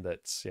 Forgetting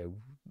that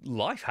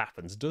life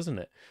happens, doesn't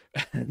it?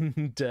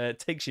 And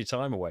takes your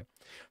time away.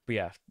 But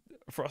yeah,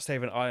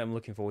 Frosthaven I am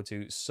looking forward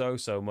to so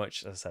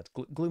much. As I said,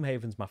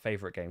 Gloomhaven's my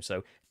favourite game,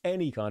 so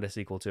any kind of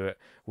sequel to it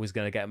was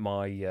going to get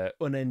my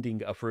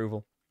unending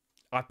approval.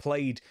 I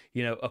played,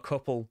 a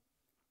couple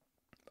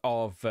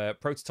of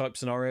prototype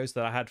scenarios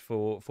that I had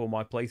for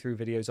my playthrough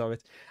videos of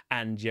it,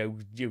 and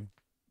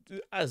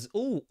as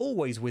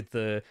always with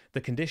the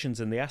conditions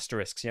and the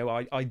asterisks, you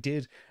know, I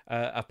did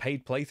a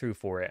paid playthrough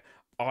for it.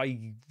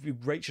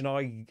 Rach and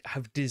I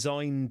have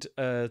designed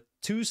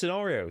 2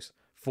 scenarios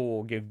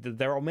for. You know,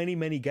 there are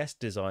many guest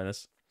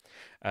designers,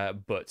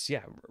 but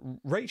yeah,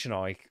 Rach and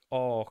I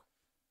are.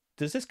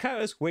 Does this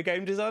count as we're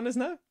game designers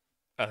now?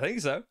 I think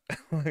so.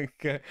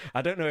 Like,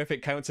 I don't know if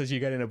it counts as you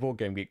getting a Board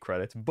Game Geek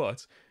credit,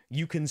 but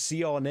you can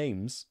see our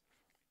names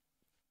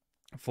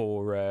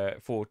for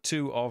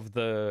 2 of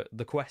the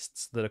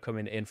quests that are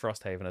coming in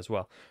Frosthaven as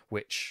well,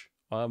 which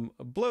I'm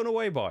blown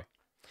away by.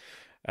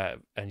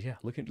 And yeah,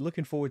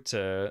 looking forward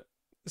to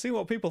seeing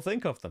what people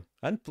think of them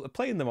and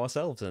playing them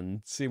ourselves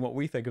and seeing what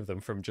we think of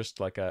them from just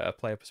like a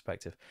player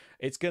perspective.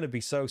 It's going to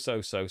be so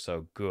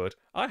good.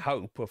 I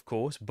hope, of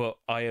course, but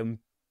I'm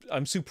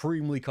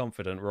supremely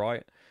confident,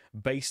 right?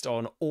 Based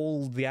on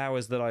all the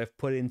hours that I've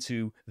put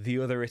into the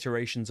other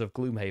iterations of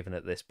Gloomhaven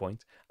at this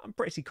point, I'm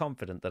pretty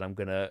confident that I'm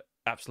going to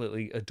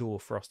absolutely adore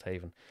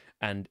Frosthaven.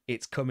 And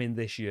it's coming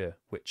this year,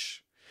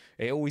 which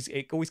it always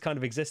kind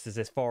of exists as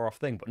this far off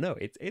thing, but no,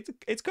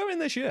 it's coming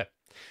this year.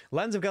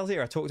 Lands of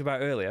Galzir I talked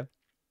about earlier,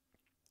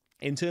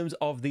 in terms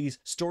of these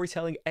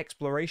storytelling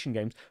exploration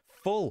games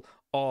full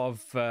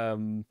of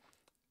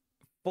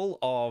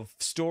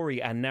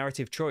story and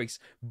narrative choice,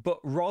 but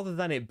rather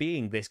than it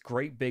being this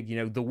great big, you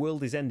know, the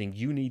world is ending,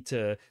 you need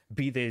to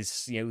be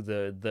this, you know,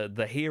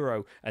 the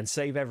hero and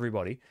save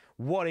everybody.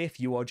 What if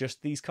you are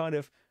just these kind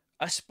of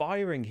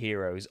aspiring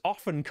heroes,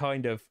 often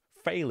kind of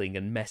failing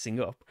and messing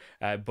up,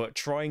 but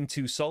trying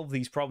to solve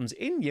these problems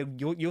in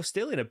you're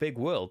still in a big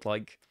world.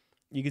 Like,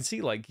 you can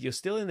see, like, you're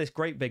still in this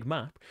great big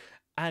map.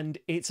 And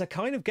it's a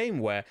kind of game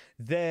where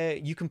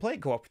you can play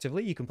it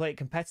cooperatively, you can play it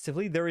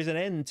competitively, there is an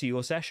end to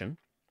your session.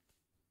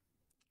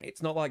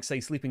 It's not like,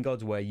 say, Sleeping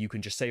Gods, where you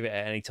can just save it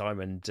at any time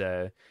and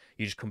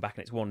you just come back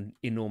and it's one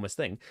enormous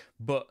thing.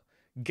 But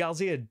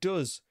Galzir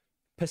does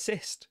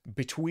persist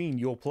between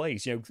your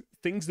plays. You know,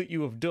 things that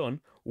you have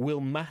done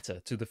will matter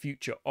to the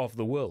future of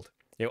the world.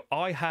 You know,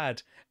 I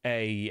had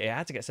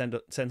to get sent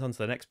on to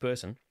the next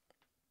person.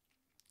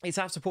 It's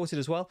app supported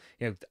as well.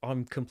 You know,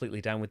 I'm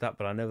completely down with that,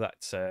 but I know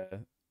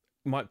that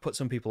might put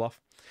some people off.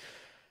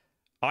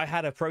 I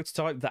had a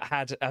prototype that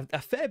had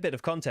a fair bit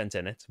of content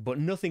in it, but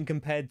nothing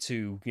compared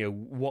to, you know,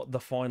 what the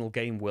final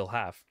game will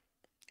have.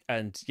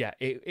 And yeah,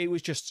 it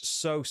was just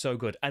so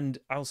good. And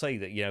I'll say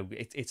that, you know,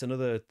 it's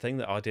another thing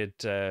that I did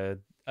a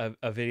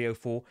video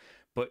for,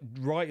 but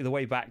right the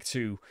way back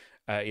to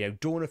you know,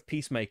 Dawn of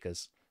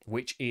Peacemakers,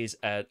 which is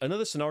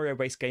another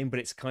scenario-based game, but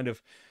it's a kind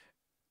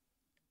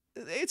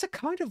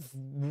of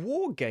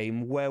war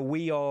game where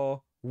we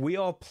are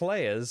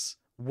players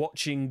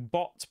watching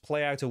bots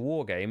play out a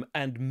war game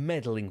and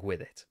meddling with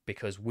it,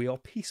 because we are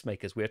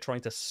peacemakers. We are trying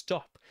to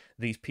stop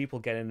these people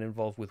getting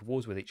involved with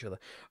wars with each other.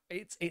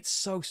 It's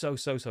so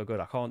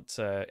good. I can't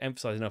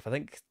emphasize enough. I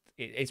think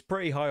it's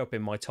pretty high up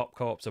in my top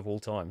co-ops of all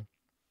time,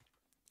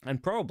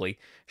 and probably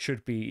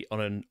should be on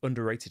an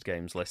underrated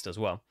games list as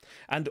well.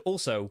 And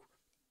also,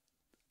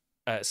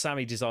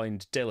 Sammy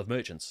designed Dale of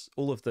Merchants,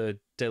 all of the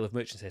Dale of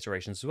Merchants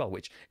iterations as well,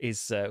 which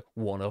is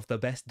one of the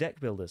best deck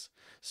builders.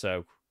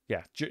 So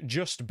yeah,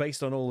 just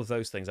based on all of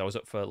those things, I was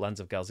up for Lands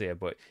of Galzir.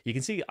 But you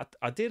can see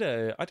I did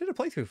a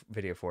playthrough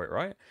video for it,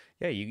 right?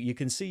 Yeah, you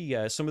can see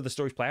some of the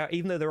stories play out,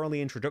 even though they're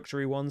only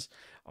introductory ones.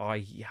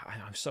 I'm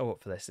so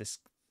up for this.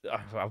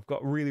 I've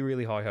got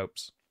really high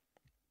hopes.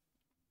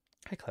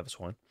 Hey, Clever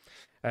Swine.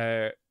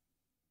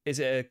 Is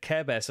it a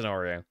Care Bear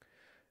scenario?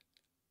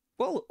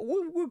 Well,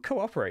 we're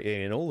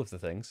cooperating in all of the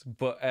things,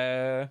 but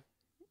I'm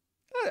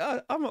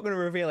not going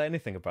to reveal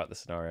anything about the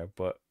scenario.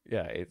 But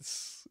yeah,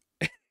 it's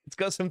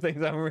got some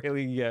things I'm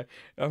really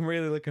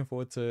looking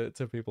forward to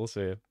people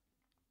seeing.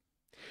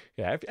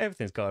 Yeah,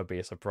 everything's got to be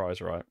a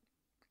surprise, right?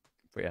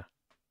 But yeah,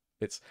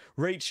 it's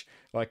Rach.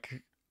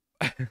 Like,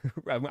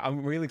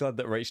 I'm really glad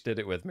that Rach did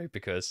it with me,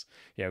 because,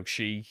 you know,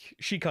 she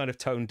kind of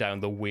toned down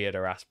the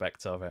weirder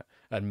aspects of it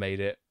and made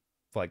it,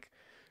 like,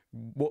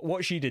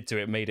 what she did to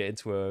it made it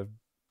into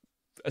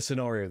a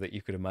scenario that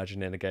you could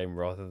imagine in a game,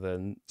 rather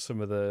than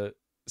some of the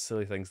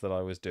silly things that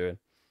I was doing.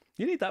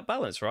 You need that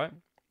balance, right?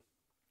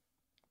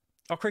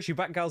 Oh, Chris, you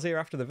back Galzir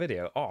after the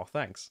video. Oh,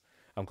 thanks.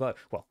 I'm glad.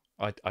 Well,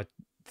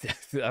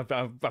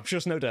 I'm sure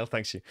Snowdale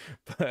thanks you.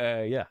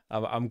 But yeah,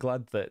 I'm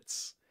glad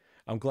that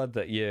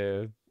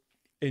you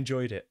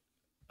enjoyed it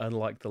and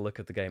liked the look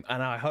of the game.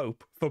 And I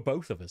hope for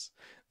both of us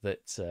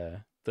that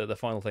the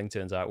final thing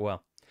turns out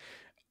well.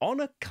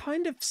 On a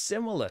kind of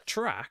similar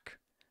track,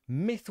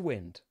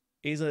 Mythwind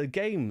is a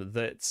game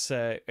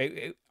that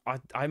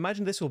I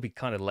imagine this will be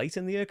kind of late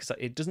in the year, because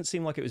it doesn't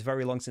seem like it was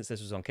very long since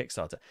this was on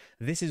Kickstarter.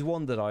 This is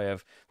one that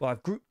I've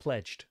group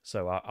pledged,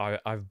 so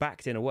I've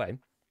backed in a way.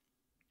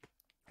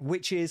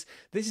 This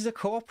is a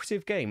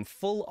cooperative game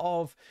full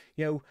of,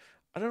 you know,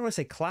 I don't want to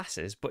say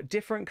classes, but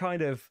different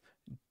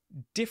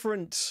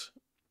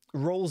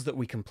roles that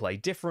we can play,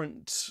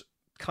 different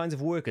kinds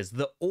of workers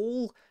that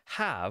all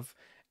have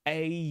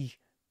a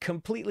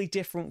completely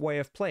different way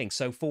of playing.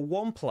 So for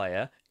one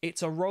player,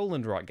 it's a roll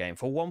and write game.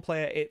 For one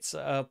player, it's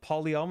a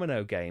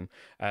polyomino game.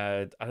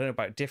 I don't know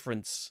about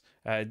difference.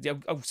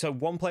 So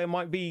one player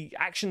might be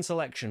action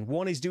selection.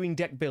 One is doing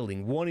deck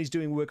building. One is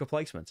doing worker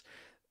placement.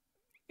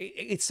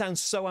 It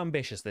sounds so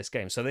ambitious, this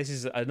game. So this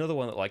is another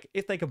one that, like,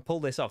 if they can pull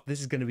this off, this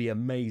is going to be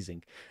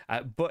amazing.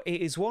 But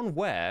it is one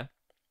where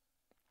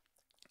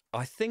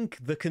I think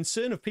the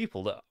concern of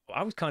people that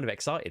I was kind of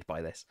excited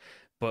by this,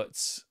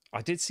 but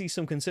I did see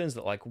some concerns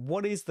that, like,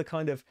 what is the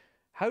kind of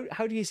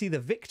how do you see the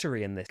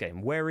victory in this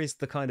game? Where is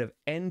the kind of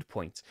end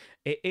point?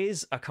 It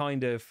is a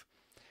kind of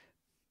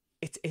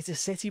it's a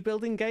city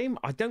building game.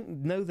 I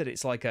don't know that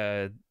it's like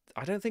I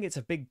don't think it's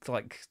a big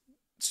like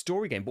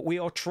story game, but we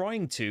are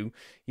trying to,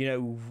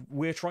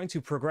 we're trying to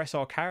progress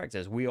our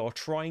characters. We are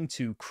trying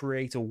to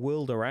create a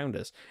world around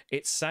us.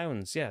 It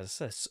sounds,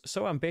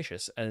 so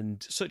ambitious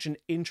and such an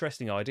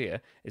interesting idea.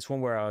 It's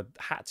one where I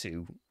had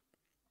to.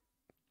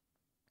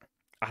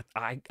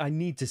 I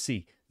need to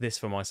see this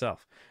for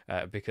myself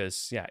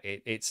because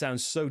it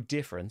sounds so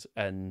different,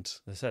 and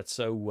as I said,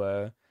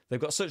 so they've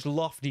got such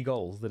lofty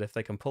goals that if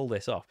they can pull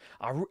this off,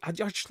 I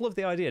just love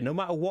the idea. No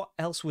matter what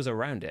else was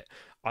around it,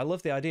 I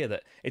love the idea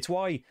that it's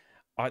why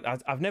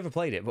I've never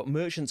played it, but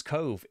Merchant's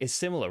Cove is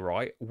similar,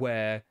 right?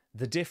 Where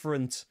the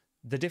different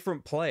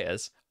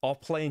players are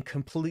playing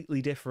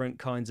completely different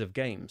kinds of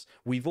games.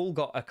 We've all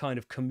got a kind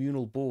of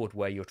communal board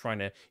where you're trying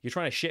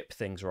to ship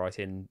things, right,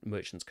 in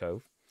Merchant's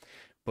Cove.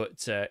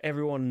 But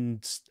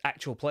everyone's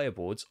actual player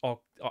boards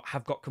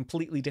have got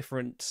completely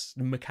different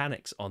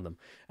mechanics on them,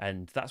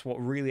 and that's what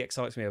really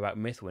excites me about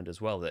Mythwind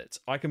as well. That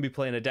I can be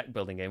playing a deck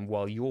building game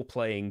while you're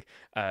playing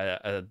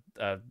a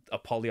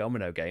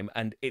polyomino game,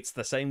 and it's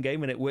the same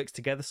game, and it works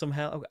together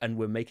somehow, and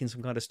we're making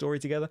some kind of story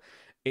together.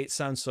 It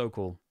sounds so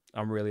cool.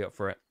 I'm really up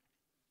for it.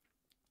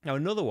 Now,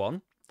 another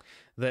one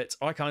that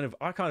I kind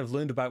of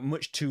learned about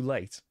much too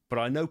late, but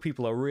I know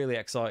people are really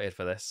excited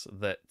for this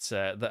that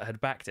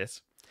had backed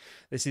it.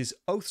 This is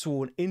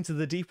Oathsworn Into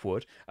the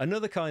Deepwood.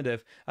 Another kind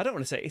of, I don't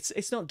want to say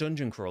it's not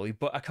dungeon crawly,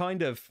 but a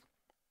kind of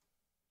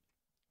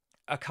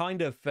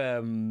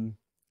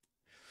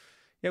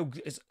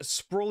it's a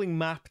sprawling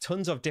map,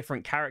 tons of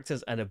different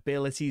characters and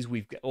abilities.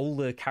 All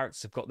the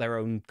characters have got their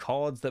own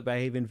cards that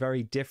behave in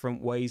very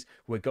different ways.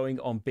 We're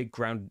going on big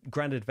grand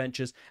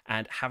adventures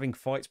and having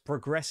fights,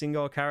 progressing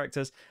our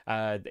characters.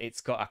 It's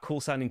got a cool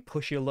sounding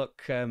push your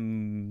luck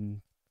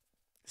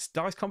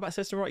dice combat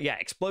system, right? Yeah,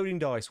 exploding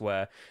dice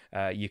where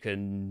you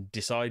can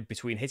decide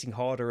between hitting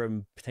harder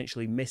and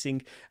potentially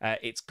missing.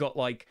 It's got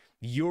like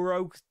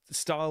Euro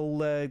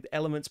style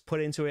elements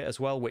put into it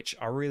as well, which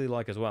I really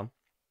like as well.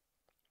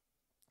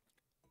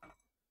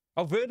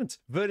 Oh, Verdant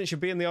should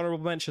be in the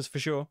honourable mentions for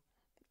sure.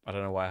 I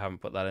don't know why I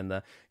haven't put that in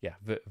there. Yeah,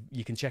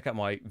 you can check out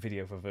my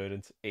video for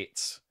Verdant.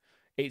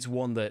 It's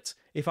one that,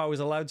 if I was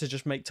allowed to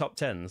just make top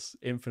 10s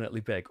infinitely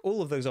big,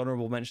 all of those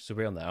honourable mentions will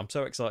be on there. I'm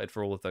so excited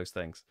for all of those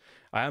things.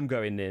 I'm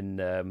going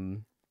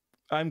in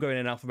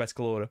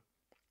alphabetical order.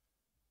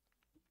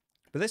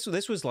 But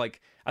this was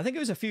like, I think it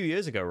was a few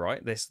years ago,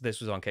 right? This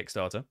was on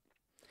Kickstarter.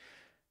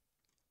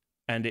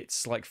 And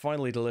it's like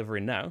finally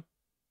delivering now.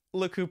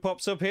 Look who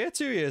pops up here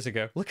 2 years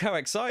ago. Look how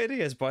excited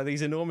he is by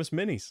these enormous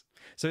minis.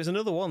 So it's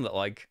another one that,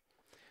 like,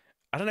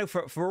 I don't know,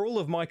 for all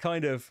of my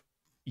kind of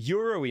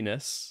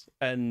Euro-iness,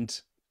 and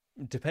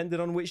depending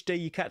on which day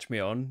you catch me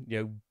on,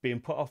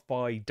 being put off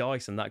by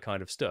dice and that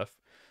kind of stuff,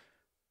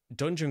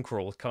 Dungeon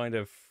Crawl kind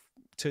of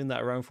turned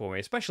that around for me.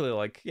 Especially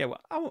like,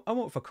 I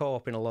want for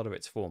co-op in a lot of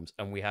its forms,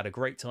 and we had a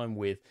great time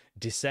with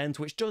Descent,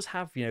 which does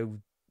have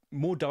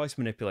more dice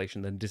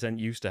manipulation than Descent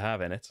used to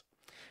have in it.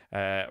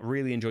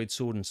 Really enjoyed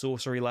Sword and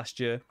Sorcery last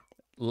year,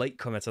 late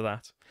comer to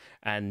that,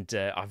 and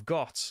I've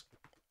got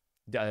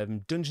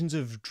Dungeons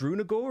of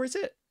Drunagor, is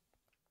it?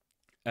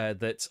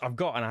 That I've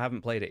got and I haven't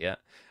played it yet.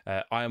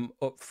 I am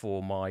up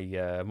for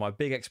my my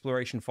big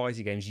exploration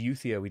fighty games,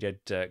 Euthia, we did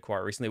quite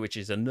recently, which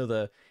is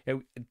another.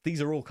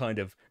 These are all kind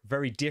of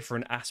very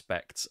different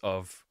aspects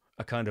of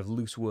a kind of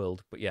loose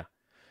world, but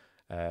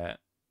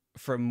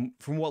from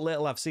what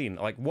little I've seen,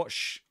 like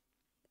watch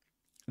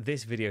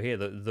this video here,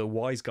 the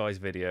Wise Guys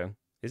video.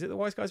 Is it the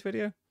Wise Guys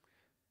video?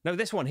 No,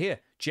 this one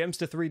here, Gems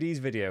to 3D's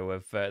video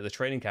of the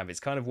training camp. It's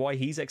kind of why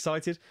he's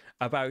excited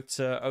about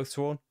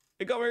Oathsworn.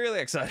 It got me really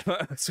excited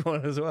about this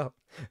one as well.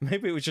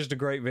 Maybe it was just a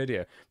great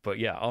video, but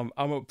yeah,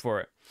 I'm up for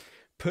it.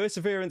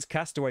 Perseverance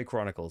Castaway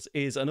Chronicles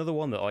is another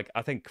one that, like,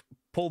 I think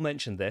Paul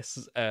mentioned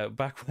this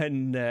back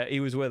when he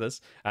was with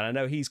us, and I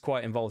know he's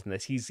quite involved in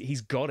this.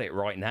 He's got it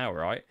right now,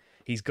 right?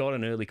 He's got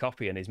an early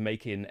copy and is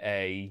making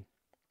a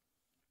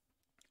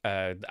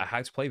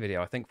how to play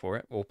video, I think, for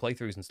it, or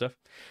playthroughs and stuff.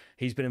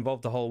 He's been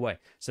involved the whole way.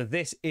 So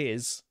this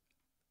is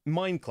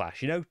Mind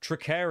Clash,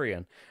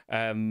 Tricarian,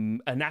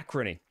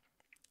 Anachrony.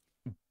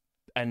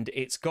 And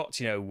it's got,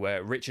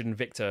 Richard and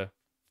Victor,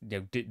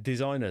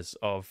 designers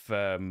of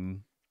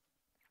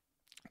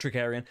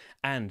Tricarian,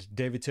 and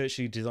David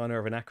Turchley, designer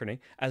of Anachrony,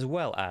 as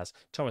well as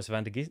Thomas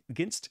van der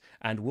Ginst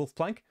and Wolf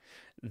Plank.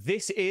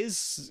 This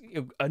is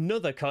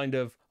another kind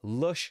of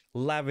lush,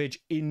 lavish,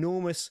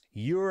 enormous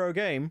Euro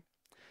game,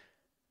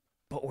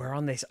 but we're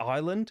on this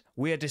island.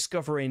 We are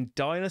discovering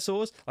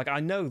dinosaurs. Like, I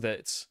know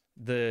that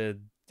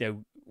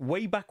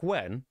way back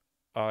when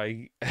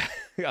I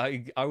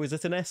I was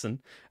at an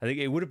Essen. I think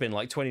it would have been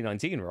like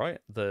 2019, right?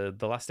 The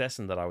last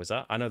Essen that I was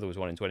at. I know there was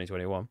one in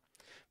 2021,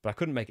 but I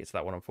couldn't make it to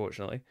that one,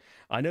 unfortunately.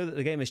 I know that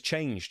the game has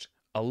changed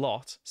a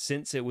lot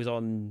since it was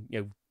on,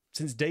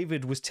 since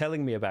David was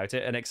telling me about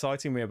it and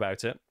exciting me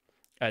about it,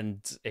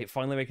 and it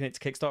finally making it to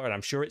Kickstarter. And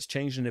I'm sure it's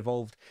changed and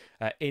evolved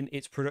in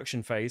its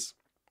production phase.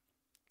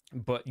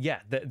 But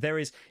yeah, there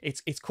is.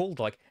 It's called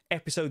like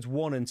episodes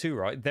 1 and 2,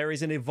 right? There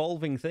is an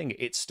evolving thing.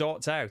 It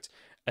starts out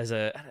as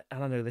a,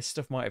 and I know this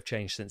stuff might have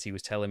changed since he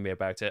was telling me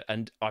about it,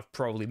 and I've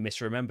probably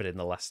misremembered in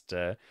the last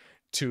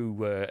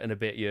 2 and a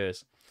bit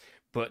years.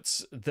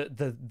 But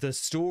the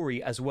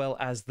story as well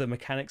as the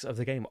mechanics of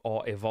the game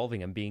are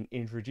evolving and being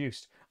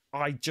introduced.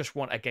 I just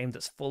want a game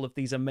that's full of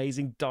these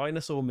amazing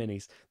dinosaur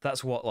minis.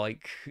 That's what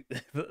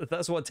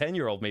that's what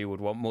 10-year-old me would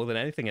want more than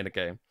anything in a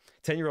game.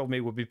 10-year-old me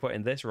would be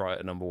putting this right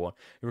at number 1,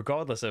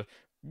 regardless of,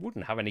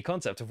 wouldn't have any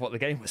concept of what the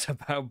game was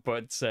about,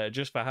 but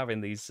just for having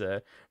these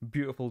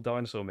beautiful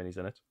dinosaur minis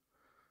in it.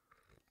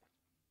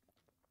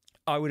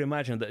 I would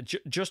imagine that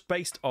just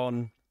based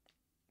on,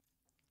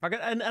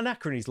 and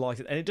Anachrony's light,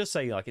 and it does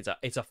say like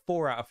it's a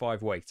 4 out of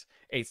 5 weight.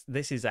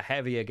 This is a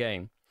heavier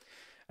game,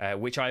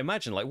 which I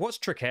imagine, like, what's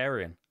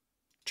Tricarian?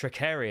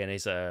 Tricarian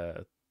is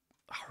a,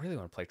 I really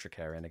want to play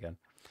Tricarian again.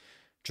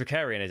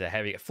 Tricarian is a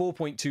heavy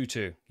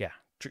 4.22. Yeah,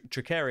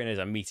 Tricarian is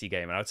a meaty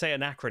game, and I would say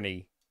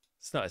Anachrony,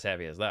 it's not as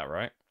heavy as that,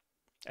 right?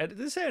 Did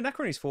they say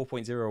Anachrony's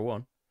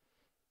 4.01?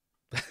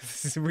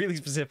 This is really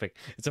specific.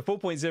 It's a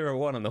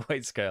 4.01 on the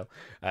weight scale,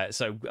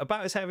 so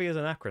about as heavy as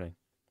Anachrony.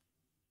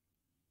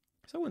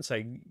 So I wouldn't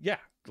say, yeah,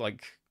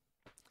 like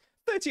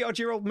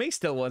 30-odd-year-old me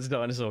still wants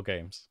dinosaur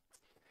games,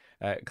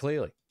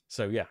 clearly.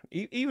 So yeah,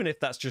 even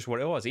if that's just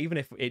what it was, even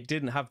if it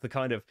didn't have the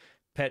kind of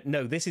pet,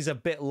 no, this is a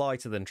bit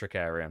lighter than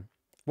Tricarian.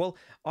 Well,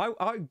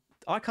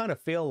 I kind of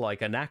feel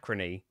like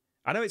Anachrony,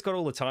 I know it's got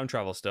all the time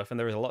travel stuff, and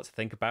there is a lot to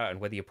think about, and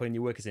whether you're putting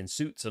your workers in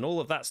suits and all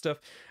of that stuff.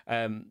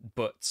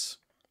 But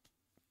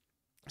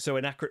so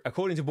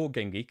according to Board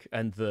Game Geek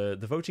and the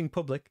voting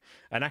public,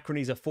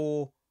 Anachrony's a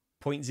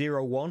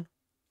 4.01,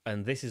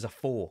 and this is a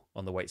 4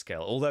 on the weight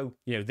scale. Although,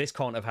 this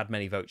can't have had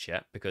many votes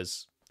yet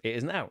because it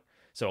isn't out.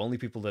 So only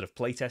people that have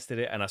playtested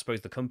it, and I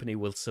suppose the company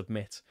will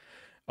submit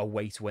a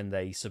weight when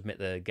they submit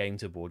the game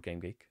to Board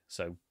Game Geek.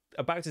 So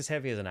about as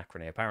heavy as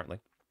Anachrony, apparently.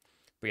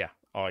 But yeah,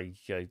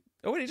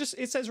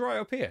 it says right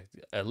up here,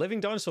 a living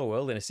dinosaur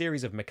world in a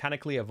series of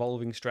mechanically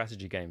evolving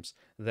strategy games.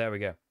 There we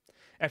go.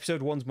 Episode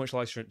 1's much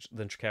lighter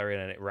than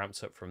Tricarian, and it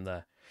ramps up from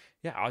there.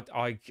 Yeah,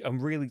 I'm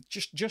really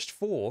just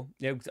for,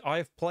 I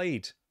have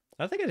played,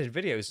 I think I did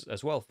videos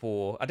as well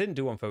for, I didn't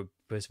do one for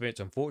Perseverance,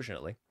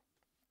 unfortunately,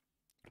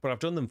 but I've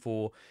done them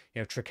for,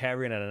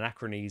 Tricarian and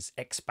Anachrony's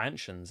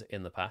expansions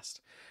in the past.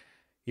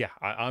 Yeah,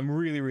 I'm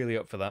really, really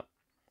up for that.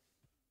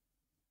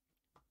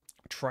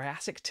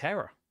 Triassic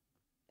Terror.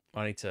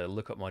 I need to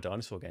look up my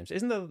dinosaur games.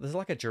 Isn't there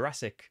like a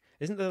Jurassic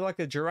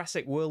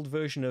World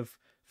version of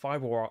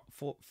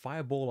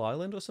Fireball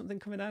Island or something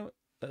coming out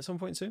at some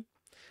point soon?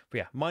 But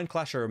yeah, Mind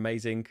Clash are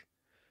amazing.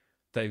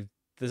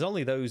 There's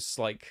only those,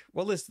 like,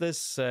 well, there's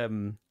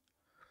the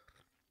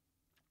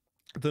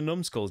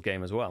Numbskulls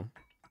game as well.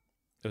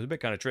 It was a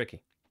bit kind of tricky.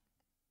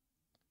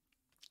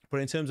 But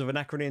in terms of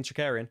Anachrony and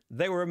Tricarian,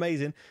 they were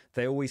amazing.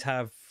 They always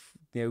have,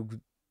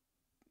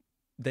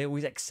 they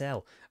always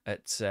excel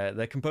at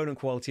their component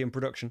quality and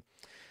production.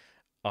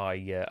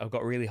 I've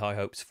got really high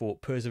hopes for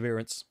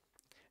Perseverance.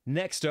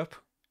 Next up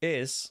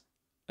is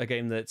a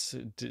game that's,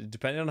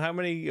 depending on how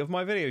many of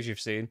my videos you've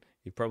seen,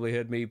 you've probably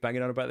heard me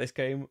banging on about this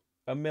game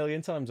a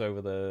million times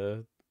over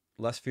the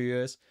last few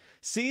years.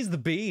 Seize the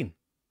Bean.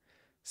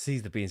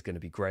 Seize the Bean's going to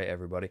be great,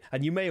 everybody.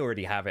 And you may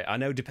already have it. I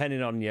know,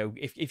 depending on,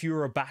 if you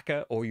were a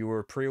backer or you were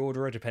a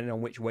pre-orderer, depending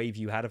on which wave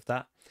you had of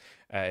that,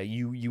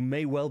 you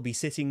may well be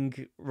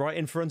sitting right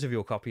in front of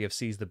your copy of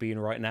Seize the Bean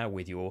right now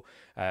with your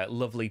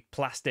lovely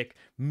plastic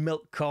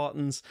milk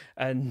cartons.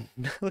 And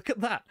look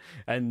at that.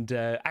 And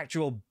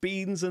actual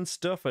beans and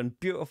stuff, and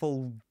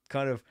beautiful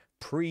kind of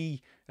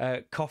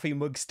pre-coffee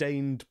mug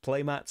stained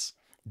playmats.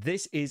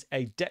 This is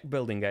a deck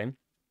building game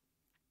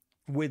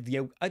with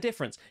a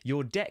difference.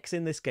 Your decks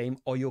in this game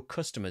are your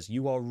customers.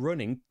 You are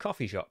running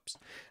coffee shops,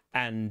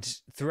 and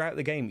throughout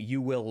the game you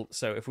will,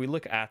 so if we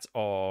look at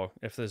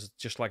if there's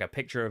just like a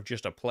picture of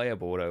just a player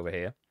board over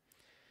here,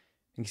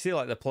 you can see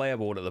like the player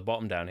board at the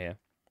bottom down here,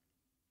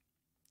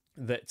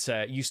 that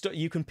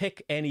you can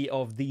pick any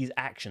of these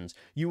actions.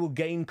 You will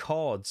gain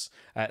cards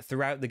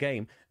throughout the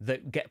game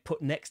that get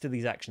put next to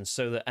these actions,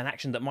 so that an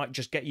action that might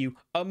just get you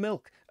a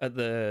milk at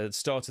the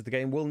start of the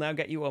game will now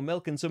get you a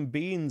milk and some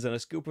beans and a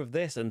scoop of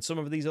this and some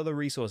of these other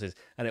resources,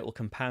 and it will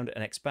compound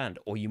and expand.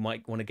 Or you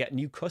might want to get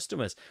new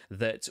customers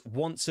that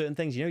want certain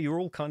things. You're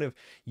all kind of,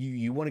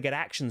 you want to get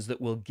actions that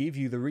will give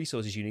you the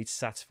resources you need to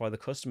satisfy the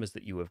customers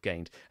that you have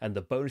gained, and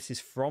the bonuses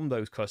from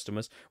those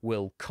customers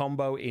will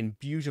combo in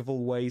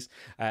beautiful ways.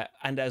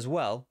 And as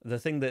well, the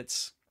thing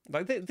that's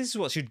like, this is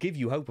what should give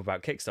you hope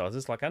about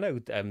Kickstarters. Like, I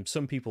know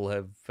some people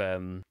have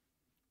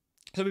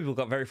some people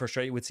got very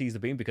frustrated with Seize the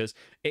Bean because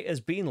it has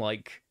been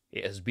like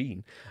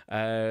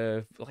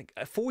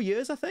 4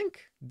 years, I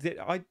think.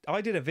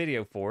 I did a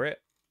video for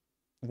it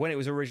when it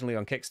was originally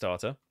on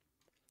Kickstarter.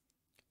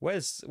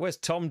 Where's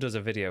Tom does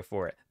a video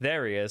for it?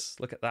 There he is.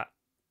 Look at that.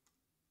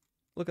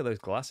 Look at those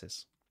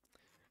glasses.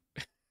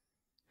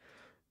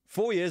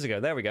 4 years ago.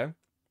 There we go.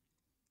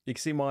 You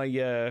can see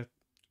my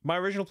my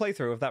original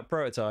playthrough of that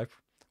prototype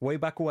way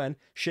back when.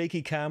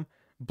 Shaky cam,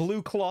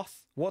 blue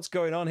cloth. What's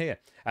going on here?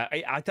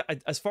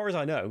 As far as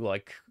I know,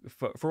 like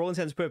for all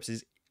intents and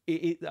purposes,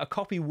 a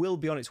copy will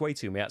be on its way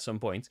to me at some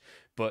point.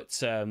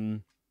 But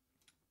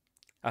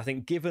I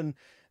think given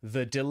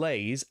the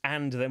delays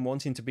and them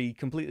wanting to be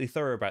completely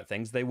thorough about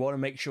things, they want to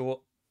make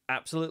sure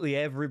absolutely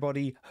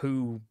everybody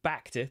who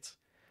backed it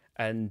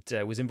and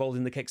was involved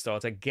in the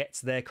Kickstarter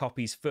gets their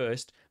copies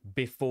first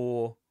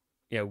before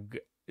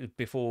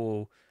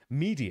before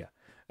media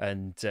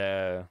and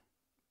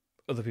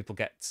other people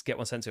get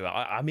one sent to it.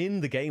 I'm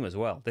in the game as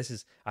well. This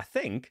is, I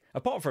think,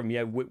 apart from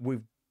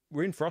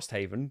we're in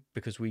Frosthaven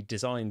because we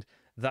designed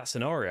that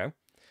scenario,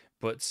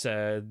 but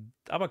I'm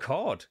a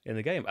card in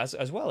the game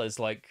as well as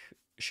like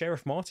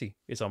Sheriff Marty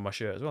is on my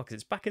shirt as well because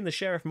it's back in the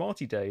Sheriff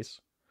Marty days.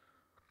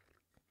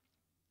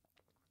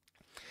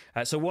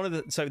 So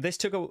this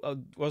took what I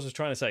was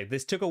trying to say.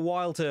 This took a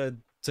while to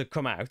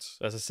come out.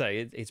 As I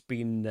say, it's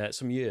been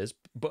some years,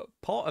 but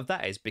part of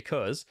that is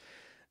because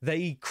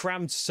they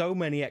crammed so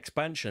many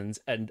expansions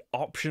and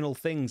optional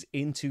things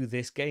into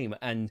this game,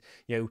 and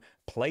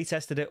play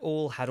tested it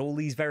all, had all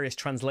these various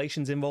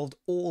translations involved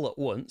all at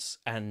once,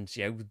 and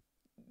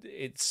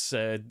it's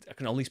I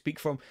can only speak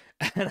from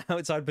an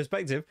outside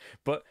perspective,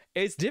 but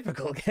it's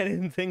difficult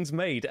getting things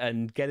made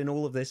and getting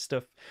all of this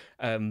stuff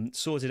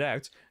sorted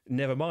out.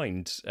 Never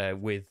mind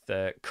with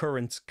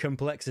current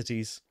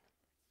complexities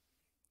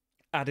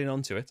adding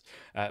onto it.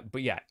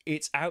 But yeah,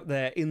 it's out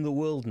there in the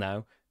world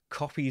now.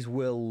 Copies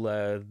will,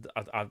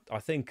 I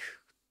think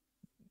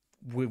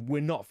we're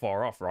not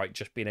far off, right?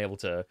 Just being able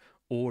to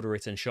order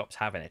it and shops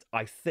having it.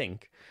 I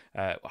think,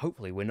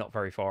 hopefully we're not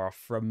very far off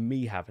from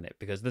me having it,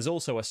 because there's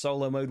also a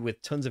solo mode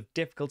with tons of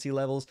difficulty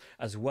levels,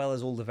 as well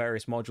as all the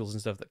various modules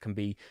and stuff that can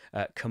be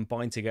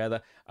combined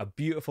together. A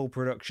beautiful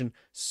production,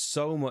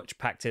 so much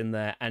packed in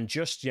there, and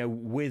just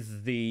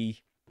with the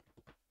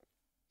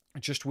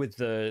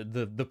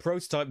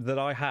prototype that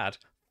I had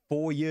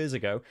 4 years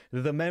ago,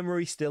 the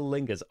memory still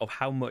lingers of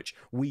how much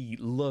we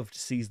loved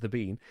Seize the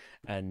Bean,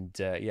 and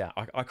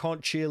I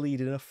can't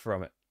cheerlead enough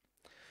from it.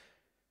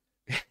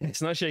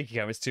 It's not shaky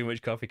cam, it's too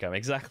much coffee cam.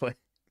 Exactly.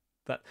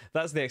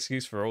 That's the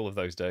excuse for all of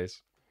those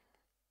days.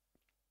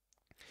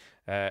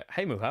 Hey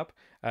Muhab,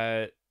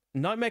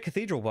 Nightmare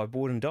Cathedral by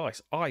Board and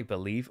Dice. I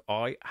believe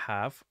I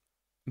have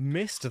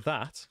missed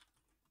that.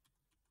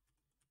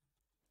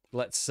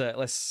 Let's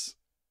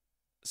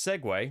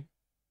segue.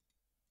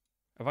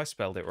 Have I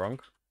spelled it wrong?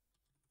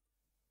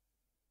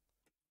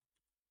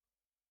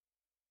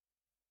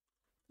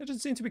 It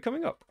doesn't seem to be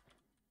coming up.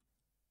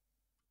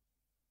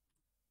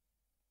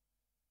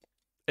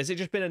 Has it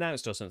just been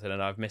announced or something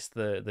and I've missed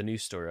the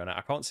news story on it?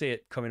 I can't see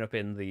it coming up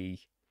in the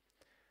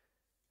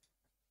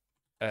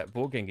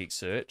Board Game Geek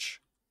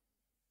search.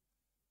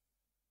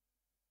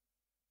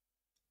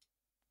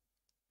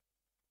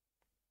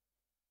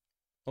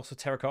 Also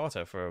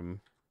Terracotta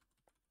from...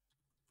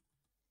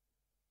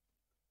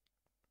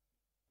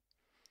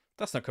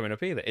 That's not coming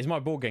up either. Is my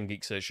Board Game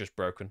Geek search just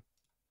broken?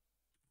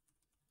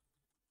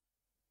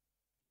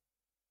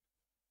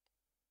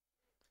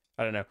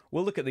 I don't know.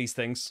 We'll look at these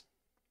things.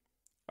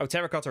 Oh,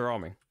 Terracotta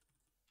Army.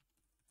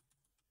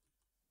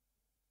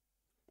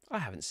 I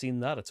haven't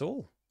seen that at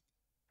all.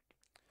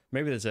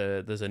 Maybe there's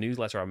a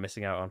newsletter I'm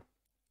missing out on.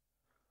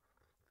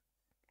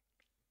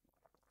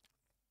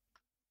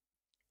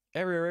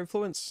 Area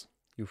influence.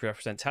 You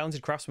represent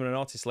talented craftsmen and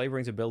artists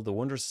laboring to build the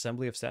wondrous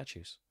assembly of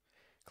statues.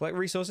 Collect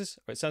resources.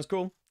 Oh, it sounds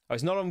cool. Oh,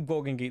 it's not on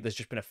Board Game Geek. There's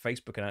just been a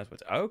Facebook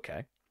announcement.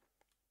 Okay.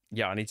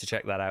 Yeah, I need to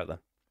check that out then.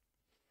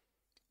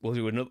 We'll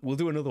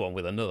do another one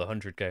with another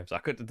 100 games.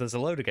 There's a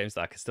load of games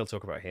that I could still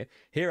talk about here.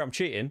 Here I'm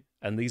cheating,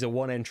 and these are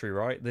one entry,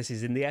 right? This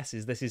is in the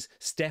S's. This is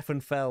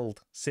Steffenfeld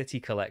City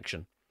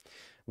Collection,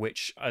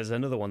 which is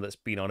another one that's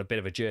been on a bit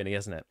of a journey,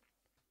 hasn't it?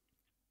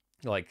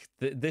 Like,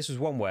 this was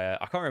one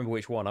where, I can't remember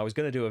which one. I was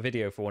going to do a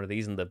video for one of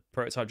these, and the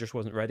prototype just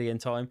wasn't ready in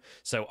time.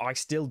 So I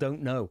still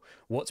don't know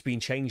what's been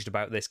changed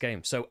about this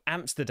game. So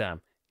Amsterdam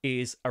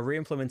is a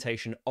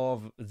re-implementation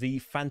of the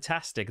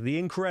fantastic, the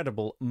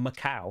incredible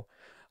Macau,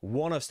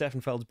 one of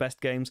Steffenfeld's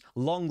best games,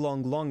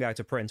 long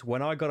out of print.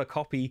 When I got a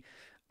copy,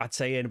 I'd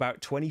say in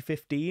about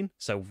 2015,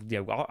 so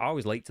I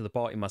was late to the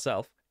party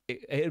myself.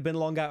 It had been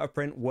long out of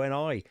print when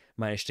I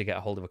managed to get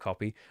a hold of a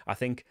copy. I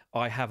think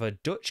I have a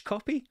Dutch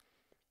copy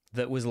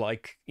that was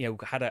like,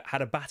 had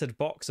a battered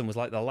box and was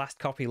like the last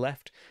copy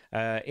left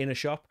in a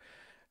shop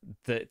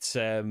that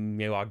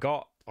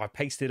I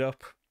pasted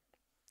up,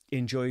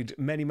 enjoyed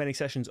many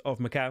sessions of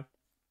Macau.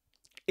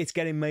 it's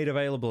getting made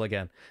available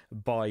again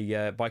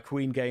by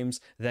Queen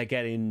Games. They're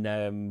getting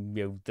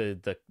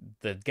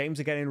the games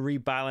are getting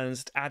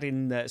rebalanced,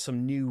 adding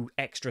some new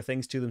extra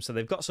things to them. So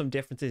they've got some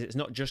differences. It's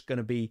not just going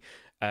to be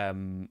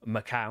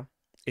Macau;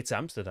 it's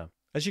Amsterdam,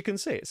 as you can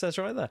see. It says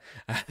right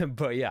there.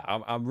 But yeah,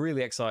 I'm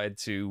really excited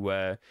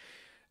to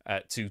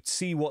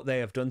see what they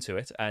have done to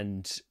it,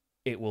 and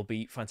it will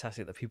be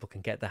fantastic that people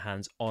can get their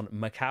hands on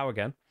Macau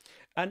again.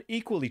 And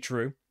equally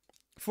true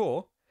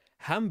for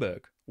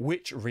Hamburg,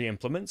 which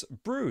re-implements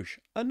Bruges,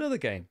 another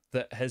game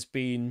that has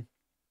been...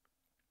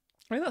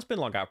 I mean, that's been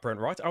long out of print,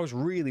 right? I was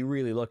really,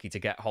 really lucky to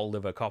get hold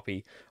of a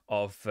copy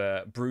of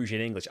Bruges in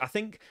English. I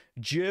think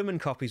German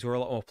copies were a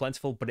lot more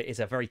plentiful, but it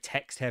is a very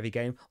text-heavy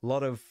game. A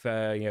lot of,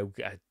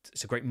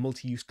 it's a great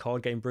multi-use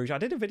card game, Bruges. I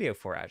did a video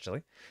for it,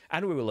 actually.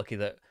 And we were lucky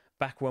that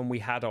back when we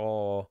had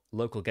our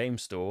local game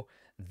store,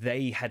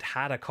 they had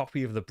a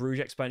copy of the Bruges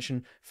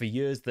expansion for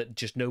years that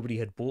just nobody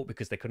had bought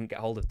because they couldn't get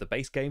hold of the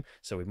base game.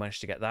 So we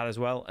managed to get that as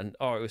well. And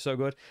oh, it was so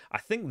good. I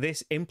think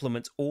this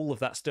implements all of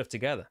that stuff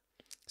together.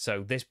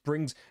 So this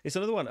brings... It's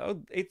another one.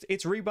 Oh,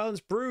 it's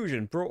rebalanced Bruges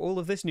and brought all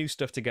of this new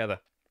stuff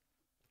together.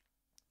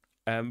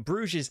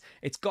 Bruges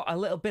it's got a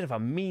little bit of a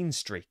mean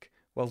streak.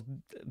 Well,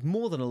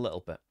 more than a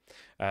little bit.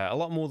 A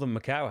lot more than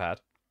Macau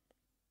had.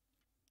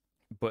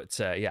 But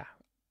yeah.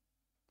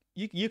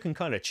 You can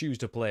kind of choose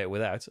to play it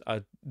without.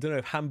 I don't know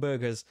if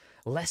Hamburg has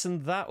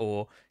lessened that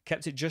or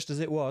kept it just as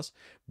it was.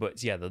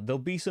 But yeah, there'll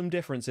be some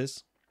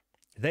differences.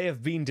 They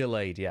have been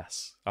delayed,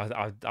 yes.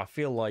 I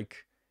feel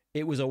like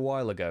it was a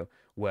while ago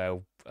where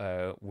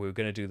we were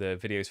going to do the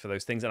videos for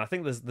those things. And I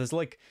think there's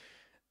like...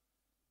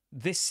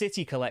 This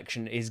city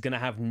collection is going to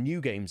have new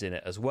games in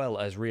it as well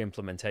as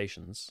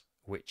re-implementations,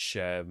 which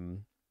are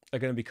going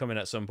to be coming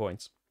at some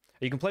point.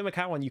 You can play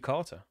Macau on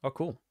Yukata. Oh,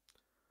 cool.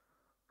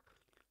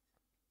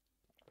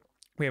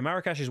 Yeah,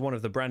 Marrakesh is one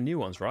of the brand new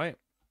ones, right?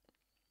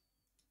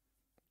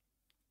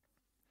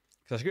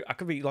 Because I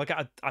could be like,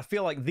 I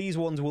feel like these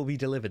ones will be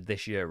delivered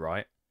this year,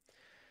 right?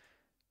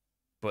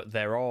 But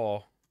there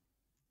are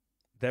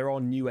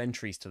new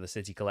entries to the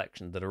city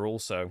collection that are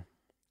also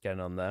getting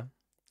on there.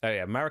 Oh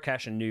yeah,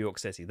 Marrakesh and New York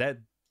City.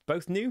 They're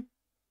both new.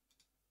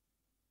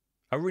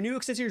 Oh, New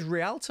York City is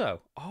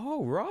Rialto.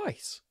 Oh,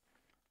 right.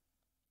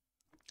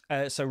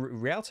 So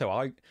Rialto,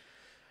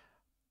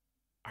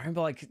 I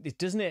remember, like,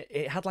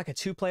 it had like a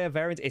 2-player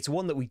variant. It's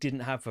one that we didn't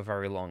have for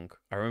very long.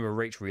 I remember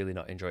Rach really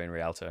not enjoying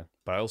Rialto,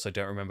 but I also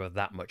don't remember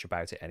that much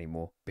about it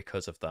anymore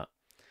because of that.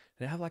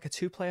 Did it have like a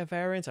 2-player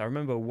variant? I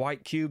remember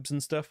white cubes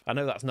and stuff. I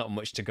know that's not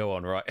much to go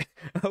on, right?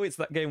 Oh, it's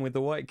that game with the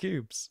white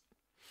cubes.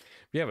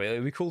 Yeah, but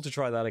it'd be cool to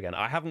try that again.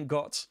 I haven't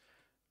got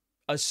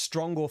as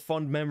strong or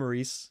fond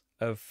memories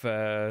of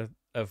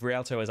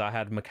Rialto as I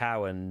had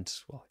Macau and,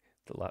 well,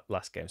 the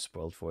last game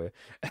spoiled for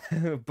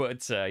you.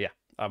 But yeah,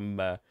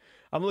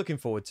 I'm looking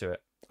forward to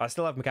it. I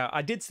still have Macau.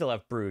 I did still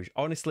have Bruges.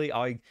 Honestly,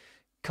 I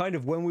kind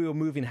of, when we were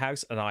moving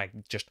house and I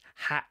just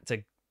had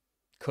to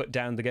cut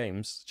down the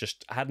games,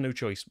 just had no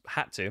choice,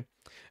 had to,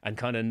 and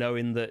kind of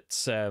knowing that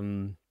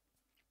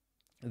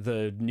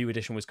the new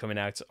edition was coming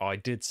out, I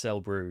did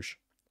sell Bruges.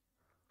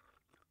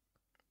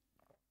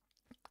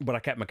 But I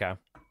kept Macau.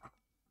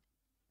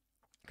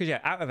 Because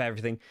yeah, out of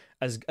everything,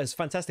 as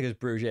fantastic as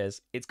Bruges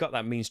is, it's got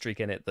that mean streak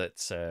in it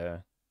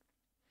that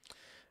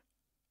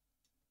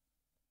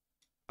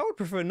I would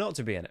prefer not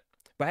to be in it.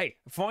 But hey,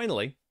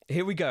 finally,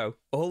 here we go.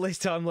 All this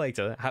time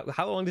later,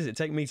 how long does it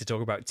take me to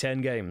talk about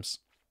 10 games?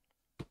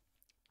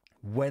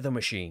 Weather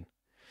Machine.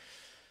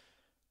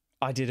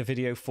 I did a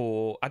video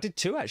for... I did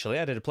 2, actually.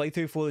 I did a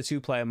playthrough for the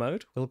 2-player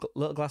mode,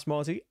 Little Glass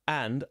Marty,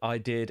 and I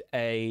did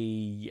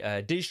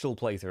a digital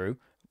playthrough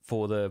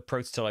for the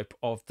prototype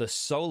of the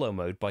solo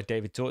mode by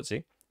David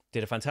Torzi.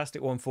 Did a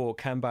fantastic one for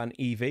Kanban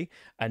EV,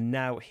 and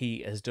now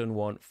he has done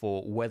one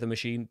for Weather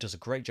Machine. Does a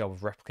great job of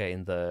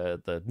replicating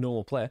the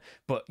normal player.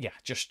 But yeah,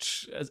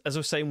 just as I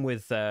was saying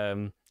with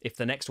if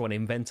the next one,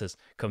 Inventors,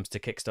 comes to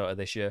Kickstarter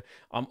this year,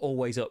 I'm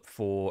always up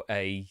for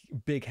a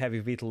big, heavy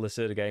Vital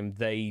Lacerda game.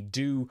 They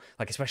do,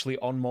 like, especially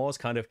on Mars,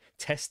 kind of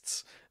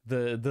tests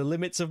the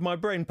limits of my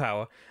brain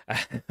power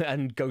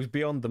and goes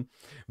beyond them.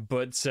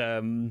 But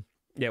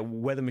yeah,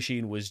 Weather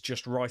Machine was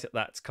just right at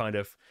that kind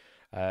of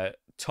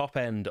top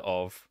end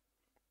of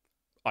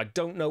I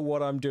don't know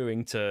what I'm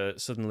doing to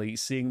suddenly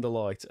seeing the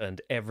light and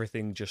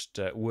everything just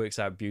works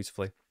out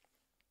beautifully.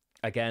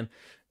 Again,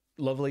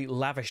 lovely,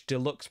 lavish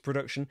deluxe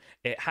production.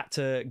 It had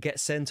to get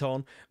sent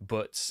on,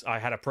 but I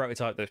had a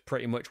prototype that's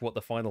pretty much what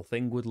the final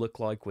thing would look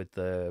like with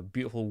the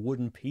beautiful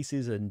wooden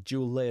pieces and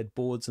dual layered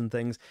boards and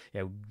things.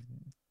 You know,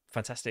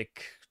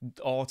 fantastic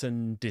art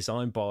and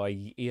design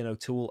by Ian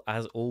O'Toole,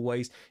 as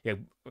always. You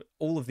know,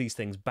 all of these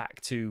things back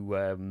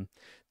to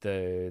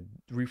the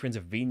reprint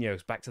of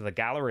Vinos, back to the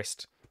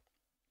Gallerist.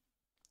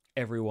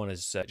 Everyone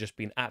has just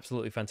been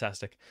absolutely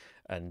fantastic.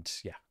 And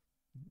yeah,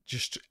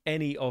 just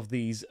any of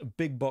these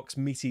big box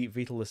meaty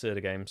Vital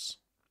Lacerda games,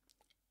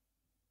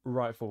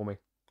 right for me.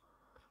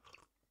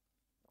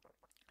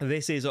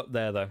 This is up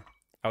there, though.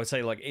 I would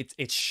say, like,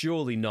 it's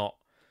surely not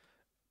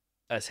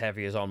as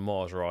heavy as On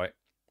Mars, right?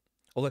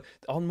 Although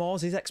on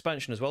Mars, his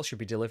expansion as well should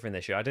be delivering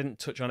this year. I didn't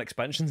touch on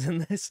expansions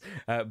in this,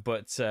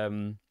 but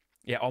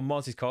yeah, on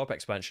Mars' carp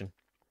expansion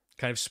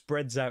kind of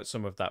spreads out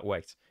some of that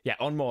weight. Yeah,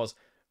 on Mars,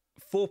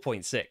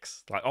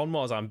 4.6. Like on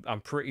Mars,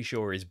 I'm pretty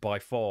sure is by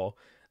far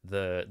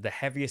the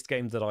heaviest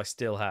game that I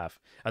still have,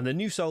 and the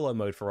new solo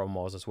mode for on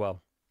Mars as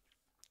well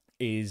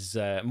is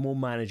more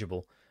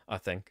manageable, I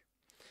think.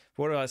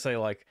 What do I say?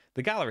 Like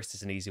the Gallerist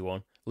is an easy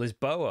one.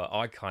 Lisboa,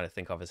 I kind of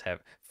think of as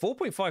heavy.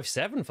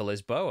 4.57 for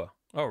Lisboa.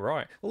 Oh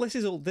right. Well, this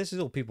is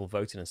all people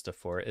voting and stuff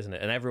for it, isn't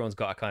it? And everyone's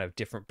got a kind of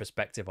different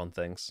perspective on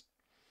things.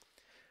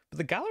 But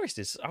the Gallerist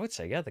is, I would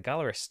say, yeah, the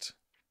Gallerist.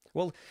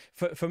 Well,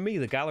 for me,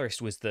 the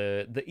Gallerist was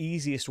the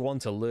easiest one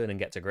to learn and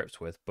get to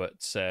grips with.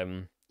 But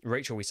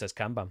Rachel always says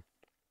Kanban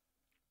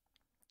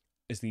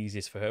is the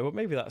easiest for her. But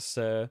maybe that's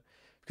because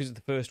it's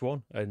the first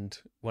one. And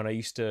when I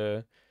used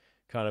to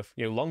kind of,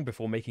 long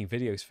before making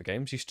videos for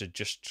games, used to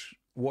just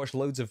watch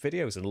loads of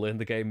videos and learn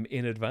the game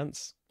in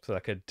advance so I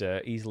could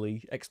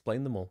easily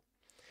explain them all.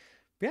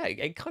 But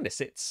yeah, it kind of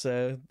sits.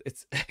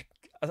 It's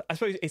I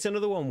suppose it's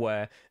another one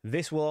where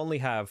this will only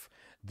have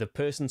the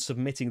person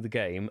submitting the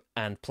game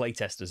and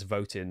playtesters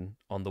voting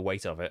on the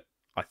weight of it,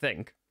 I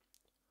think.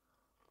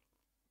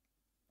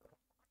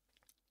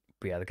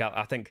 But yeah,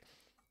 I think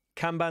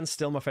Kanban's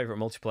still my favourite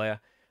multiplayer,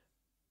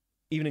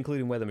 even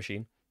including Weather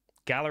Machine.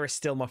 Galar is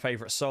still my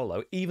favourite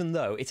solo, even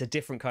though it's a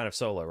different kind of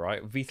solo,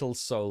 right? Vital's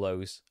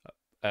solos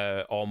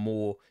are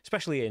more,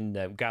 especially in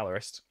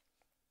Galarist,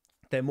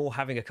 they're more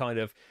having a kind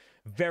of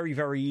very,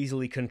 very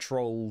easily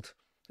controlled.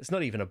 It's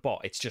not even a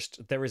bot. It's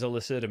just there is a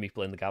Lacerda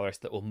meeple in the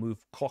Galarist that will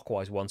move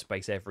clockwise one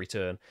space every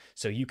turn,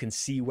 so you can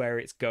see where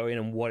it's going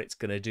and what it's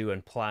going to do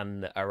and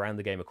plan around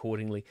the game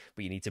accordingly.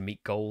 But you need to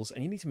meet goals,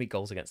 and you need to meet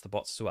goals against the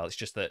bots as well. It's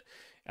just that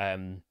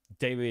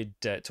David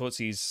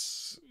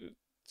Torzi's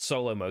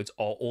solo modes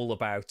are all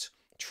about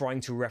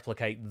trying to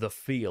replicate the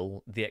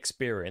feel, the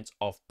experience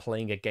of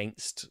playing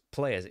against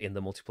players in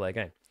the multiplayer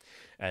game.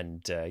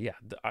 And yeah,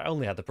 I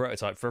only had the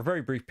prototype for a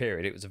very brief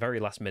period. It was a very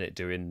last minute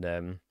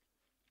doing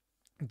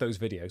those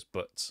videos,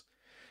 but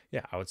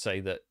yeah, I would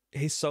say that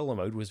his solo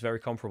mode was very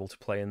comparable to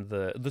playing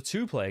the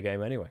two-player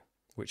game anyway,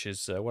 which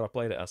is what I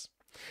played it as.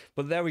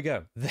 But there we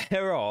go.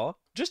 There are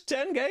just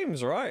 10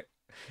 games, right?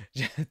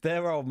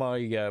 There are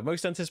my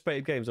most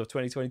anticipated games of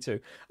 2022,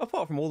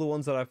 apart from all the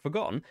ones that I've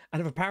forgotten and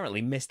have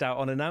apparently missed out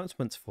on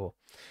announcements for.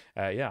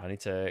 Yeah, I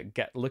need to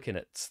get looking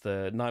at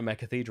the Nightmare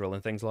Cathedral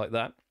and things like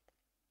that.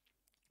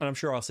 And I'm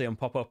sure I'll see them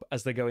pop up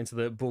as they go into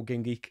the Board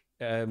Game Geek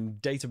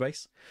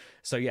database.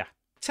 So yeah,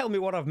 tell me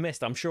what I've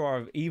missed. I'm sure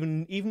I've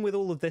even with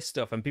all of this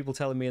stuff and people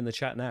telling me in the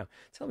chat now,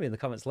 tell me in the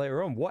comments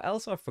later on what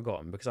else I've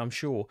forgotten, because I'm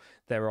sure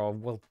there are,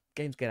 well,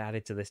 games get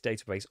added to this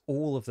database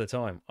all of the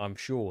time. I'm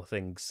sure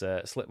things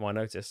slip my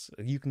notice.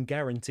 You can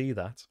guarantee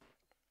that.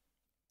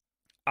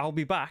 I'll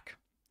be back.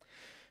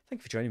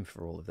 Thank you for joining me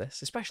for all of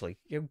this, especially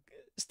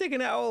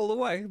sticking it out all the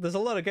way. There's a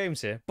lot of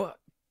games here, but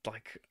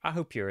like, I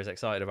hope you're as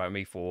excited about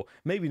me for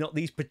maybe not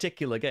these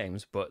particular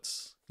games, but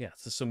yeah,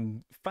 there's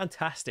some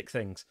fantastic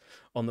things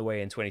on the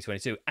way in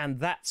 2022, and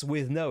that's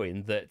with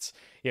knowing that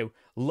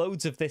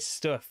loads of this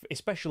stuff,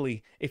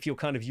 especially if you're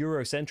kind of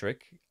Eurocentric,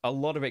 a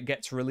lot of it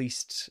gets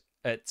released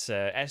at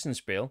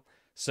Essenspiel,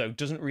 so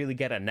doesn't really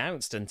get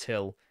announced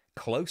until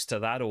close to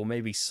that, or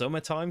maybe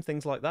summertime,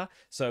 things like that.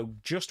 So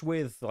just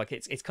with like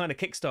it's kind of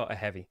Kickstarter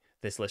heavy,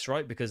 this list,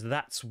 right? Because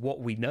that's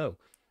what we know.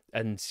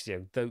 And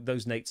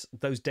those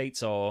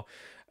dates are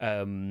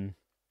a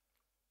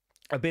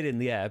bit in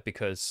the air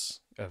because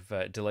of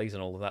delays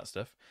and all of that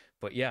stuff.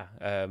 But yeah,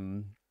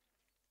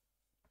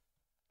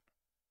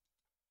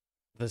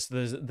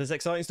 there's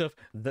exciting stuff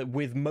that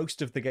with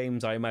most of the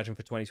games I imagine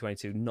for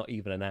 2022 not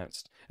even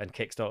announced, and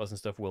Kickstarters and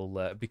stuff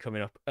will be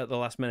coming up at the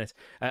last minute.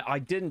 I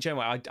didn't,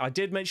 Gemma. I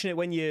did mention it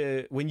when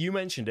you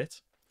mentioned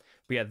it.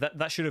 But yeah,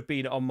 that should have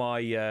been on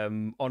my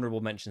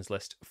honourable mentions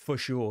list for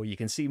sure. You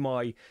can see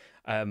my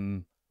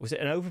was it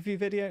an overview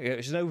video? Yeah, it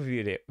was an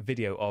overview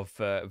video of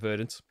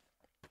Verdant.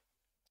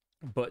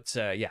 But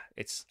yeah,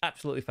 it's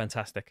absolutely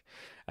fantastic.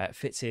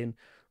 Fits in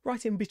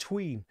right in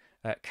between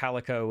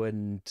Calico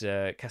and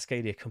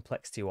Cascadia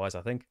complexity-wise,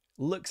 I think.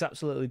 Looks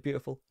absolutely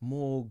beautiful.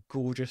 More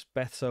gorgeous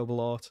Beth Sobel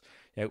art.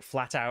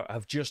 Flat Out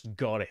have just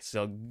got it.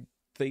 So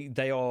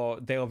they are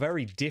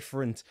very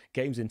different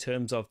games in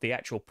terms of the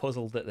actual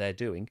puzzle that they're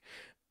doing.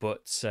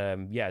 But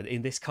yeah,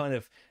 in this kind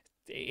of,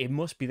 it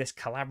must be this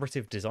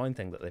collaborative design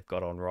thing that they've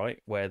got on, right?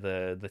 Where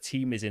the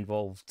team is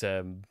involved.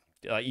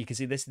 Like you can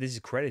see, this is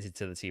credited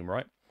to the team,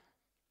 right?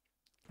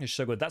 It's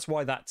so good. That's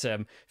why that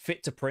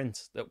fit to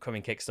print, the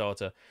upcoming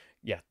Kickstarter,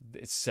 yeah,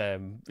 it's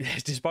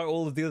despite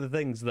all of the other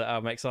things that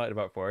I'm excited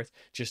about for it,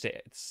 just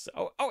it's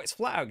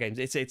Flat Out Games.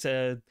 It's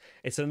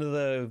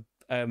another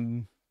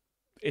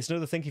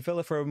thinky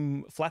filler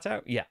from Flat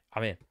Out. Yeah,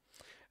 I'm in.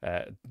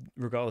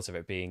 Regardless of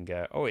it being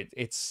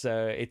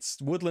it's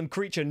Woodland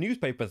Creature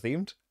newspaper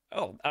themed.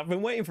 Oh, I've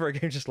been waiting for a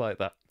game just like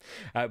that.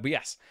 But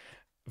yes,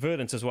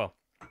 Verdant as well.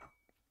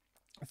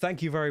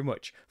 Thank you very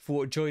much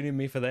for joining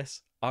me for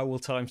this. I will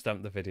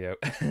timestamp the video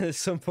at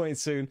some point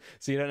soon,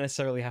 so you don't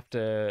necessarily have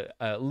to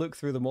look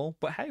through them all.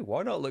 But hey,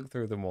 why not look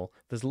through them all?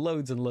 There's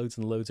loads and loads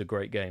and loads of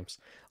great games.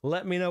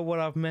 Let me know what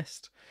I've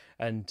missed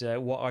and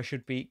what I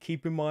should be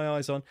keeping my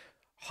eyes on.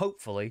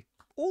 Hopefully,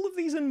 all of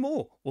these and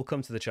more will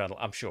come to the channel.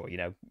 I'm sure, you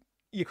know,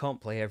 you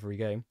can't play every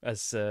game,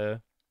 as I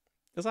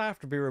have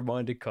to be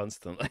reminded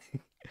constantly.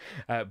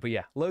 But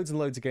yeah, loads and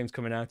loads of games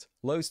coming out,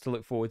 loads to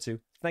look forward to.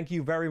 Thank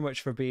you very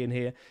much for being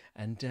here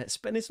and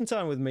spending some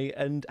time with me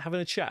and having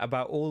a chat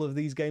about all of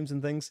these games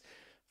and things.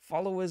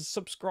 Follow us,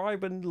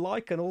 subscribe and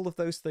like and all of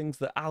those things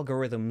that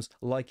algorithms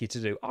like you to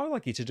do. I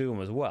like you to do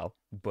them as well,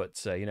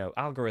 but you know,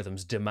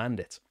 algorithms demand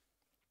it.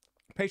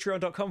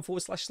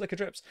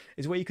 Patreon.com/slickerdrips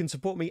is where you can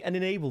support me and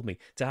enable me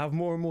to have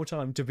more and more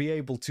time to be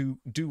able to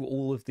do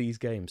all of these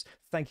games.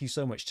 Thank you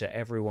so much to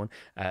everyone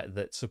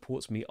that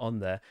supports me on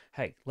there.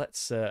 Hey,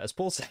 let's, as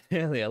Paul said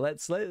earlier,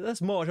 let's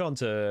march on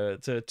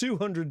to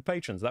 200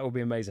 patrons. That would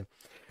be amazing.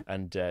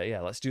 And yeah,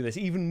 let's do this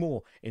even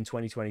more in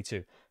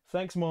 2022.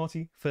 Thanks,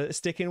 Marty, for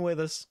sticking with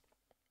us.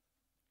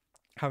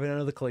 Having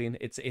another clean.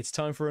 It's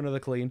time for another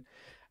clean.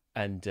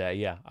 And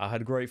yeah, I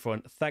had great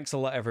fun. Thanks a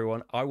lot,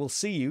 everyone. I will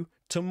see you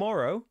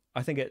tomorrow.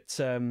 I think it's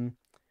 2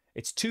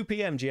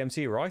 p.m.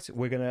 GMT, right?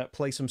 We're going to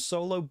play some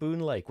solo Boon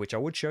Lake, which I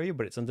would show you,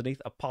 but it's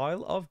underneath a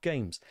pile of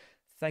games.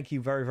 Thank you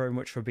very, very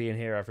much for being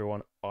here,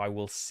 everyone. I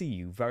will see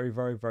you very,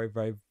 very, very,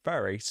 very,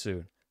 very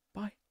soon.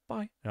 Bye.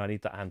 Bye. No, I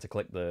need that hand to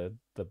click the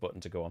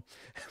button to go on.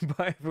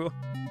 Bye, everyone.